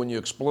future when you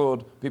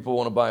explode, people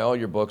want to buy all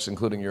your books,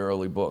 including your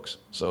early books.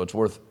 So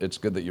it's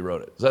good that you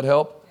wrote it. Does that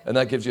help? And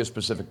that gives you a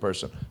specific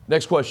person.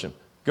 Next question.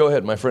 Go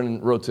ahead, my friend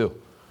in row 2.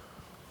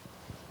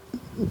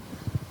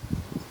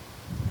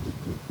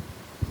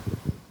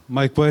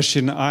 My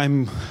question,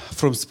 I'm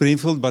from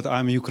Springfield, but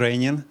I'm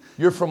Ukrainian.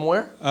 You're from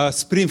where?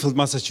 Springfield,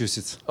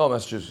 Massachusetts. Oh,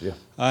 Massachusetts,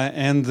 yeah.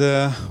 And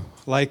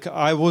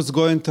I was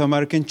going to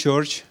American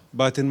church,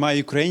 but in my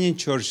Ukrainian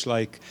church,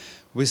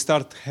 we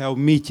start have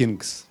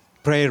meetings,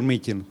 prayer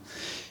meeting.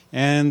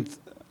 And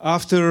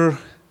after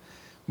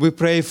we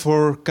pray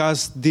for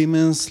cast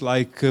demons,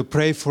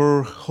 pray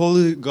for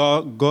Holy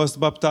Ghost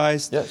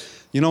baptized.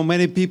 Yes.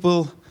 Many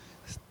people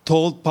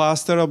told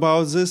pastor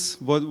about this,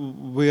 but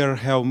we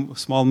have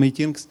small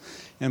meetings.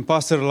 And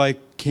pastor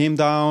came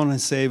down and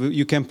say,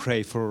 you can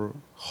pray for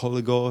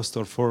Holy Ghost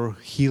or for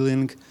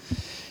healing.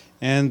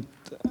 And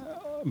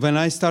when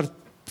I start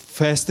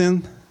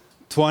fasting,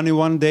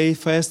 21-day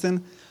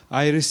fasting,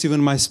 I receive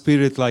in my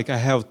spirit I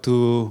have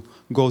to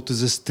go to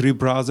these 3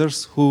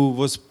 brothers who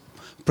was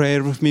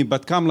prayer with me,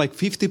 but come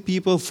 50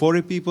 people,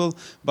 40 people,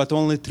 but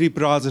only 3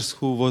 brothers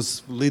who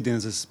was leading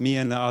this, me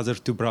and the other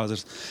 2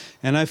 brothers.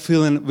 And I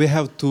feel we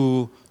have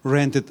to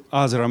rent it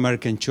other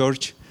American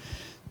church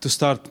to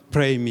start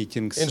prayer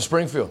meetings. In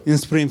Springfield? In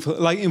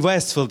Springfield, in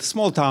Westfield,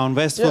 small town,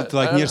 Westfield,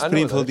 near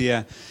Springfield,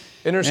 yeah.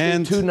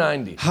 Interstate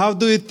 290. How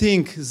do you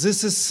think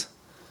this is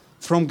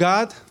from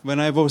God? When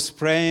I was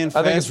praying,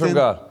 fasting? I think it's from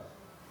God.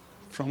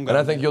 From God. And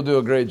I think you'll do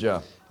a great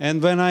job.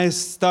 And when I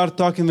start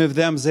talking with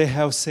them, they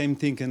have same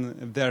thing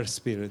in their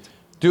spirit.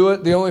 Do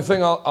it. The only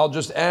thing I'll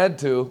just add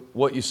to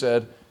what you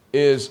said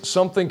is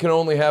something can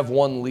only have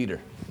one leader.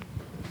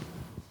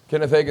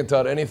 Kenneth Hagin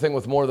taught anything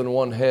with more than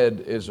one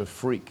head is a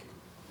freak.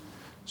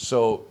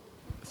 So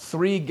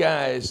 3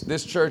 guys,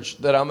 this church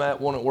that I'm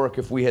at wouldn't work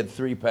if we had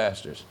 3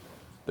 pastors.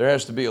 There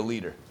has to be a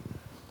leader.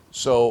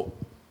 So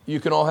you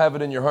can all have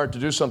it in your heart to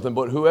do something,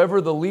 but whoever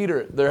the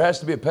leader, there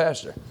has to be a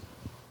pastor.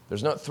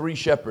 There's not 3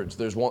 shepherds.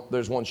 There's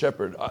one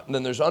shepherd. And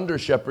then there's under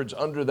shepherds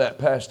under that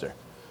pastor.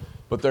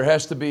 But there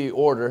has to be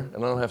order,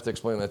 and I don't have to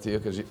explain that to you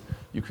because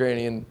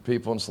Ukrainian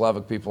people and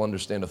Slavic people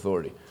understand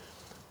authority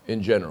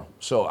in general.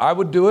 So I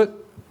would do it.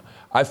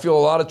 I feel a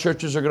lot of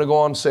churches are going to go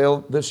on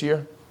sale this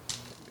year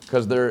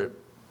because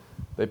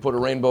they put a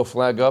rainbow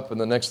flag up,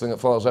 and the next thing that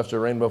follows after a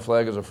rainbow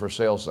flag is a for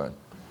sale sign.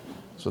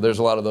 So there's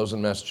a lot of those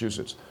in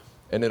Massachusetts,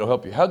 and it'll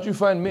help you. How'd you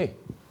find me?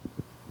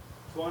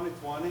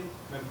 2020,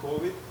 when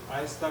COVID,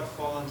 I started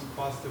following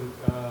Pastor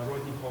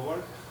Rodney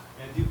Howard,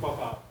 and you pop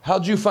up.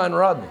 How'd you find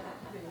Rodney?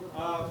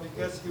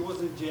 Because he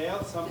was in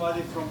jail,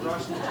 somebody from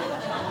Russian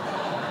church.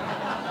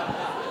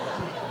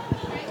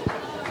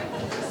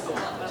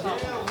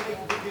 Jail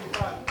make big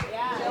impact.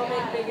 Jail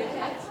make big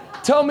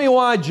impact. Tell me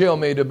why jail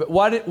made a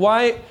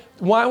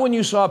why when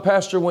you saw a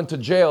pastor went to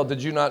jail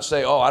did you not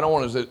say, oh, I don't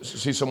want to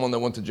see someone that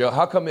went to jail?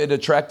 How come it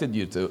attracted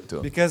you to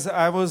him? Because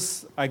I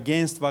was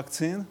against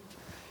vaccine,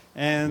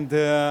 and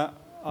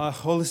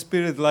Holy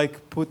Spirit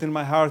put in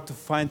my heart to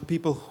find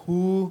people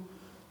who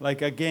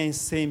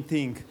against same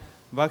thing,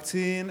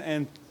 vaccine,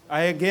 and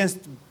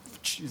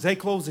they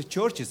closed the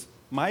churches.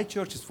 My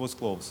churches was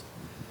closed.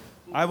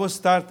 I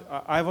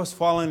was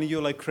following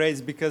you like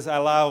crazy because I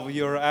love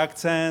your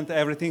accent,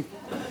 everything.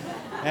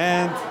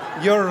 And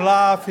you're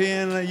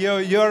laughing,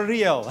 you're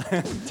real.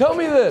 Tell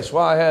me this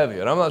while I have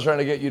you, and I'm not trying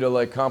to get you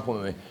to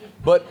compliment me,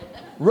 but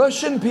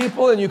Russian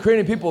people and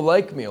Ukrainian people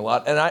like me a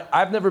lot, and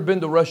I've never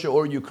been to Russia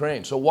or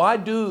Ukraine. So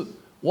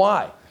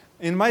why?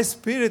 In my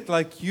spirit,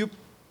 you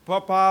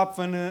pop up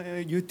on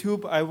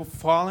YouTube, I was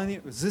following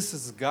you.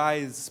 This guy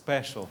is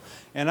special.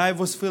 And I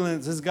was feeling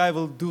this guy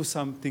will do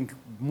something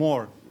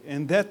more.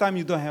 And that time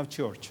you don't have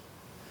church.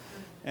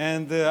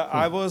 And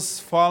I was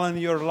following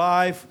your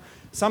life.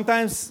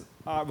 Sometimes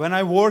when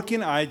I'm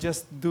working, I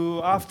just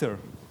do after.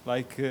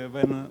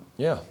 When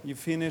you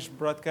finish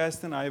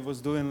broadcasting, I was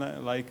doing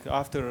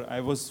after. I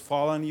was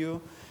following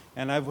you,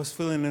 and I was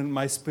feeling in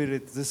my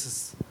spirit, this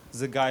is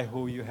the guy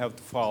who you have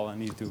to follow on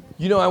YouTube.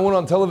 You know, I went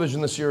on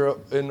television this year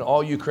in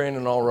all Ukraine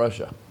and all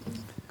Russia.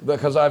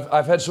 Because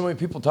I've had so many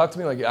people talk to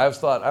me, I've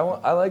thought,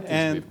 I like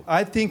these people.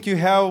 I think you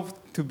have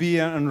to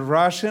be on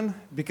Russian,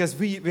 because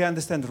we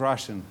understand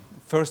Russian.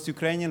 First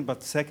Ukrainian,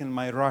 but second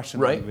my Russian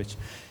language.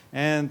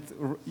 And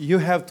you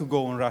have to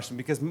go on Russian,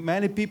 because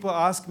many people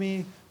ask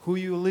me who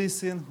you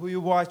listen, who you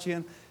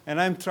watching,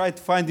 and I'm trying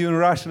to find you in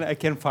Russian, I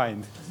can't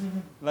find.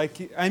 On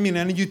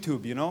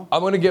YouTube, you know?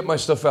 I'm going to get my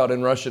stuff out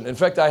in Russian. In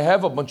fact, I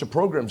have a bunch of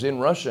programs in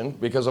Russian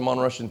because I'm on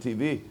Russian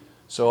TV.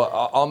 So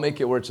I'll make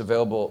it where it's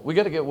available. We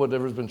got to get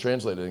whatever's been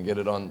translated and get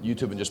it on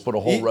YouTube and just put a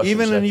whole Russian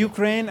Even section. in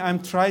Ukraine,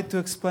 I'm trying to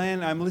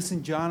explain. I'm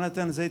listening to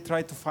Jonathan. They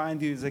try to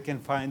find you. They can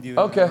find you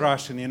in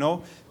Russian, you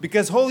know?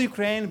 Because whole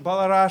Ukraine,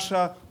 Belarus,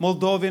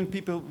 Moldovan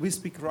people, we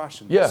speak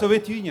Russian. Yeah.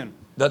 Soviet Union.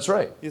 That's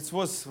right. It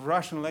was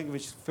Russian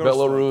language first.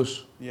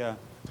 Belarus. Yeah.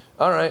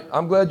 All right.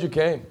 I'm glad you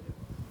came.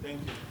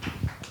 Thank you.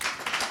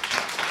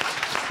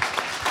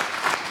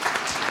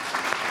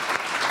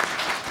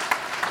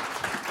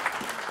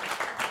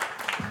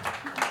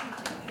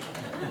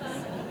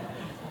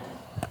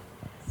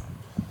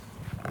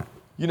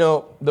 You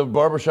know, the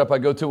barbershop I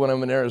go to when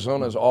I'm in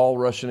Arizona is all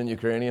Russian and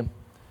Ukrainian.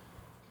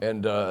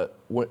 And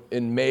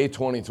in May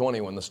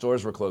 2020, when the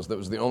stores were closed, that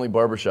was the only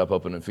barbershop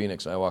open in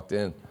Phoenix. I walked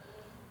in,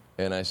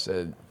 and I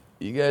said,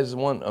 you guys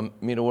want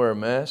me to wear a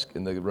mask?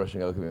 And the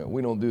Russian guy looked at me,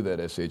 we don't do that,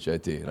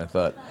 SHIT. And I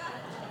thought,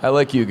 I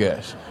like you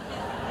guys.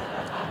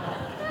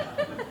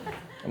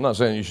 I'm not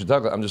saying you should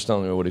talk, I'm just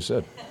telling you what he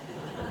said.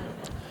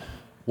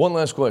 One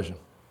last question.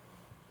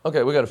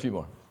 Okay, we got a few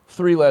more.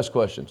 3 last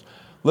questions.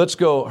 Let's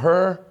go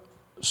her,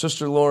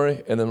 Sister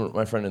Lori, and then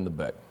my friend in the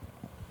back.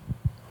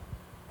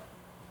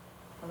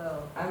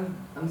 Hello,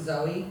 I'm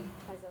Zoe,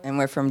 and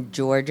we're from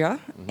Georgia,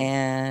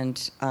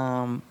 and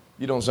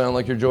you don't sound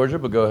like you're Georgia,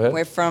 but go ahead.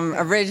 We're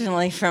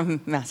originally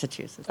from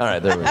Massachusetts. All right,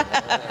 there we go.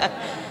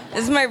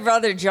 This is my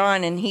brother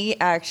John, and he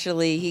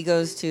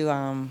goes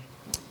to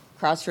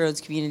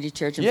Crossroads Community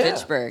Church in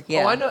Fitchburg.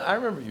 Yeah. Oh, I know. I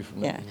remember you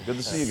from there. Yeah. Good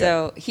to see you guys.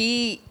 So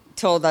he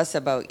told us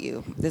about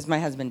you. This is my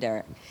husband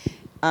Derek.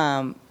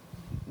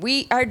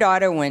 Our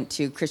daughter went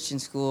to Christian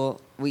school.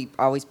 We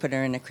always put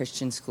her in a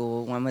Christian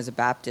school. One was a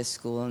Baptist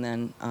school, and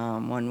then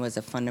one was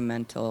a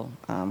fundamental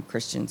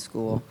Christian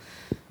school.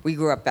 We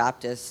grew up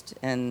Baptist,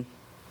 and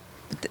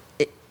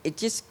it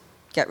just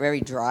got very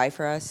dry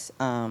for us,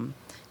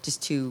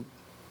 just too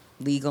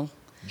legal.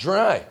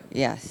 Dry?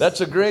 Yes.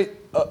 That's a great...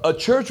 A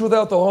church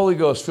without the Holy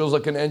Ghost feels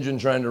like an engine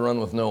trying to run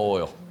with no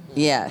oil.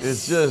 Yes.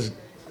 It's just...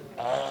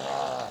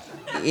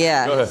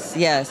 Yes. Go ahead.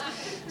 Yes.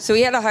 So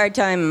we had a hard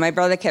time. My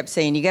brother kept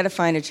saying, you got to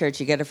find a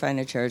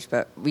church,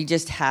 but we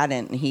just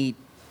hadn't. And he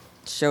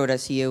showed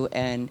us you.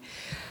 And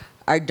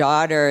our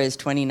daughter is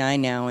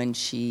 29 now, and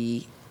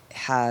she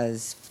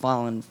has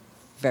fallen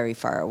very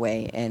far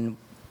away. And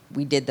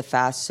we did the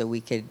fast so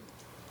we could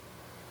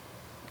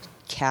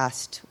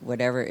cast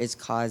whatever is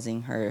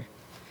causing her.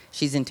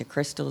 She's into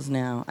crystals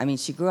now. I mean,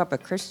 she grew up a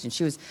Christian.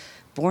 She was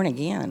born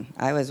again.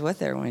 I was with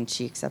her when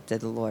she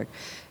accepted the Lord,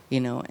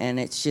 and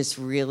it's just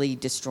really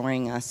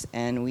destroying us.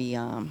 And we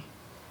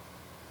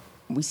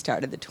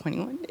started the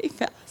 21-day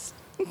fast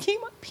and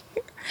came up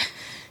here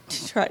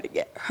to try to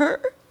get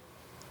her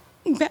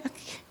back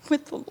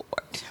with the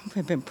Lord.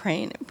 We've been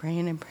praying and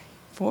praying and praying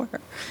for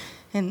her.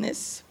 And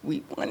this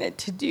we wanted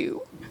to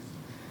do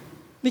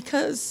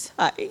because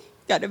I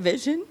got a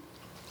vision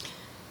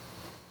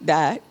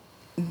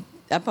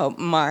about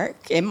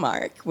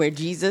Mark, where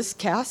Jesus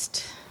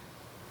cast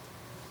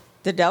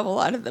the devil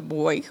out of the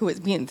boy who was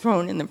being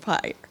thrown in the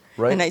fire.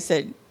 Right. And I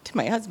said to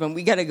my husband,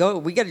 we got to go.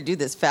 We got to do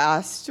this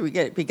fast.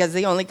 Because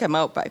they only come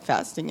out by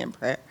fasting and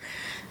prayer.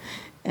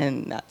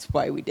 And that's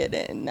why we did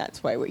it, and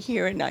that's why we're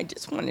here. And I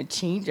just want to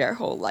change our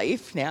whole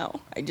life now.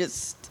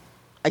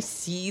 I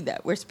see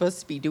that we're supposed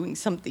to be doing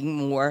something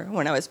more.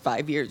 When I was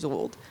 5 years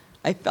old,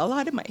 I fell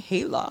out of my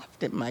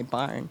hayloft in my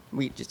barn.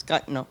 We just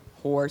got in a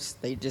horse.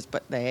 They just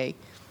put the hay.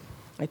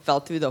 I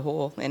fell through the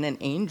hole, and an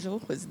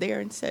angel was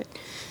there and said,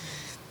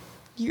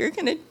 you're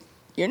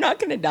not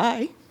gonna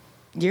die.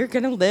 You're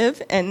gonna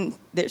live, and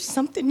there's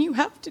something you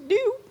have to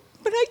do,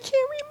 but I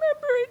can't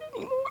remember it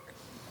anymore.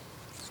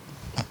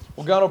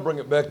 Well, God will bring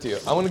it back to you.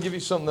 I want to give you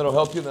something that'll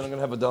help you, then I'm going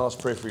to have Adalis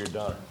pray for your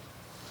daughter.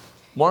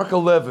 Mark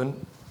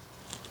 11,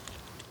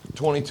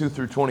 22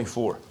 through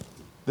 24.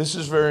 This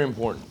is very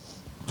important.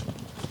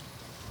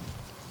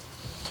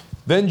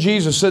 Then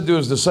Jesus said to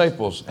his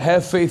disciples,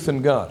 have faith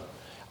in God.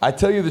 I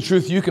tell you the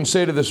truth, you can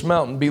say to this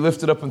mountain, be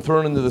lifted up and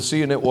thrown into the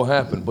sea, and it will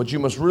happen. But you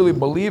must really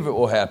believe it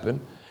will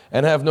happen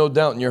and have no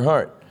doubt in your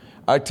heart.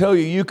 I tell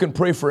you, you can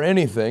pray for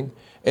anything,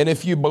 and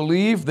if you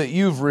believe that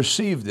you've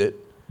received it,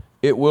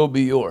 it will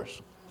be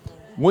yours.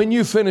 When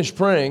you finish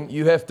praying,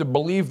 you have to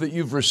believe that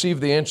you've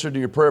received the answer to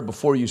your prayer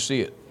before you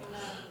see it.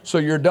 So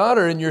your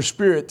daughter in your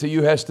spirit to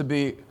you has to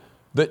be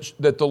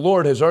that the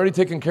Lord has already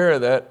taken care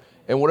of that,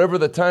 and whatever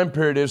the time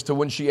period is to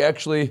when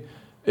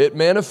it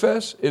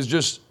manifests is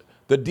just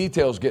the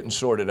details getting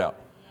sorted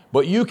out.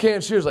 But you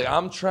can't seriously,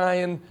 I'm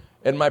trying,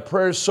 and my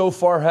prayers so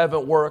far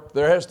haven't worked.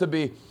 There has to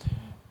be,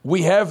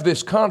 we have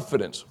this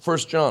confidence, 1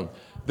 John,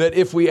 that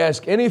if we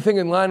ask anything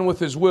in line with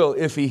his will,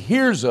 if he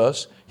hears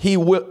us, he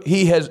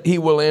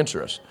will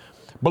answer us.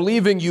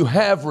 Believing you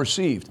have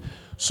received.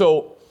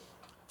 So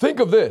think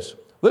of this.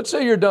 Let's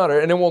say your daughter,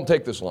 and it won't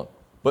take this long,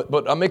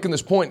 but I'm making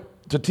this point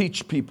to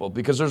teach people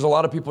because there's a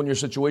lot of people in your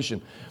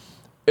situation,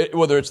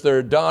 whether it's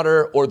their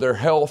daughter or their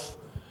health.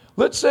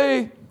 Let's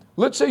say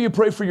you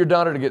pray for your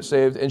daughter to get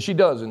saved, and she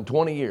does in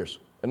 20 years.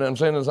 And I'm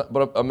saying this,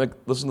 but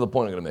listen to the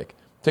point I'm going to make.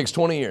 It takes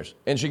 20 years,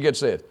 and she gets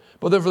saved.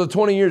 But then for the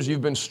 20 years,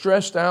 you've been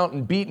stressed out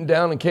and beaten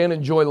down and can't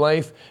enjoy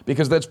life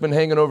because that's been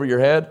hanging over your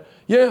head.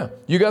 Yeah,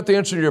 you got the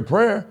answer to your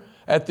prayer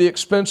at the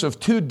expense of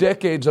 2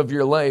 decades of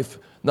your life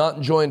not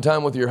enjoying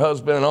time with your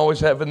husband and always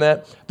having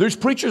that. There's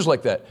preachers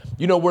like that,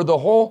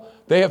 where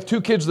they have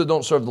 2 kids that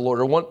don't serve the Lord.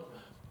 Or one,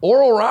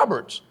 Oral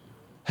Roberts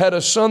had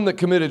a son that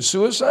committed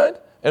suicide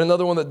and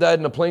another one that died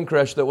in a plane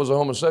crash that was a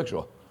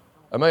homosexual.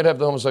 I might have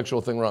the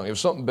homosexual thing wrong. It was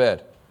something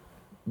bad.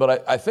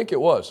 But I think it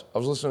was. I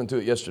was listening to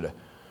it yesterday.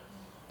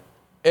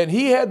 And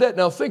he had that.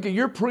 Now think of,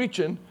 you're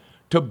preaching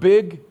to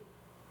big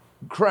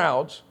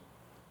crowds,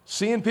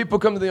 seeing people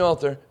come to the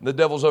altar, and the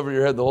devil's over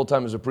your head the whole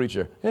time as a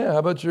preacher. Yeah, how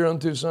about your own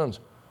 2 sons?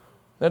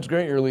 That's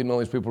great, you're leading all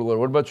these people to the Lord.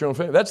 What about your own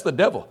family? That's the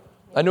devil.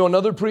 I knew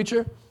another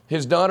preacher.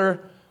 His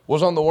daughter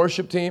was on the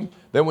worship team.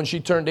 Then when she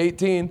turned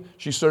 18,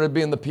 she started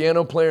being the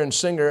piano player and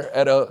singer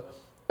at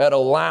a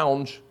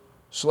lounge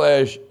 /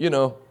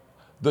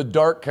 the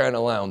dark kind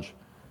of lounge.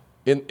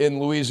 In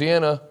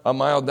Louisiana, a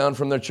mile down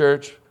from their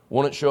church,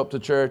 wouldn't show up to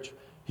church.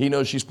 He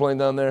knows she's playing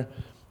down there.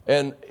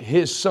 And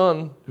his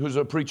son, who's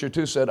a preacher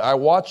too, said, I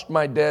watched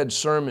my dad's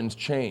sermons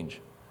change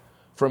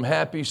from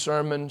happy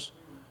sermons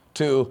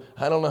to,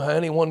 I don't know how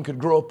anyone could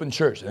grow up in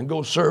church and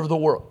go serve the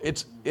world.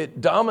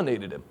 It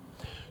dominated him.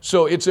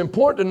 So it's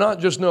important to not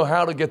just know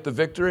how to get the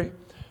victory,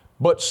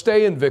 but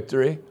stay in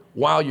victory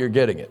while you're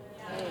getting it.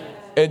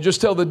 And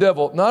just tell the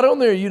devil, not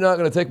only are you not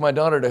going to take my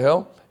daughter to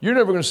hell, you're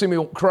never going to see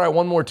me cry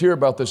one more tear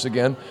about this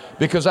again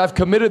because I've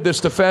committed this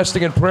to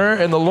fasting and prayer,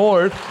 and the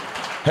Lord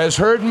has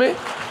heard me,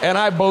 and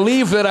I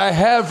believe that I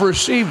have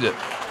received it.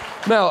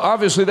 Now,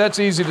 obviously, that's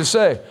easy to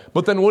say,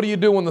 but then what do you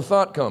do when the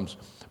thought comes?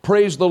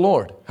 Praise the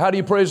Lord. How do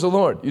you praise the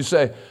Lord? You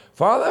say,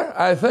 Father,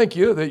 I thank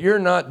you that you're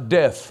not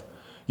deaf.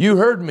 You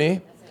heard me,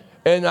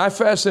 and I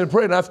fasted and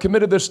prayed, and I've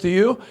committed this to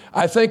you.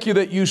 I thank you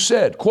that you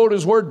said, quote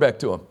his word back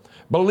to him,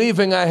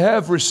 believing I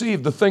have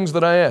received the things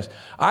that I asked.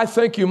 I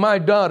thank you my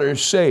daughter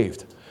is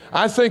saved.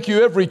 I thank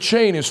you every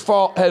chain has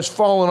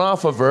fallen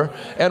off of her,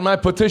 and my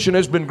petition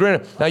has been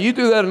granted. Now, you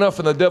do that enough,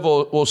 and the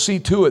devil will see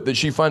to it that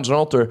she finds an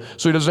altar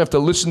so he doesn't have to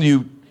listen to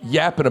you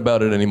yapping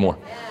about it anymore.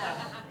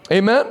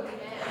 Amen?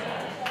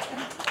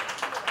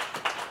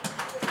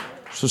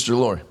 Sister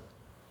Lori.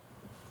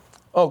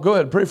 Oh, go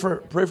ahead. Pray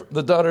for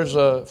the daughter's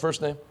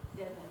first name.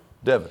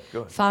 Devin, go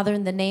ahead. Father,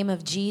 in the name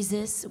of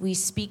Jesus, we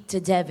speak to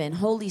Devin.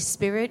 Holy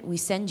Spirit, we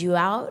send you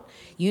out.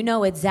 You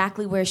know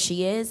exactly where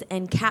she is,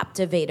 and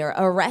captivate her.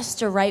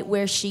 Arrest her right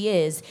where she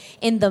is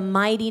in the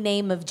mighty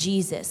name of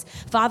Jesus.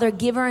 Father,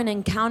 give her an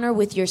encounter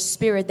with your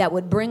spirit that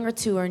would bring her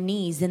to her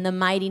knees in the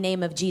mighty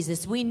name of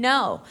Jesus. We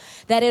know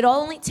that it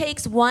only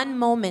takes one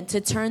moment to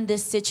turn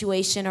this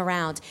situation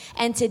around.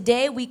 And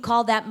today we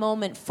call that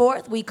moment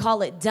forth. We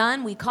call it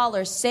done. We call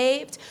her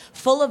saved,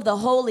 full of the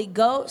Holy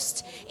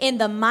Ghost in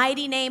the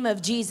mighty name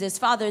of Jesus.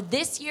 Father,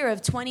 this year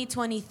of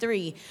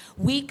 2023,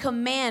 we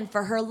command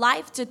for her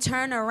life to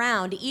turn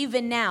around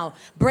even now.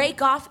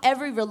 Break off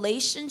every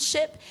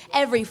relationship,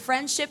 every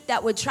friendship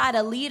that would try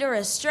to lead her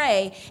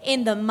astray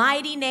in the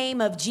mighty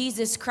name of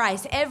Jesus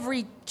Christ.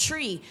 Every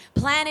tree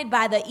planted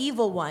by the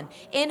evil one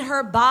in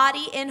her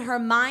body, in her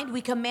mind,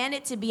 we command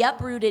it to be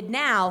uprooted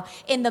now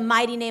in the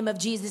mighty name of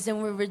Jesus.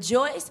 And we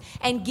rejoice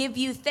and give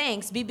you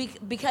thanks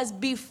because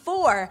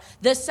before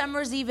the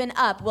summer's even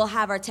up, we'll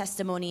have our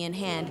testimony in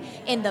hand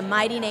in the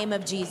mighty name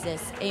of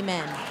Jesus.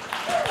 Amen.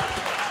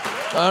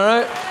 All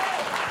right.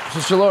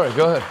 Sister Lori,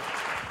 go ahead.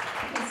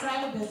 Okay, so I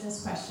have a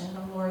business question.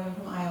 I'm Lori, I'm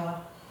from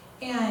Iowa.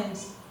 And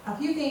a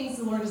few things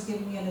the Lord has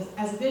given me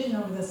as a vision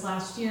over this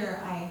last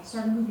year. I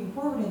started moving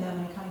forward in them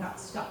and I kind of got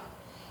stuck.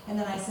 And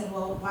then I said,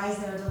 well, why is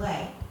there a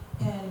delay?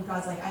 And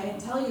God's like, I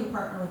didn't tell you to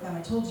partner with them.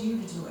 I told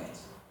you to do it.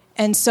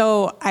 And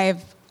so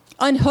I've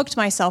unhooked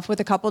myself with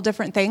a couple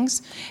different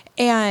things.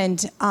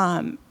 And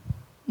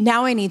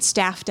now I need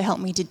staff to help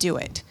me to do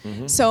it.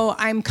 Mm-hmm. So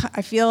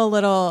I feel a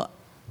little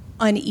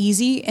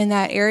uneasy in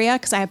that area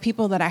because I have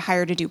people that I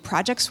hire to do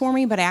projects for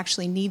me, but I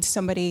actually need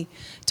somebody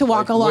to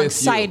walk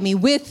alongside me,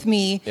 with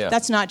me. Yeah.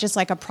 That's not just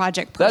like a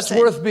project person. That's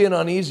worth being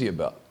uneasy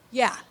about.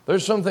 Yeah.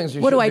 There's some things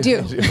you what should do I be do?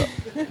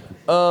 uneasy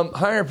about.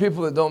 Hire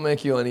people that don't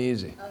make you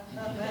uneasy.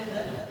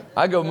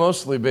 I go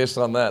mostly based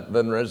on that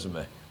than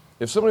resume.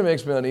 If somebody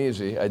makes me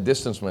uneasy, I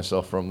distance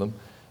myself from them.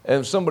 And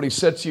if somebody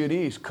sets you at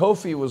ease,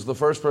 Kofi was the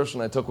first person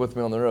I took with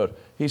me on the road.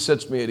 He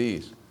sets me at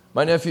ease.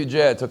 My nephew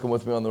Jay, I took him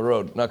with me on the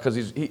road, not because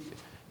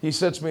he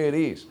sets me at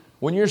ease.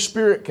 When your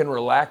spirit can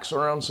relax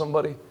around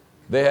somebody,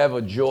 they have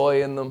a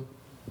joy in them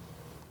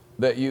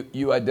that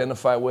you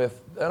identify with.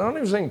 And I'm not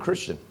even saying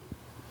Christian,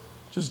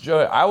 just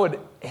joy. I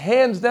would,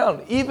 hands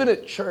down, even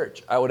at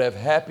church, I would have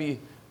happy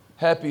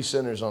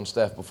sinners on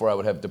staff before I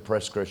would have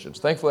depressed Christians.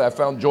 Thankfully, I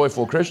found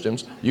joyful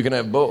Christians. You can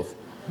have both.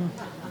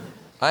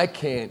 I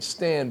can't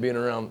stand being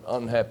around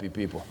unhappy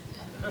people.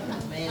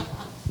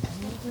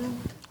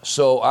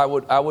 So I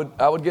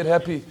would get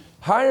happy.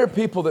 Hire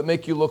people that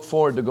make you look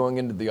forward to going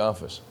into the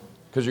office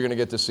because you're going to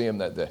get to see them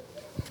that day.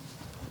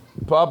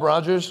 Bob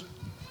Rogers,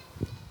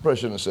 probably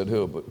shouldn't have said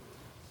who, but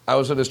I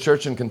was at his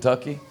church in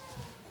Kentucky,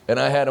 and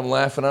I had him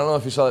laughing. I don't know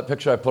if you saw that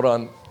picture I put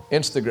on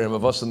Instagram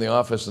of us in the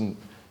office and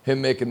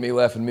him making me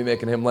laugh and me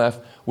making him laugh.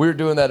 We were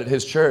doing that at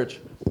his church,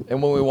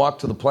 and when we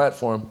walked to the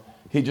platform,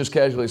 he just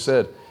casually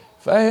said,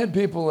 if I had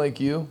people like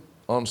you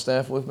on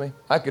staff with me,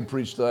 I could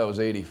preach till I was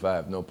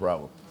 85, no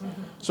problem.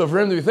 So for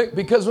him to think,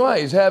 because why?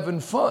 He's having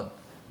fun.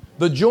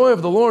 The joy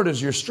of the Lord is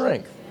your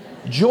strength.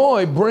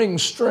 Joy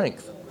brings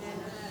strength.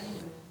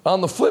 On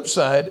the flip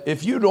side,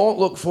 if you don't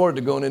look forward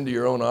to going into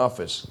your own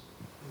office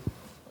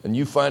and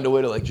you find a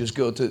way to like just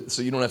go to,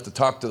 so you don't have to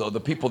talk to the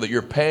people that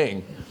you're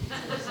paying,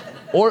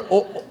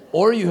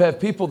 or you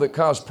have people that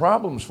cause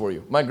problems for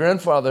you. My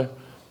grandfather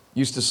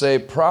used to say,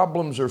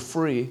 problems are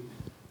free.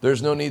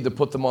 There's no need to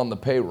put them on the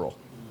payroll.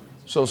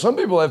 So some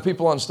people have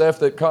people on staff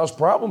that cause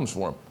problems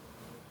for them.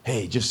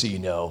 Hey, just so you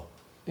know,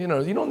 you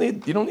don't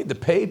need to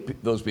pay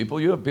those people.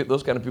 You have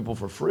those kind of people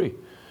for free.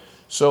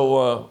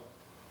 So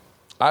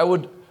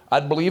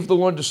I'd believe the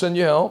Lord to send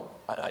you help.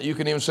 You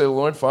can even say,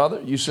 Lord,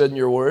 Father, you said in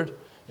your word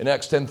in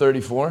Acts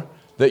 10:34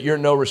 that you're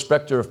no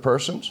respecter of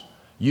persons.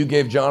 You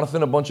gave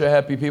Jonathan a bunch of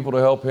happy people to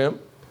help him.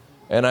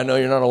 And I know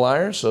you're not a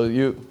liar, so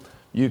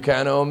you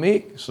kind of owe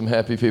me some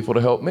happy people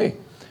to help me.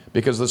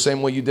 Because the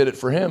same way you did it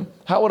for him,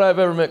 how would I have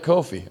ever met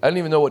Kofi? I didn't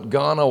even know what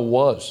Ghana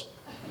was.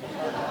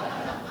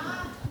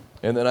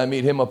 And then I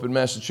meet him up in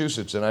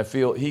Massachusetts, and I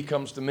feel he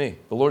comes to me.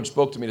 The Lord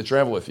spoke to me to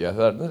travel with you. I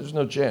thought, there's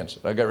no chance.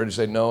 I got ready to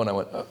say no, and I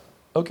went, oh,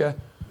 okay.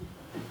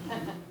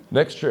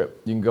 Next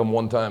trip, you can come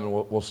one time, and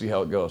we'll see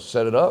how it goes.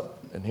 Set it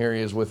up, and here he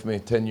is with me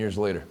 10 years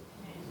later.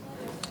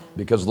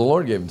 Because the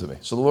Lord gave him to me.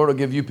 So the Lord will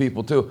give you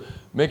people, too.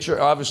 Make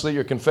sure, obviously,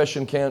 your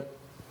confession can't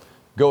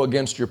go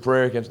against your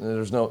prayer.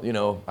 There's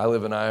no, I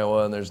live in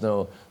Iowa, and there's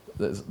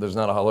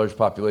not a large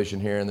population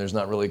here, and there's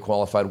not really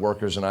qualified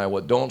workers in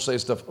Iowa. Don't say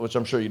stuff, which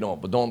I'm sure you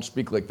don't, but don't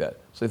speak like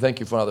that. Say, thank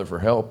you, Father, for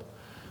help.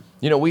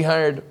 We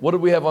hired, what did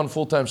we have on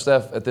full-time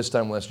staff at this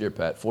time last year,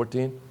 Pat?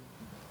 14?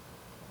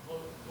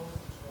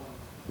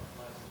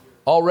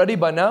 Already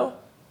by now?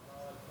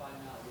 By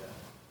now, yeah.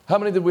 How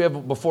many did we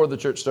have before the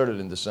church started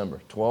in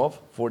December? 12?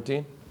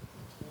 14?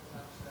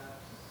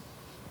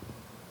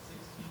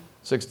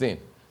 16.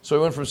 So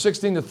we went from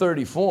 16 to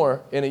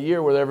 34 in a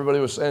year where everybody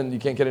was saying you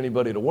can't get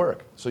anybody to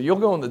work. So you'll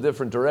go in the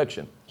different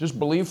direction. Just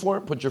believe for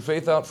it, put your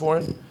faith out for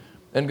it,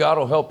 and God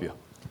will help you.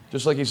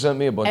 Just like he sent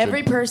me a bunch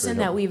Every of person great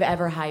that help. we've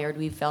ever hired,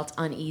 we've felt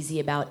uneasy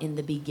about in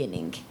the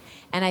beginning.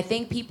 And I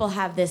think people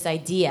have this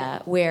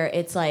idea where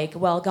it's like,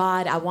 well,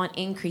 God, I want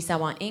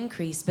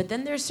increase. But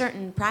then there's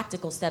certain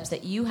practical steps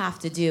that you have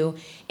to do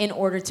in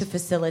order to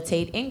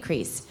facilitate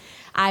increase.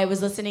 I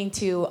was listening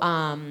to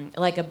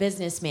like a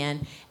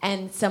businessman,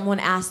 and someone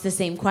asked the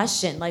same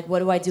question, like, what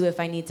do I do if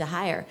I need to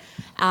hire?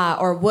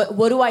 Or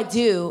what do I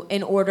do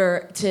in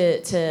order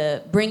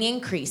to bring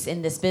increase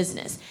in this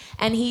business?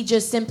 And he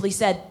just simply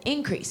said,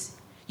 increase.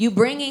 You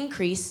bring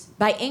increase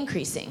by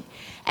increasing.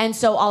 And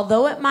so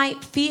although it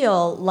might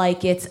feel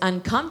like it's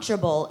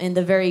uncomfortable in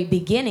the very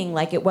beginning,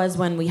 like it was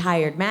when we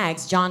hired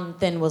Mags,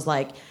 Jonathan was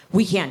like,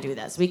 we can't do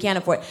this. We can't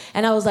afford it.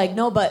 And I was like,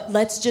 no, but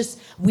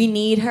we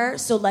need her,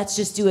 so let's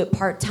just do it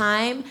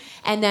part-time.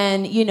 And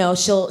then,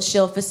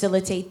 she'll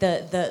facilitate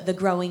the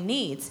growing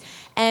needs.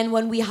 And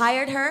when we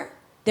hired her,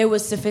 there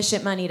was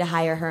sufficient money to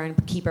hire her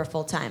and keep her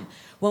full-time.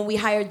 When we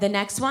hired the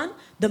next one,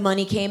 the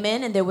money came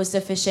in and there was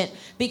sufficient.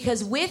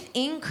 Because with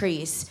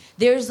increase,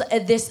 there's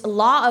this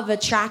law of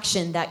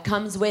attraction that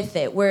comes with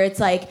it, where it's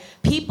like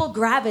people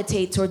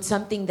gravitate towards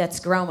something that's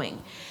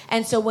growing.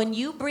 And so when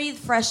you breathe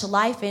fresh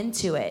life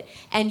into it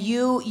and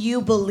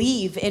you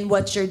believe in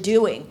what you're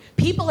doing,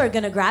 people are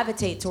going to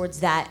gravitate towards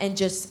that and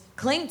just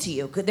cling to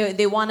you.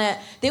 They want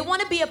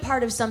to be a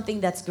part of something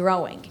that's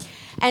growing.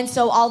 And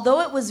so although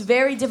it was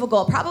very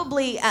difficult,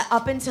 probably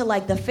up until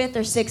like the 5th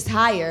or 6th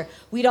hire,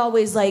 we'd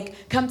always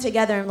like come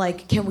together and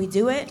like, can we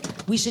do it?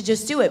 We should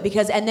just do it.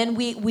 And then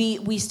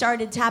we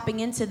started tapping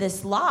into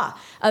this law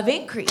of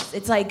increase.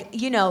 It's like,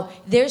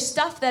 there's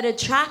stuff that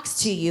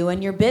attracts to you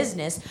and your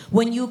business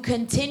when you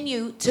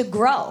continue to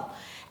grow.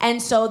 And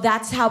so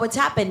that's how it's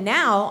happened.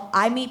 Now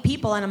I meet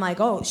people and I'm like,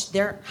 oh,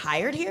 they're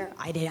hired here?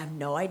 I didn't have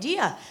no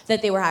idea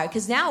that they were hired.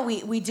 Because now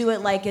we do it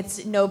like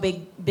it's no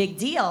big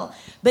deal.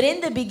 But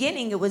in the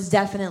beginning, it was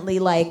definitely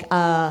like,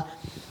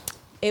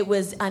 it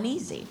was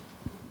uneasy.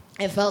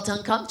 It felt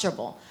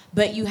uncomfortable.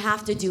 But you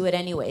have to do it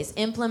anyways.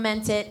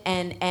 Implement it.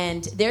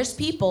 And there's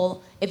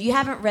people, if you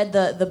haven't read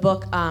the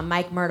book,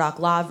 Mike Murdoch,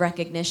 Law of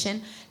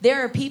Recognition,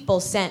 there are people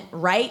sent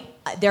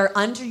they're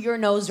under your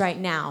nose right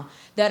now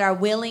that are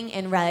willing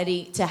and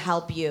ready to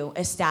help you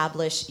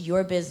establish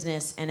your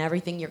business and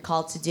everything you're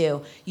called to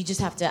do. You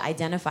just have to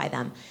identify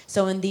them.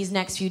 So in these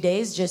next few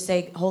days, just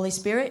say, Holy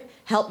Spirit,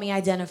 help me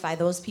identify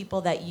those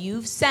people that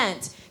you've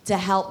sent to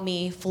help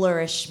me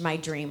flourish my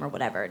dream or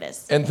whatever it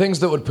is. And things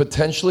that would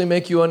potentially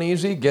make you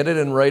uneasy, get it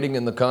in writing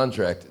in the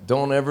contract.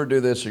 Don't ever do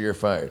this or you're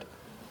fired.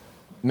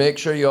 Make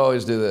sure you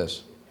always do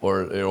this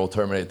or it will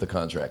terminate the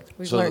contract.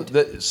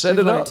 Set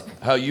it up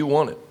how you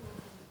want it.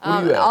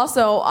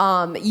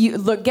 Also,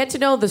 get to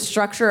know the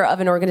structure of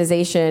an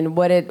organization,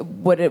 what it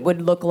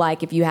would look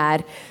like if you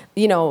had,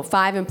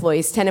 5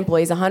 employees, 10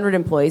 employees, 100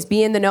 employees.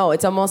 Be in the know.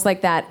 It's almost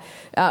like that.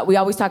 We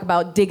always talk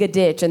about dig a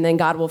ditch and then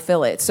God will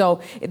fill it. So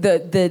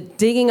the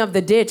digging of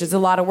the ditch is a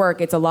lot of work.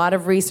 It's a lot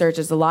of research.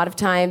 It's a lot of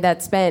time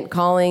that's spent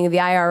calling the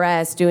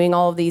IRS, doing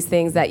all of these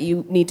things that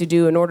you need to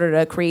do in order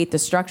to create the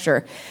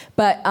structure.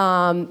 But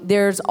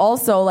there's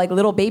also like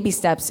little baby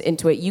steps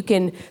into it. You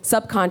can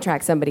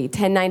subcontract somebody,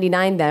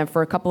 1099 them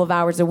for a couple of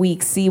hours a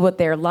week, see what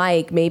they're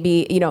like.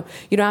 Maybe, you don't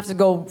have to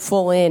go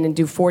full in and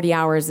do 40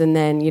 hours and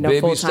then, baby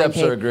full-time steps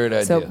paid. are a great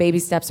idea. So baby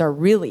steps are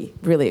really,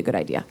 really a good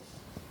idea.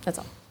 That's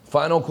all.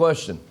 Final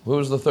question. Who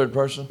was the third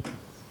person?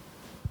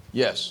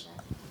 Yes,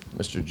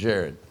 Mr.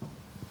 Jared.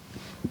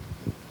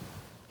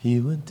 He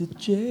went to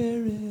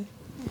Jared.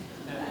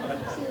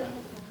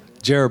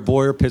 Jared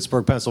Boyer,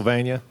 Pittsburgh,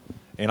 Pennsylvania.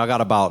 And I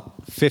got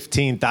about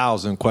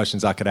 15,000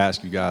 questions I could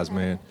ask you guys,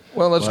 man.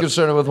 Well, let's get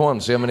started with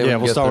one. See how many we can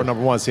we'll get start there. with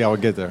number one, see how we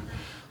get there.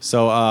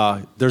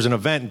 So there's an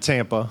event in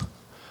Tampa,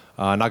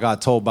 and I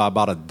got told by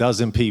about a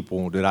dozen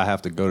people that I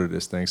have to go to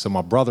this thing. So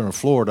my brother in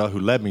Florida,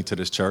 who led me to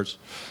this church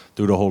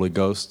through the Holy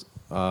Ghost,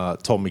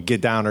 told me,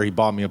 get down there. He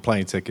bought me a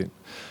plane ticket.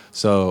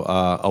 So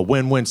a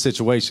win-win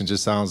situation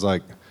just sounds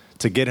like,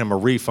 to get him a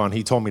refund,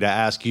 he told me to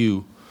ask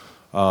you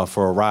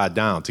for a ride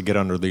down to get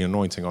under the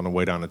anointing on the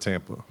way down to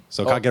Tampa.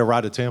 So can I get a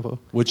ride to Tampa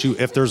with you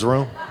if there's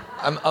room?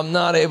 I'm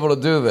not able to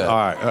do that. All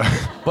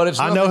right. But it's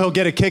I know he'll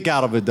get a kick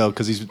out of it, though,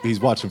 because he's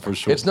watching for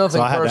sure. It's nothing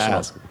so I had personal. to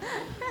ask.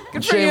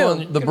 Shame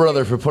on the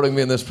brother for putting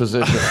me in this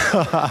position.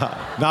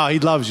 No, he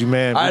loves you,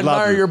 man. I We love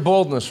admire you. your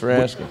boldness for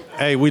asking.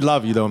 Hey, we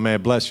love you, though,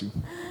 man. Bless you.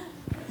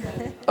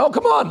 Oh,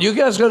 come on. You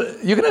guys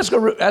you can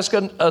ask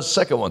a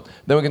second one.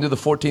 Then we can do the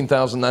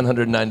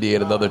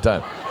 14,998 another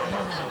time.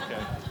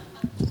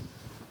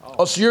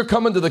 Oh, so you're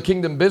coming to the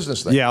Kingdom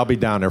Business thing? Yeah, I'll be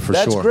down there for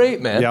sure. That's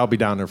great, man. Yeah, I'll be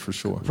down there for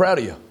sure. Proud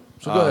of you.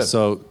 So go ahead.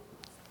 So,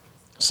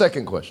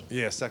 second question.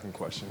 Yeah, second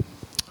question.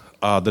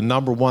 The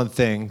number one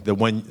thing that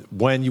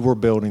when you were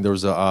building, there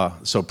was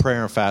so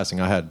prayer and fasting.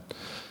 I had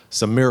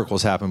some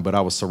miracles happen, but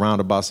I was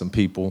surrounded by some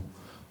people,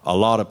 a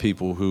lot of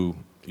people who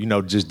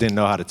just didn't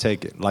know how to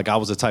take it. Like I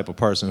was the type of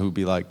person who'd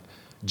be like,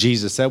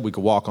 Jesus said we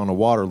could walk on the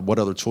water. What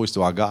other choice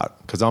do I got?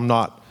 Because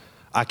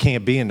I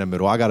can't be in the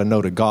middle. I got to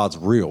know that God's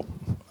real,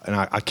 and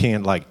I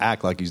can't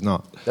act like He's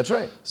not. That's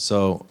right.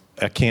 So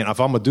I can't. If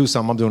I'm gonna do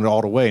something, I'm doing it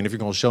all the way. And if you're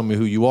gonna show me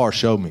who you are,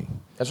 show me.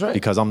 That's right.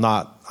 Because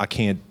I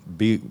can't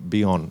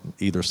be on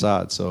either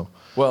side. So,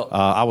 well,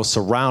 I was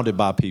surrounded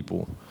by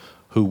people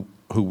who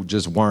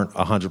just weren't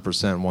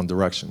 100% in one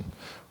direction,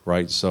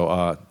 right?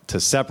 So to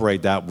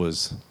separate that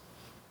was,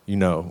 you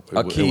know,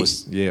 key.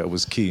 It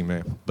was key,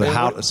 man. But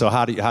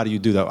how do you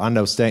do that? I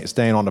know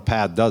staying on the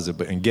path does it,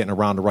 but in getting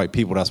around the right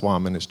people, that's why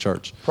I'm in this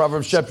church.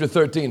 Proverbs chapter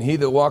 13, he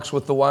that walks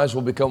with the wise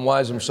will become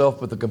wise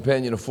himself, but the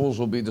companion of fools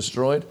will be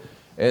destroyed.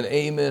 And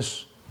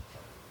Amos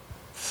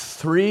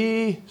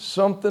 3,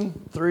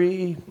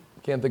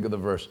 can't think of the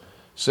verse,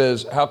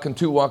 says, how can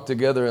two walk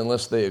together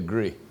unless they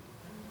agree?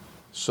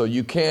 So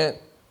you can't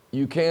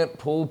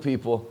pull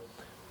people.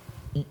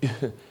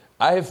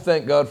 I have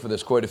thanked God for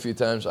this quite a few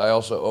times. I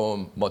also owe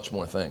him much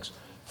more thanks.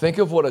 Think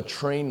of what a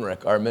train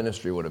wreck our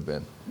ministry would have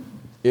been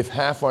if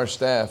half our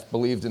staff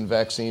believed in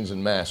vaccines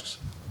and masks.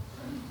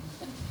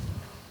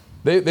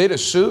 They'd have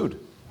sued.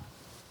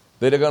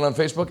 They'd have gone on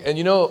Facebook. And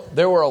you know,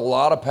 there were a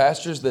lot of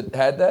pastors that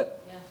had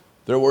that. Yeah.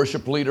 Their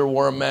worship leader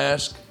wore a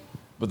mask,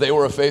 but they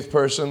were a faith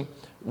person.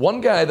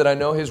 One guy that I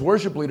know, his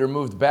worship leader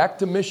moved back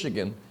to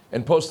Michigan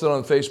and posted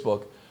on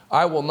Facebook,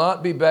 I will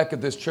not be back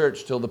at this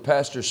church till the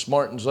pastor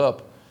smartens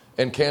up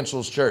and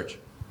cancels church.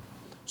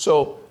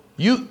 So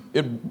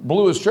it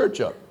blew his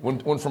church up,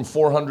 went from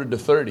 400 to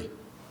 30.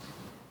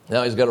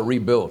 Now he's got to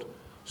rebuild.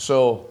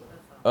 So,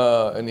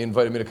 and he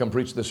invited me to come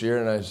preach this year,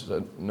 and I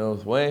said, no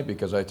way,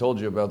 because I told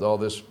you about all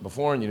this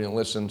before and you didn't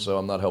listen, so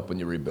I'm not helping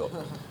you rebuild.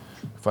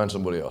 Find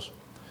somebody else.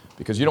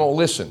 Because you don't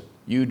listen.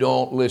 You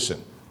don't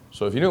listen.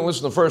 So if you didn't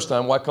listen the first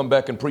time, why come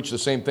back and preach the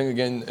same thing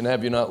again and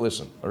have you not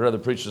listen? I'd rather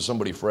preach to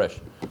somebody fresh.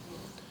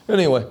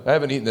 Anyway, I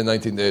haven't eaten in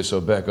 19 days,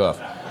 so back off.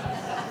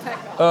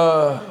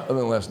 Other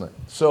than last night.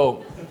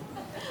 So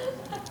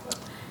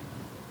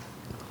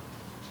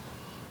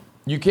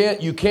you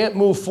can't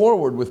move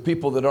forward with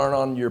people that aren't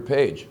on your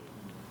page.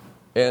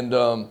 And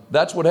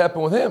that's what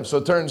happened with him. So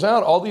it turns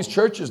out all these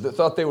churches that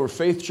thought they were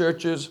faith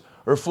churches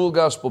or full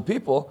gospel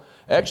people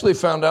actually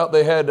found out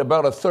they had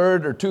about a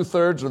third or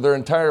 2/3 of their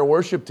entire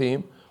worship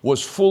team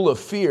was full of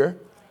fear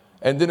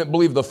and didn't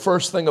believe the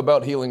first thing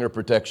about healing or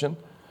protection.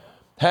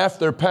 Half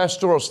their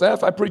pastoral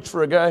staff, I preached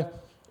for a guy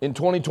in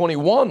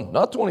 2021,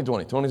 not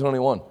 2020,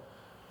 2021.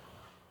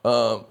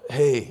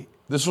 Hey,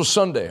 this was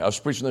Sunday. I was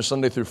preaching there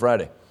Sunday through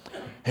Friday.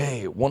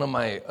 Hey, one of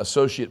my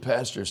associate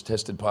pastors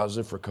tested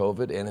positive for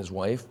COVID and his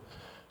wife.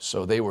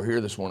 So they were here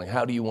this morning.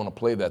 How do you want to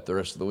play that the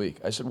rest of the week?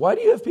 I said, why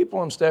do you have people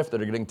on staff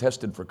that are getting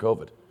tested for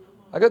COVID?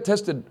 I got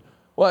tested,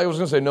 well, I was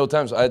going to say no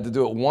times. I had to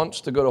do it once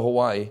to go to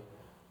Hawaii.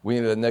 We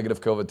needed a negative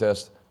COVID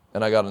test.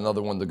 And I got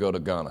another one to go to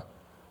Ghana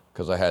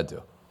because I had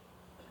to.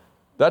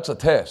 That's a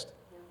test.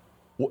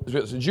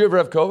 Did you ever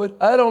have COVID?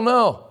 I don't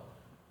know.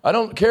 I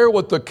don't care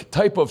what the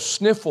type of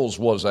sniffles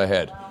was I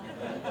had.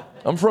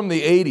 I'm from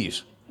the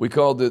 80s. We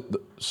called it the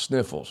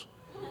sniffles.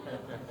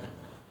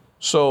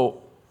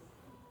 So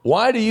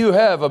why do you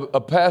have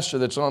a pastor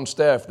that's on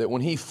staff that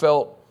when he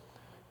felt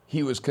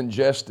he was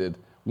congested,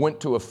 went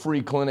to a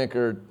free clinic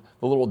or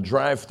the little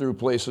drive-through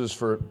places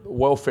for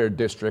welfare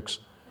districts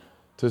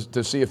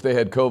to see if they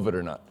had COVID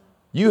or not?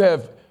 You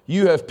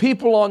have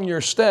people on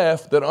your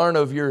staff that aren't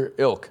of your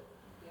ilk.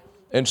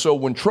 And so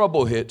when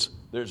trouble hits,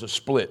 there's a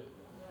split.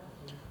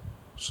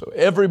 So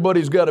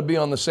everybody's got to be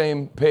on the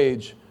same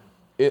page.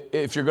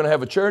 If you're going to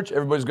have a church,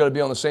 everybody's got to be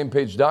on the same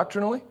page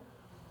doctrinally.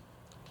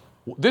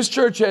 This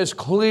church has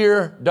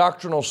clear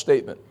doctrinal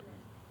statement.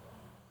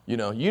 You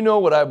know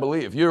what I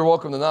believe. You're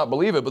welcome to not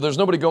believe it, but there's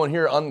nobody going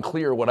here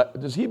unclear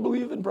does he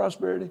believe in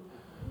prosperity?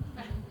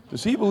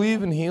 Does he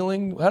believe in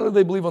healing? How do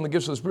they believe on the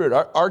gifts of the Spirit?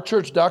 Our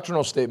church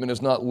doctrinal statement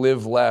is not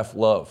live, laugh,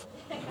 love.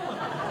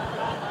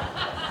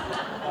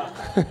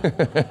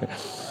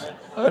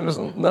 It's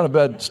not a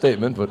bad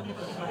statement, but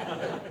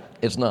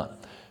it's not.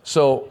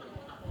 So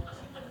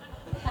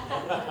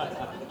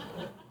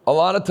a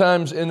lot of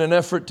times in an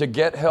effort to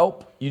get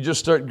help, you just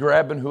start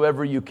grabbing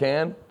whoever you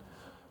can.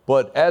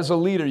 But as a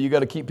leader, you got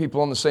to keep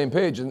people on the same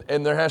page,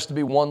 and there has to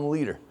be one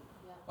leader.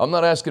 I'm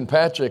not asking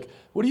Patrick,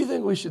 what do you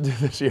think we should do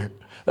this year?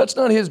 That's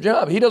not his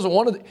job. He doesn't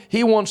want it.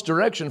 He wants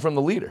direction from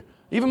the leader.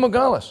 Even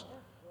Magalis.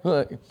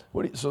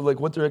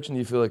 What direction do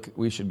you feel like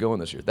we should go in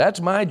this year?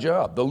 That's my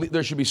job.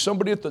 There should be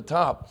somebody at the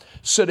top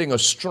setting a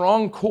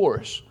strong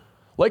course,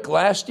 like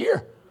last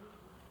year.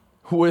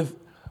 Is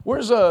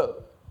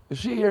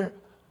she here?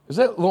 Is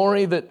that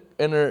Lori that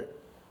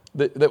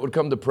would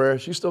come to prayer?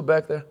 She's still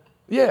back there?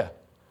 Yeah,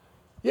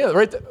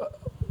 right there.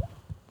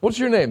 What's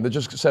your name that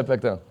just sat back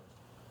down?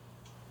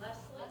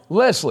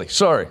 Leslie,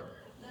 sorry.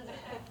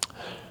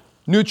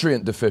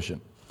 Nutrient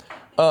deficient.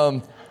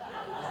 How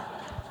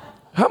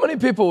many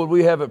people would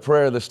we have at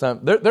prayer this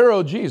time? They're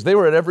OGs. They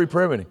were at every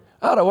prayer meeting.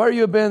 Ada, why are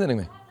you abandoning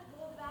me?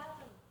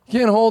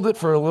 Can't hold it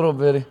for a little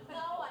bitty.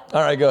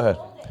 All right, go ahead.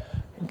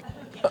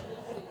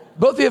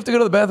 Both of you have to go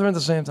to the bathroom at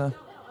the same time.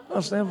 Oh,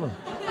 stand for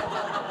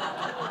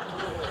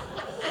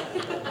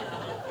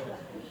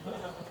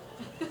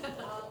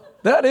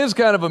That is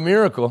kind of a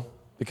miracle,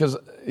 because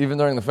even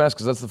during the fast,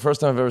 because that's the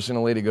first time I've ever seen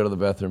a lady go to the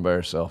bathroom by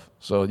herself.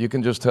 So you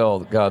can just tell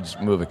God's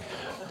moving.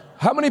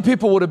 How many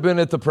people would have been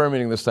at the prayer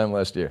meeting this time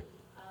last year?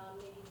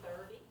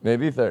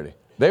 Maybe 30.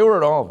 They were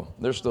at all of them.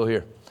 They're still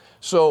here.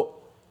 So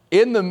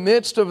in the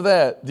midst of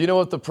that, do you know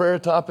what the prayer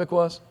topic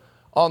was?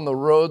 On the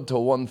road to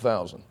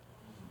 1,000.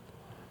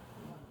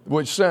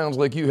 Which sounds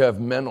like you have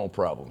mental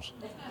problems.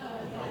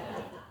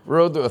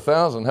 Road to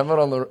 1,000.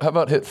 How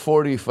about hit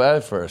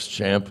 45 first,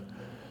 champ?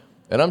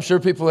 And I'm sure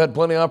people had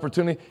plenty of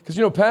opportunity. Because,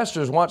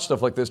 pastors watch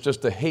stuff like this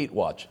just to hate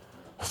watch.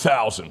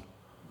 1,000.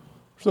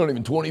 There's not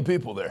even 20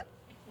 people there.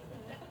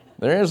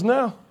 There is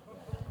now.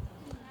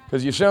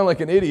 Because you sound like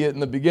an idiot in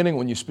the beginning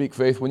when you speak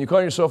faith. When you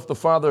call yourself the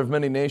father of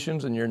many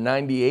nations and you're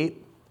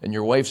 98 and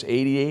your wife's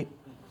 88.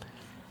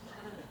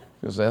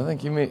 Because I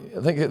think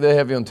they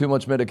have you on too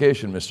much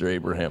medication, Mr.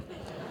 Abraham.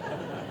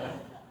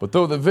 But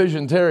though the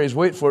vision tarries,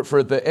 wait for it, for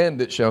at the end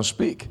it shall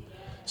speak.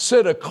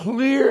 Set a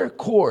clear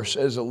course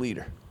as a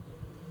leader.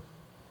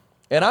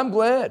 And I'm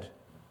glad.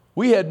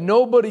 We had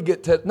nobody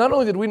get tested. Not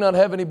only did we not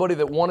have anybody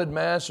that wanted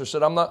mass or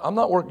said, I'm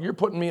not working, you're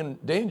putting me in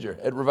danger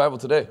at Revival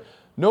Today.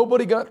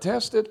 Nobody got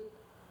tested.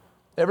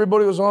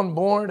 Everybody was on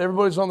board.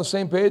 Everybody's on the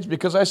same page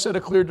because I set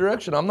a clear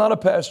direction. I'm not a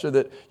pastor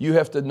that you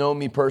have to know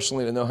me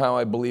personally to know how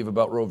I believe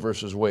about Roe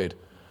versus Wade.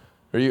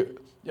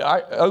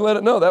 I let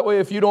it know. That way,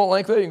 if you don't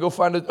like that, you can go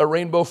find a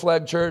rainbow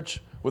flag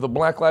church with a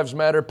Black Lives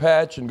Matter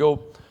patch and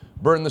go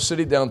burn the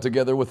city down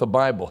together with a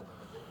Bible.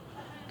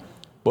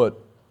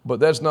 But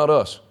that's not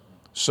us.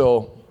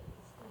 So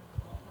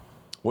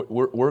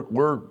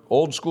we're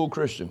old school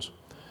Christians,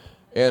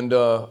 and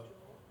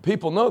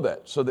people know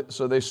that. So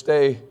they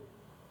stay.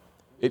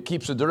 It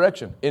keeps a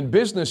direction. In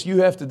business,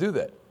 you have to do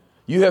that.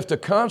 You have to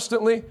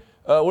constantly.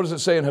 What does it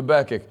say in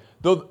Habakkuk?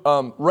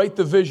 Write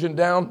the vision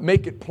down,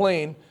 make it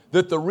plain,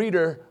 that the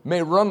reader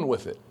may run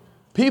with it.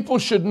 People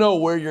should know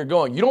where you're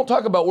going. You don't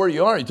talk about where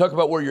you are, you talk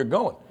about where you're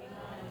going.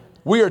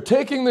 We are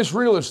taking this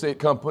real estate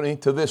company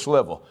to this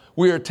level.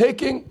 We are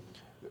taking,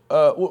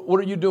 what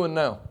are you doing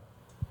now?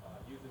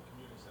 Youth and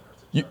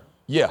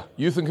Community Center.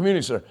 Youth and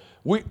Community Center.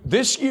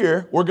 This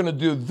year, we're going to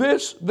do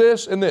this,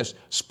 and this.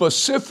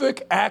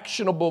 Specific,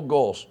 actionable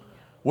goals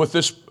with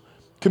this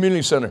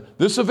community center.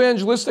 This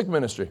evangelistic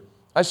ministry.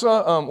 I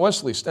saw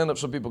Wesley, stand up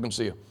so people can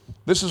see you.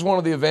 This is one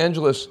of the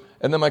evangelists,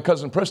 and then my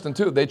cousin Preston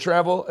too. They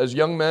travel as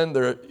young men.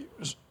 They're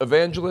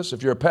evangelists.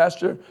 If you're a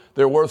pastor,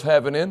 they're worth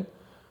having in.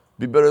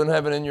 Be better than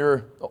having in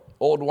your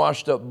old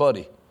washed up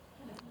buddy.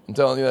 I'm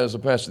telling you that as a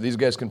pastor. These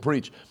guys can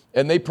preach.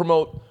 And they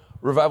promote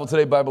Revival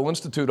Today Bible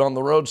Institute on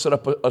the road, set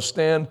up a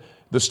stand.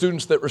 The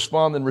students that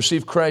respond and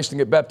receive Christ and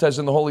get baptized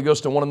in the Holy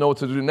Ghost and want to know what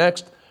to do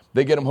next,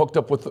 they get them hooked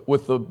up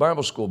with the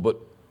Bible school. But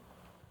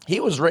he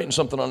was writing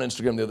something on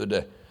Instagram the other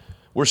day.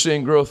 We're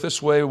seeing growth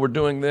this way. We're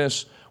doing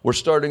this. We're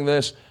starting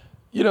this.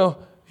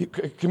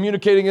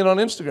 Communicating it on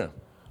Instagram.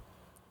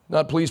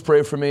 Not, please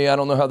pray for me. I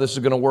don't know how this is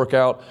going to work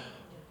out.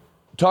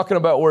 Talking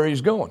about where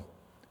he's going.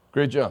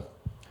 Great job.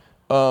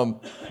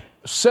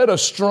 Set a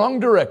strong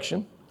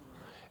direction.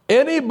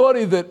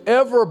 Anybody that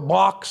ever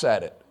balks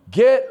at it,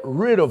 get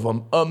rid of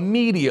them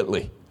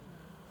immediately.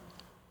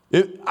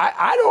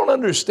 I don't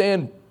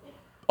understand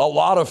a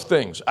lot of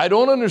things. I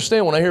don't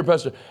understand when I hear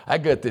Pastor, I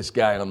got this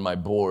guy on my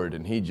board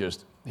and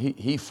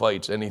he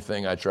fights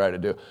anything I try to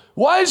do.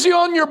 Why is he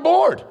on your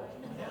board?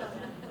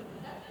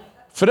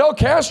 Fidel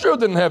Castro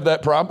didn't have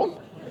that problem.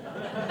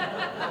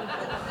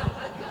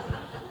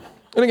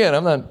 And again,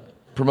 I'm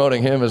not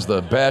promoting him as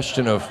the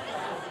bastion of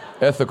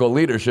ethical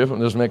leadership. I'm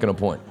just making a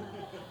point.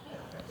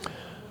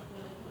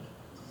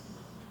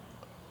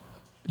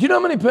 Do you know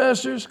how many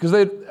pastors? Because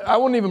I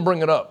wouldn't even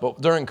bring it up,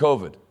 but during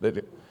COVID,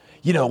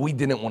 we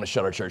didn't want to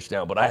shut our church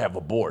down, but I have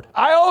a board.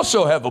 I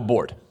also have a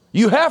board.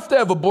 You have to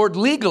have a board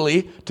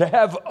legally to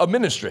have a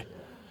ministry.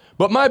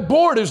 But my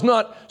board is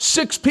not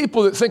 6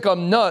 people that think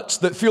I'm nuts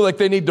that feel like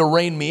they need to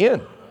rein me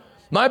in.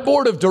 My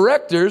board of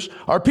directors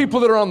are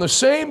people that are on the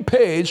same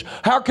page.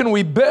 How can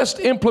we best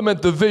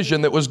implement the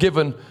vision that was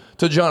given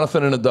to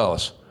Jonathan and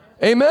Adalis?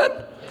 Amen?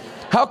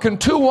 How can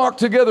 2 walk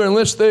together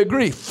unless they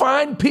agree?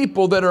 Find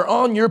people that are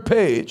on your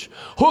page,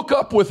 hook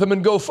up with them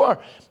and go far.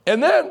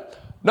 And then,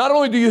 not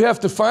only do you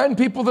have to find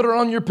people that are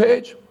on your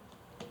page,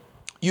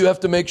 you have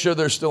to make sure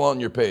they're still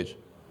on your page.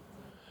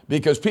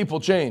 Because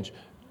people change.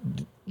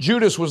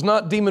 Judas was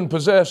not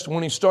demon-possessed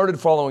when he started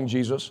following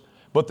Jesus,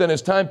 but then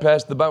as time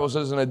passed, the Bible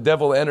says, and a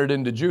devil entered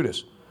into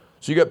Judas.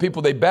 So you got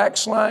people, they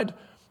backslide,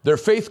 their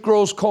faith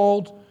grows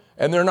cold,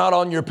 and they're not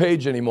on your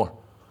page anymore.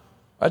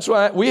 That's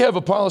why we have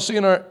a policy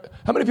in our...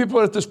 How many people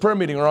at this prayer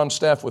meeting are on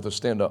staff with us?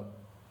 Stand up.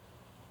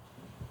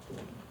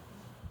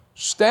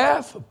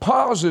 Staff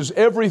pauses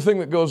everything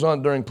that goes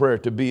on during prayer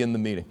to be in the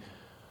meeting.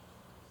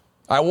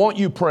 I want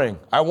you praying.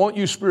 I want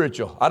you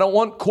spiritual. I don't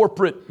want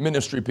corporate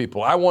ministry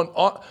people. I want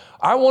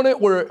it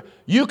where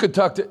you could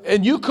talk to,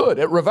 and you could,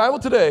 at Revival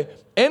Today,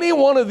 any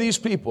one of these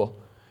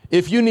people,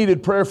 if you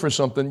needed prayer for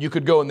something, you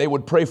could go and they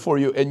would pray for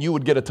you and you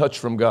would get a touch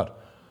from God.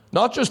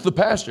 Not just the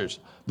pastors,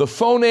 the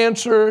phone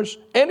answerers,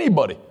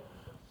 anybody.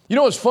 You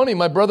know what's funny?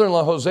 My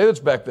brother-in-law, Jose, that's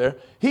back there,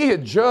 he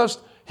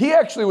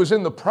actually was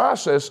in the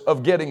process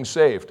of getting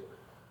saved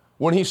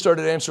when he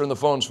started answering the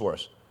phones for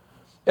us.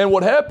 And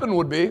what happened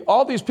would be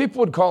all these people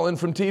would call in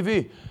from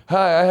TV.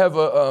 Hi, I have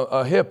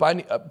a hip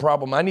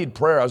problem. I need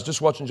prayer. I was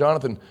just watching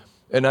Jonathan,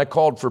 and I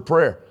called for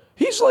prayer.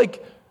 He's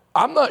like,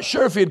 I'm not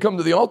sure if he had come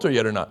to the altar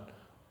yet or not.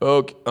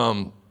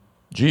 Okay,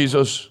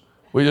 Jesus,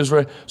 we just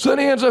read. So then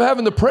he ends up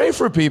having to pray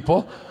for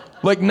people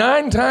like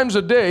 9 times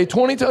a day,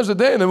 20 times a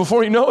day, and then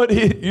before you know it,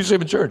 he's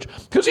in church.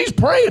 Because he's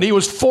praying. He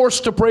was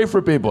forced to pray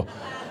for people.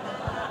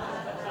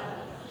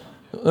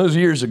 That was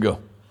years ago.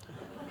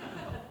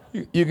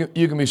 You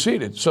can be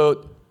seated.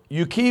 So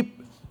you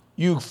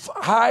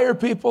hire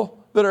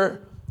people that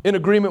are in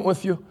agreement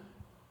with you.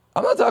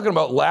 I'm not talking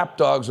about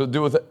lapdogs that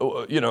do with,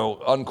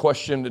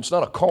 unquestioned. It's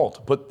not a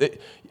cult. But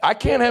I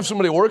can't have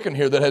somebody working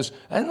here that has,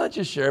 I'm not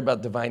just sure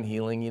about divine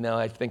healing.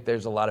 I think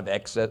there's a lot of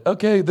excess.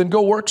 Okay, then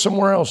go work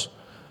somewhere else.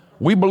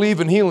 We believe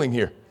in healing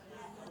here.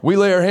 We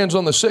lay our hands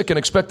on the sick and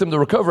expect them to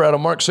recover out of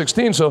Mark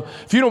 16. So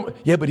if you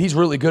don't, but he's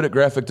really good at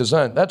graphic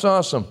design. That's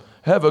awesome.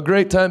 Have a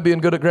great time being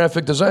good at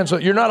graphic design. So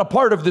you're not a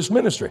part of this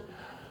ministry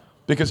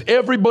because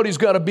everybody's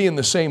got to be in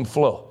the same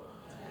flow.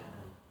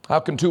 How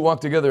can 2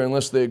 walk together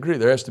unless they agree?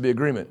 There has to be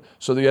agreement.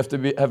 So you have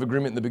to have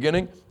agreement in the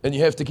beginning, and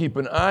you have to keep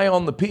an eye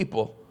on the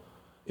people.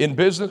 In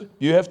business,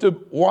 you have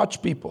to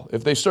watch people.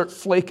 If they start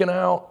flaking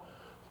out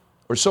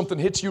or something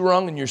hits you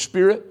wrong in your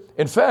spirit.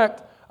 In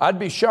fact, I'd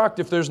be shocked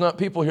if there's not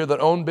people here that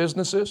own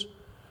businesses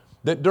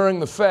that during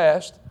the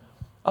fast,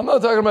 I'm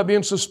not talking about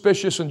being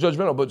suspicious and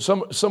judgmental, but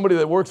somebody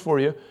that works for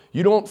you,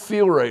 you don't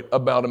feel right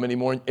about them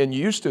anymore, and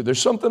you used to.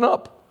 There's something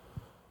up.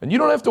 And you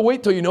don't have to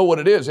wait till you know what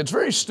it is. It's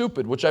very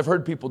stupid, which I've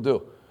heard people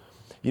do.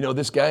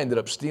 This guy ended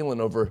up stealing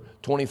over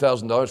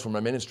 $20,000 from my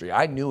ministry.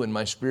 I knew in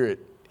my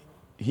spirit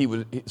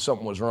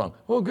something was wrong.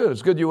 Well, good.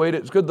 It's good you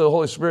waited. It's good the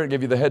Holy Spirit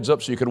gave you the heads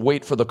up so you could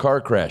wait for the car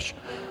crash.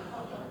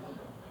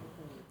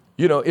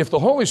 If the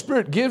Holy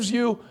Spirit gives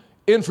you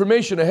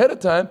information ahead of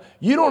time,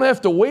 you don't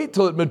have to wait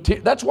till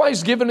it that's why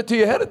he's giving it to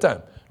you ahead of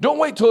time. Don't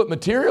wait till it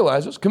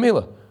materializes.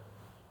 Camila,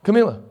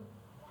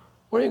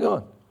 where are you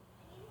going?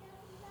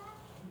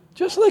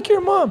 Just like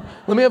your mom.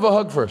 Let me have a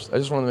hug first. I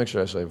just want to make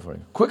sure I say it before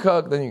you. Quick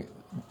hug, then you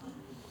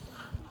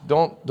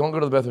don't go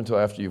to the bathroom until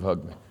after you've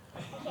hugged me.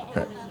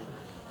 Right.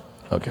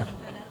 Okay.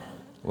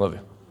 Love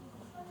you.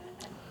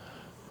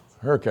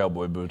 Her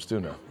cowboy boots too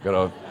now. Got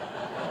a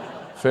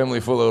family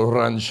full of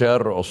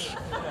rancheros.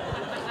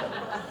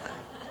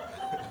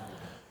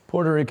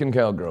 Puerto Rican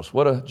cowgirls.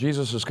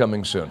 Jesus is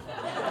coming soon.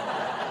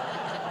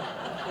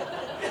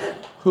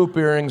 Hoop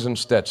earrings and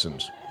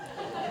Stetsons.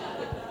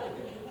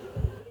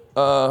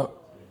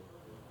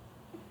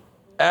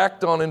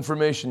 Act on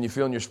information you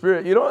feel in your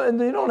spirit. You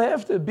don't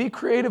have to be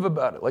creative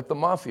about it like the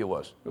mafia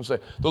was. You'll say,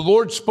 the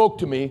Lord spoke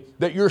to me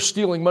that you're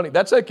stealing money.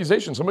 That's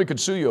accusation. Somebody could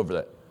sue you over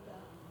that.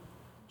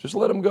 Just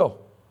let them go.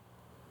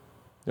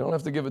 You don't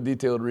have to give a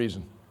detailed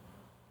reason.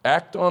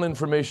 Act on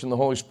information the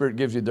Holy Spirit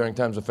gives you during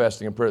times of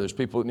fasting and prayer. There's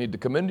people that need to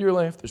come into your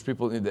life. There's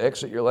people that need to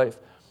exit your life.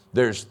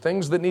 There's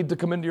things that need to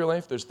come into your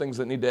life. There's things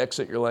that need to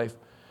exit your life.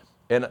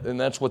 And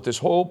that's what this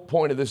whole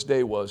point of this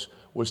day was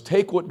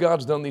take what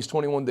God's done these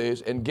 21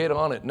 days and get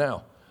on it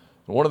now.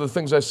 And one of the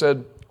things I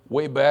said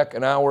way back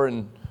an hour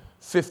and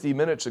 50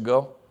 minutes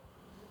ago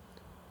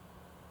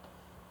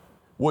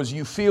was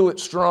you feel it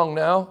strong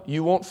now.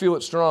 You won't feel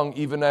it strong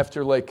even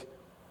after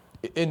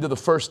into the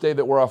first day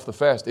that we're off the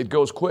fast. It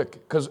goes quick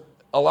because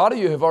a lot of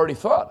you have already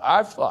thought.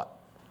 I've thought.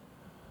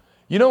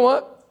 You know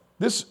what?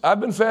 I've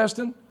been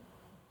fasting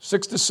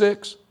 6 to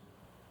 6.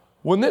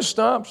 When this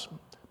stops,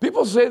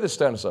 people say this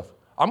kind of stuff.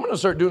 I'm going to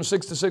start doing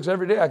 6 to 6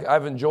 every day.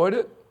 I've enjoyed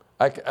it.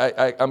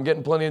 I'm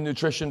getting plenty of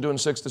nutrition doing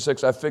 6 to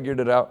 6. I figured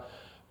it out.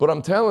 But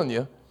I'm telling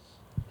you,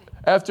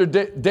 after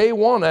day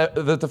 1 that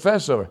the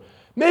fast is over,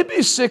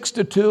 maybe 6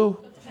 to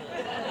 2.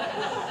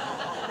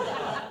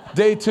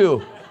 Day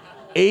 2,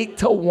 8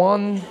 to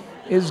 1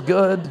 is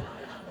good.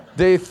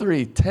 Day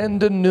 3, 10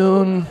 to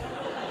noon.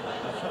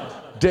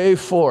 Day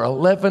 4,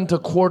 11 to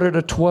quarter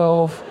to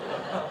 12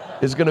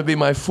 is going to be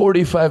my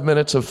 45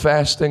 minutes of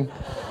fasting.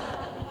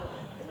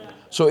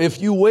 So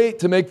if you wait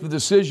to make the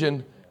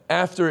decision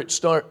after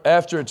it's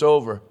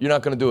over, you're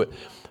not going to do it.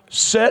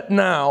 Set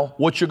now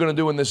what you're going to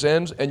do when this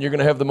ends, and you're going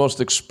to have the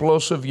most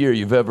explosive year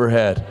you've ever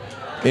had.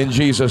 In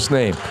Jesus'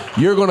 name.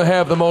 You're going to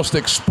have the most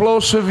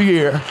explosive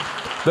year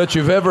that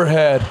you've ever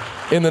had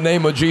in the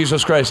name of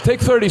Jesus Christ.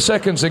 Take 30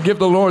 seconds and give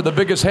the Lord the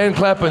biggest hand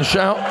clap and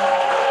shout.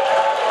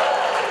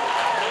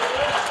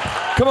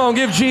 Come on,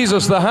 give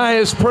Jesus the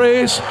highest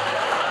praise.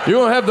 You're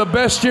going to have the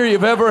best year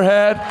you've ever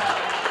had.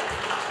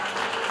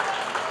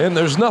 And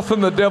there's nothing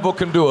the devil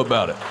can do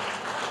about it.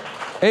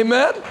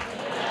 Amen?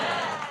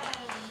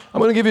 I'm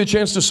going to give you a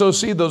chance to sow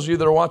seed, those of you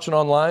that are watching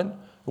online.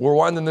 We're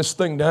winding this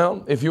thing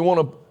down. If you want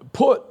to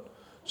put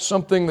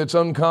something that's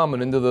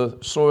uncommon into the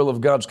soil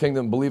of God's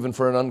kingdom, believing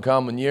for an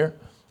uncommon year,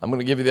 I'm going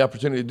to give you the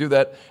opportunity to do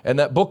that. And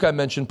that book I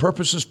mentioned,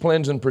 Purposes,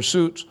 Plans, and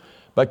Pursuits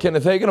by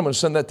Kenneth Hagin, I'm going to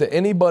send that to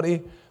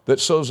anybody that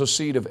sows a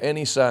seed of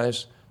any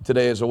size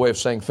today as a way of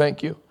saying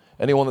thank you.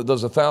 Anyone that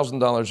does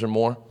 $1,000 or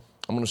more,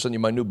 I'm going to send you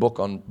my new book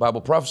on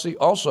Bible prophecy.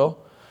 Also,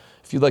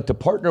 if you'd like to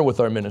partner with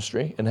our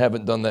ministry and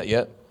haven't done that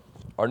yet,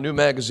 our new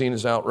magazine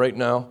is out right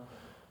now.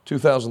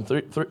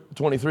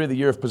 2023, the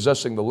year of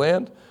possessing the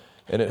land,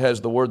 and it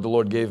has the word the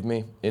Lord gave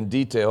me in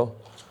detail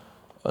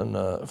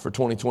for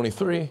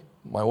 2023.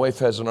 My wife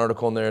has an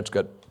article in there. It's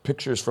got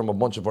pictures from a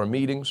bunch of our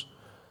meetings,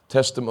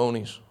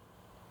 testimonies.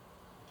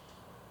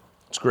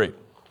 It's great.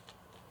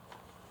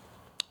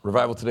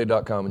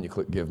 RevivalToday.com, and you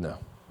click Give Now.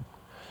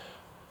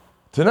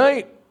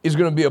 Tonight is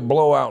going to be a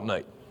blowout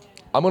night.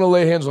 I'm going to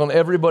lay hands on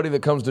everybody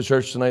that comes to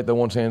church tonight that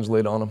wants hands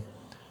laid on them.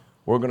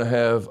 We're going to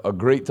have a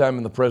great time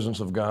in the presence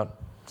of God.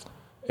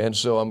 And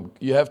so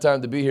you have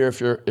time to be here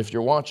if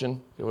you're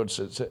watching. It's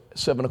at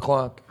 7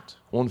 o'clock. It's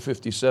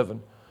 1:57.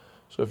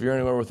 So if you're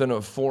anywhere within a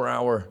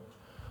 4-hour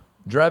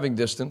driving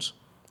distance,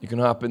 you can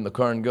hop in the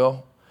car and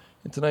go.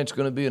 And tonight's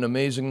going to be an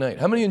amazing night.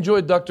 How many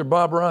enjoyed Dr.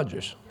 Bob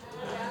Rogers?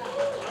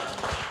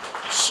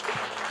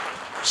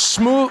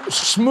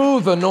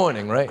 Smooth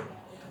anointing, right?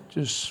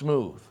 Just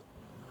smooth.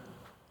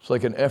 It's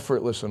like an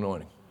effortless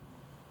anointing.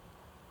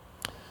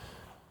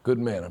 Good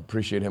man. I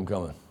appreciate him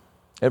coming.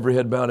 Every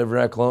head bowed, every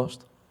eye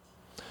closed.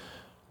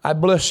 I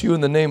bless you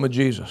in the name of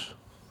Jesus.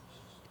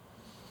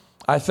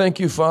 I thank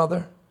you,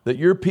 Father, that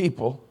your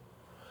people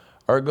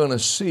are going to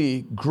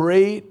see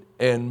great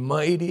and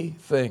mighty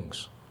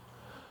things.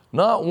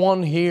 Not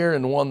one here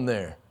and one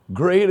there.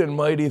 Great and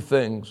mighty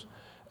things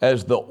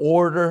as the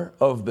order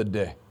of the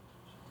day.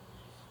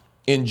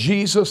 In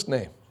Jesus'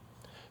 name.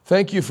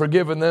 Thank you for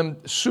giving them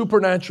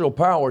supernatural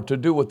power to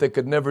do what they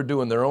could never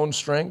do in their own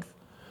strength,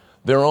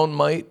 their own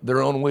might,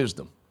 their own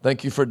wisdom.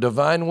 Thank you for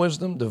divine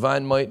wisdom,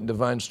 divine might, and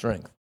divine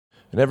strength.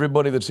 And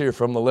everybody that's here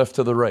from the left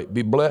to the right,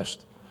 be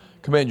blessed.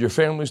 Command your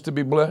families to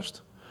be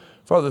blessed.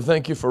 Father,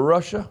 thank you for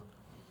Russia.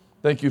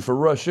 Thank you for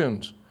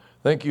Russians.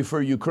 Thank you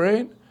for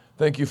Ukraine.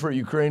 Thank you for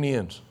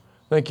Ukrainians.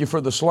 Thank you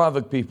for the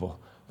Slavic people.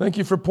 Thank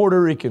you for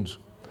Puerto Ricans.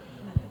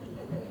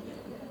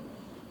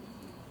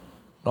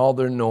 All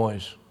their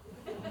noise.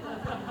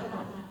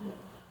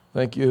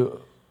 Thank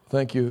you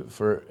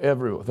for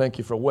everyone. Thank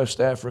you for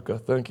West Africa.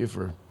 Thank you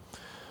for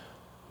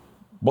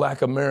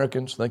Black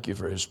Americans. Thank you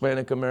for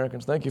Hispanic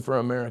Americans. Thank you for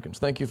Americans.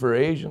 Thank you for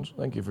Asians.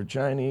 Thank you for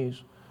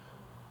Chinese.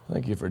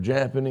 Thank you for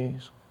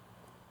Japanese.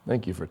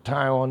 Thank you for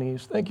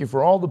Taiwanese. Thank you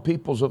for all the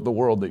peoples of the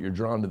world that you're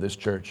drawn to this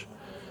church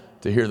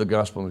to hear the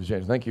gospel of the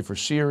change. Thank you for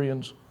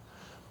Syrians.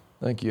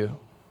 Thank you,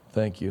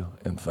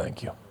 and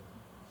thank you.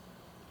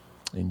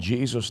 In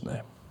Jesus'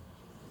 name.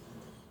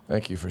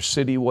 Thank you for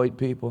city white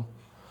people.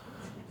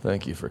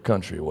 Thank you for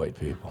country white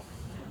people.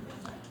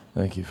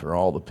 Thank you for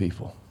all the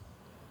people.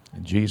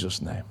 In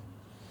Jesus' name.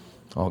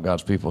 All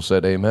God's people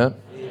said amen.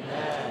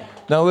 Amen.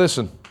 Now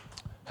listen,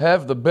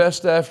 have the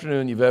best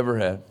afternoon you've ever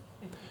had.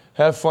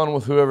 Have fun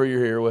with whoever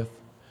you're here with.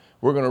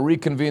 We're going to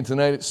reconvene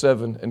tonight at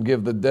 7 and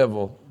give the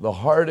devil the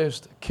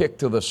hardest kick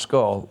to the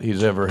skull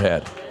he's ever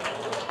had.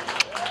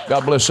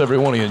 God bless every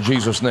one of you in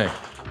Jesus' name.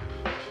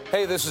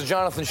 Hey, this is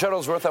Jonathan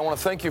Shuttlesworth. I want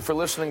to thank you for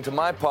listening to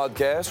my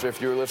podcast, or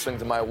if you're listening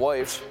to my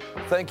wife's,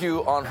 thank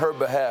you on her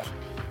behalf.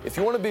 If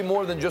you want to be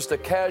more than just a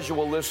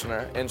casual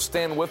listener and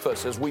stand with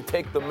us as we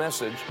take the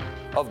message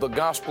of the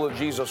gospel of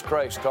Jesus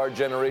Christ to our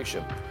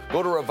generation,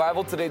 go to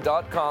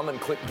revivaltoday.com and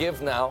click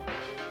Give Now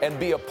and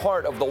be a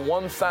part of the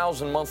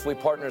 1,000 monthly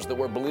partners that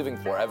we're believing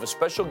for. I have a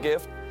special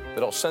gift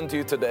that I'll send to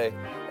you today,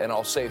 and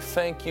I'll say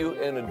thank you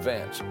in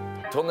advance.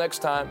 Until next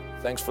time,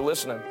 thanks for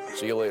listening.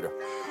 See you later.